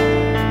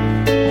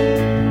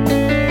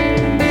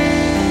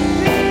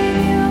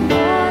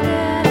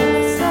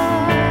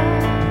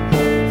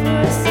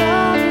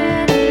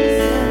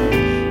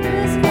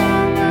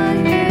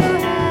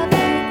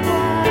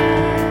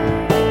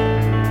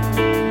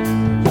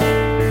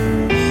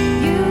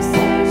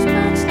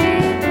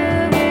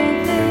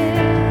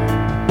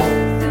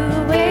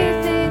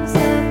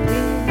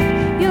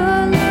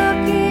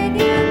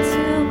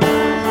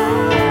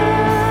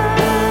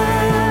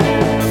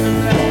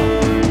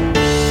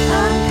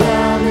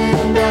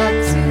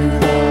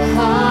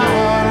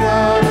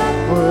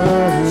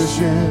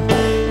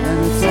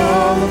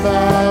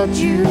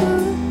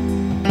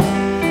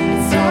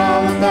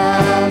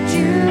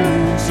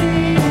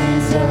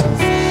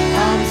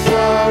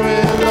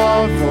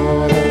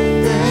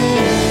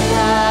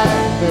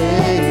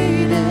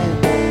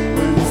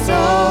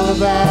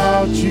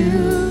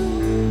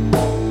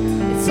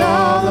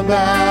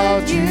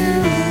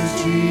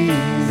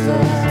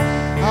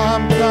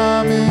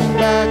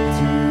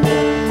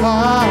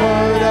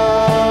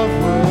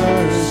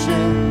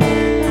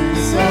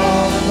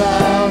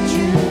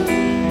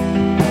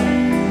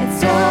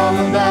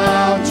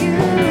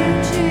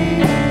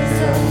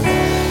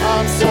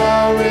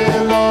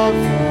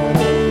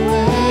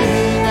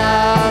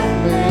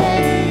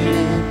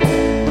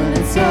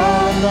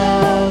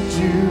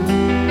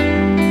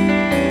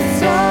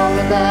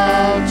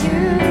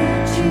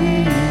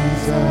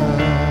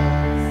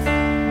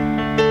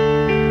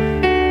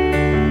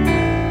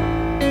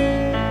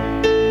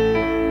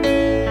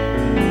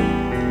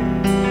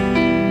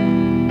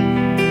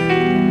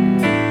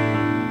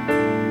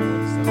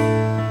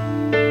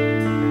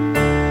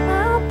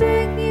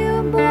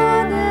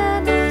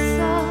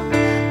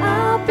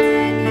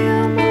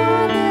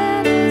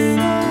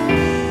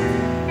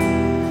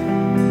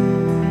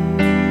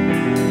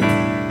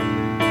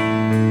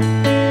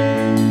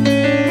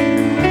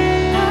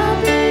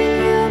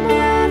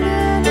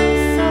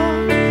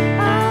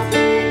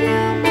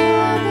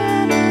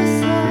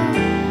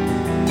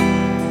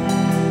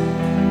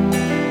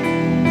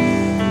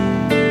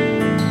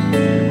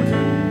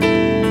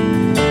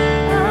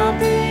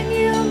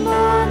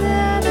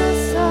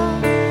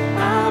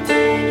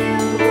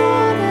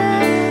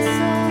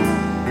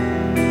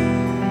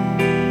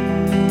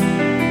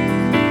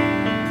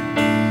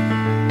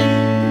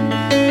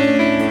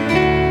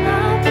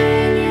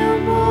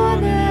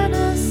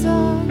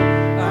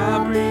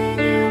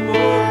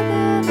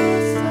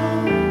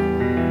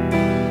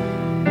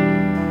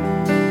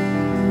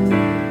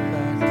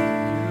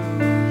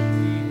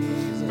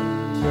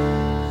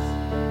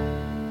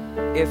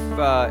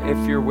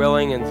 if you're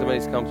willing and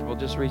somebody's comfortable,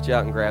 just reach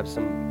out and grab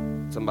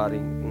somebody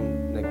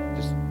and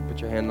just put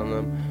your hand on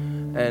them.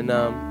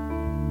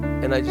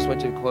 And I just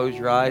want you to close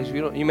your eyes.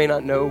 You may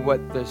not know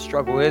what the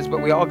struggle is,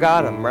 but we all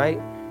got them, right?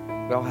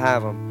 We all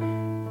have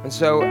them. And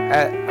so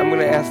I'm going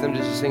to ask them to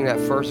just sing that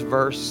first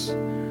verse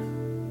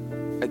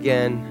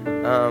again.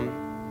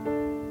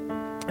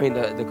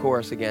 The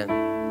chorus again.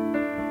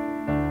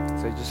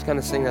 So just kind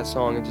of sing that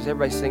song and just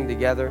everybody sing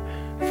together.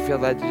 If you feel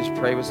that to just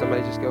pray with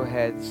somebody, just go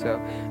ahead. So,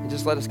 and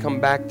just let us come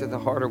back to the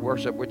heart of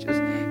worship, which is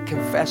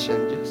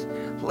confession, just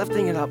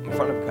lifting it up in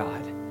front of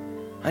God.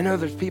 I know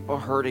there's people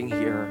hurting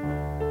here.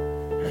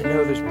 I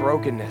know there's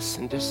brokenness,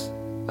 and just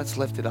let's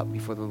lift it up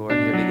before the Lord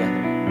here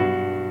together.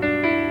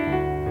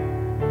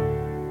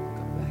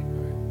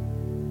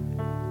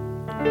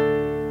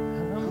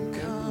 I'm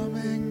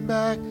coming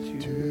back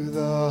to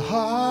the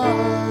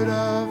heart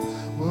of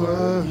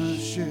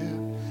worship,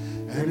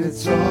 and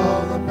it's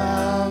all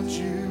about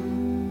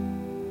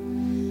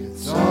you.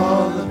 It's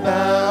all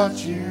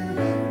about you,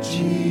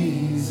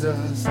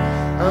 Jesus.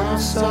 I'm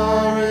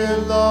sorry,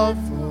 Lord,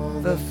 for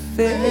the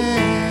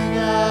thing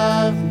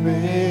I've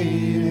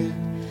made it.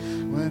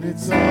 When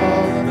it's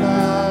all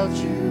about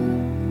you,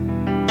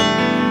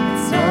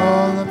 it's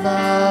all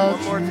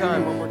about you. One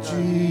more time.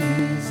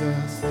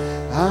 Jesus,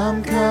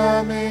 I'm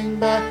coming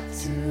back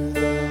to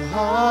the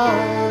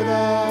heart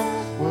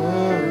of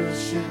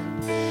worship,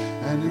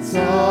 and it's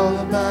all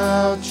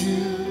about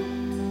you.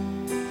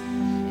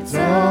 It's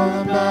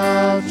all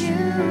about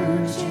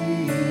you,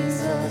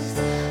 Jesus.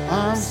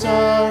 I'm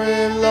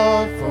sorry,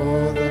 Lord,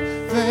 for the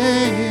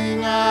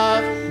thing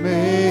I've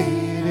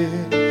made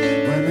it.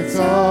 When it's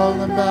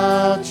all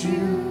about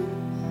you,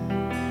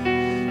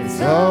 it's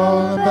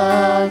all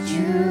about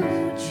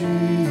you,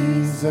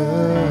 Jesus.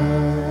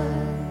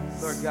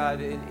 Lord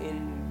God,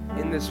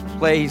 in this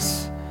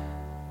place,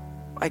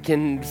 I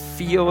can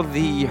feel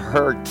the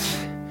hurt.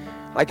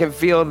 I can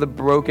feel the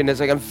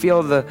brokenness. I can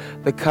feel the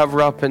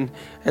cover up. And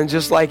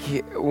just like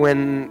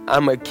when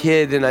I'm a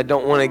kid and I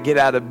don't want to get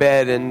out of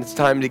bed and it's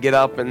time to get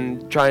up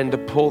and trying to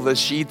pull the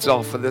sheets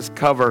off of this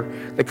cover,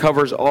 the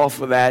cover's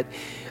off of that,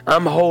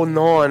 I'm holding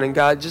on. And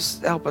God,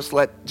 just help us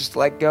let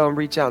go and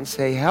reach out and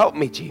say, help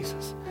me,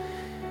 Jesus.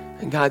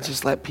 And God,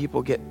 just let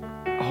people get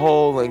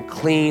whole and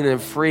clean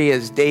and free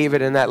as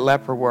David and that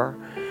leper were.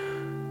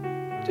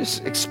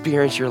 Just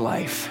experience your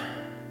life.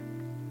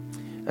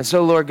 And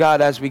so, Lord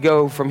God, as we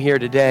go from here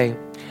today,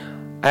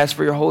 I ask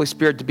for your Holy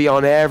Spirit to be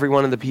on every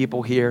one of the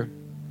people here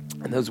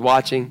and those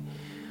watching,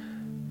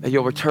 that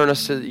you'll return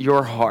us to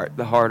your heart,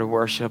 the heart of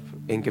worship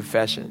and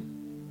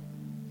confession.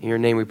 In your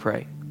name we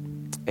pray.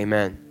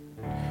 Amen.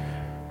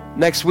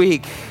 Next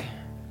week,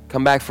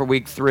 come back for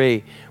week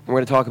 3. We're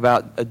going to talk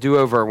about a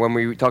do-over when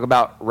we talk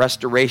about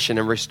restoration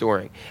and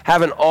restoring.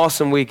 Have an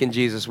awesome week in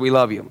Jesus. We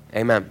love you.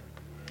 Amen.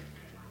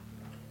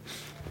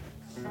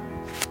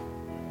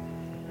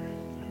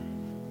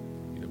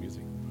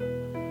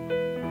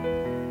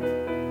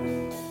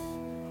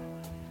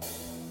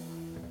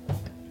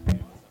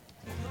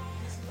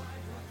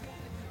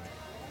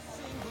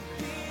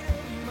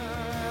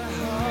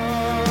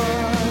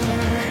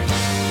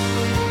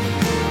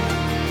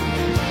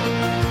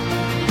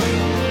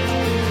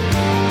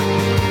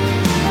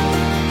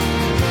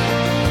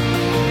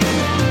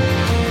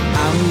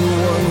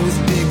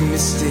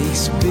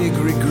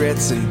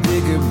 And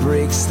bigger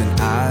breaks than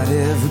I'd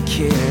ever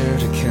care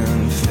to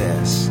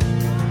confess.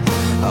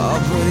 Oh,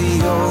 but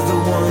you're the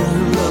one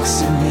who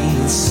looks at me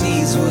and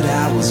sees what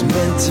I was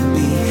meant to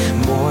be,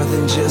 more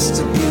than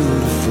just a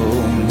beautiful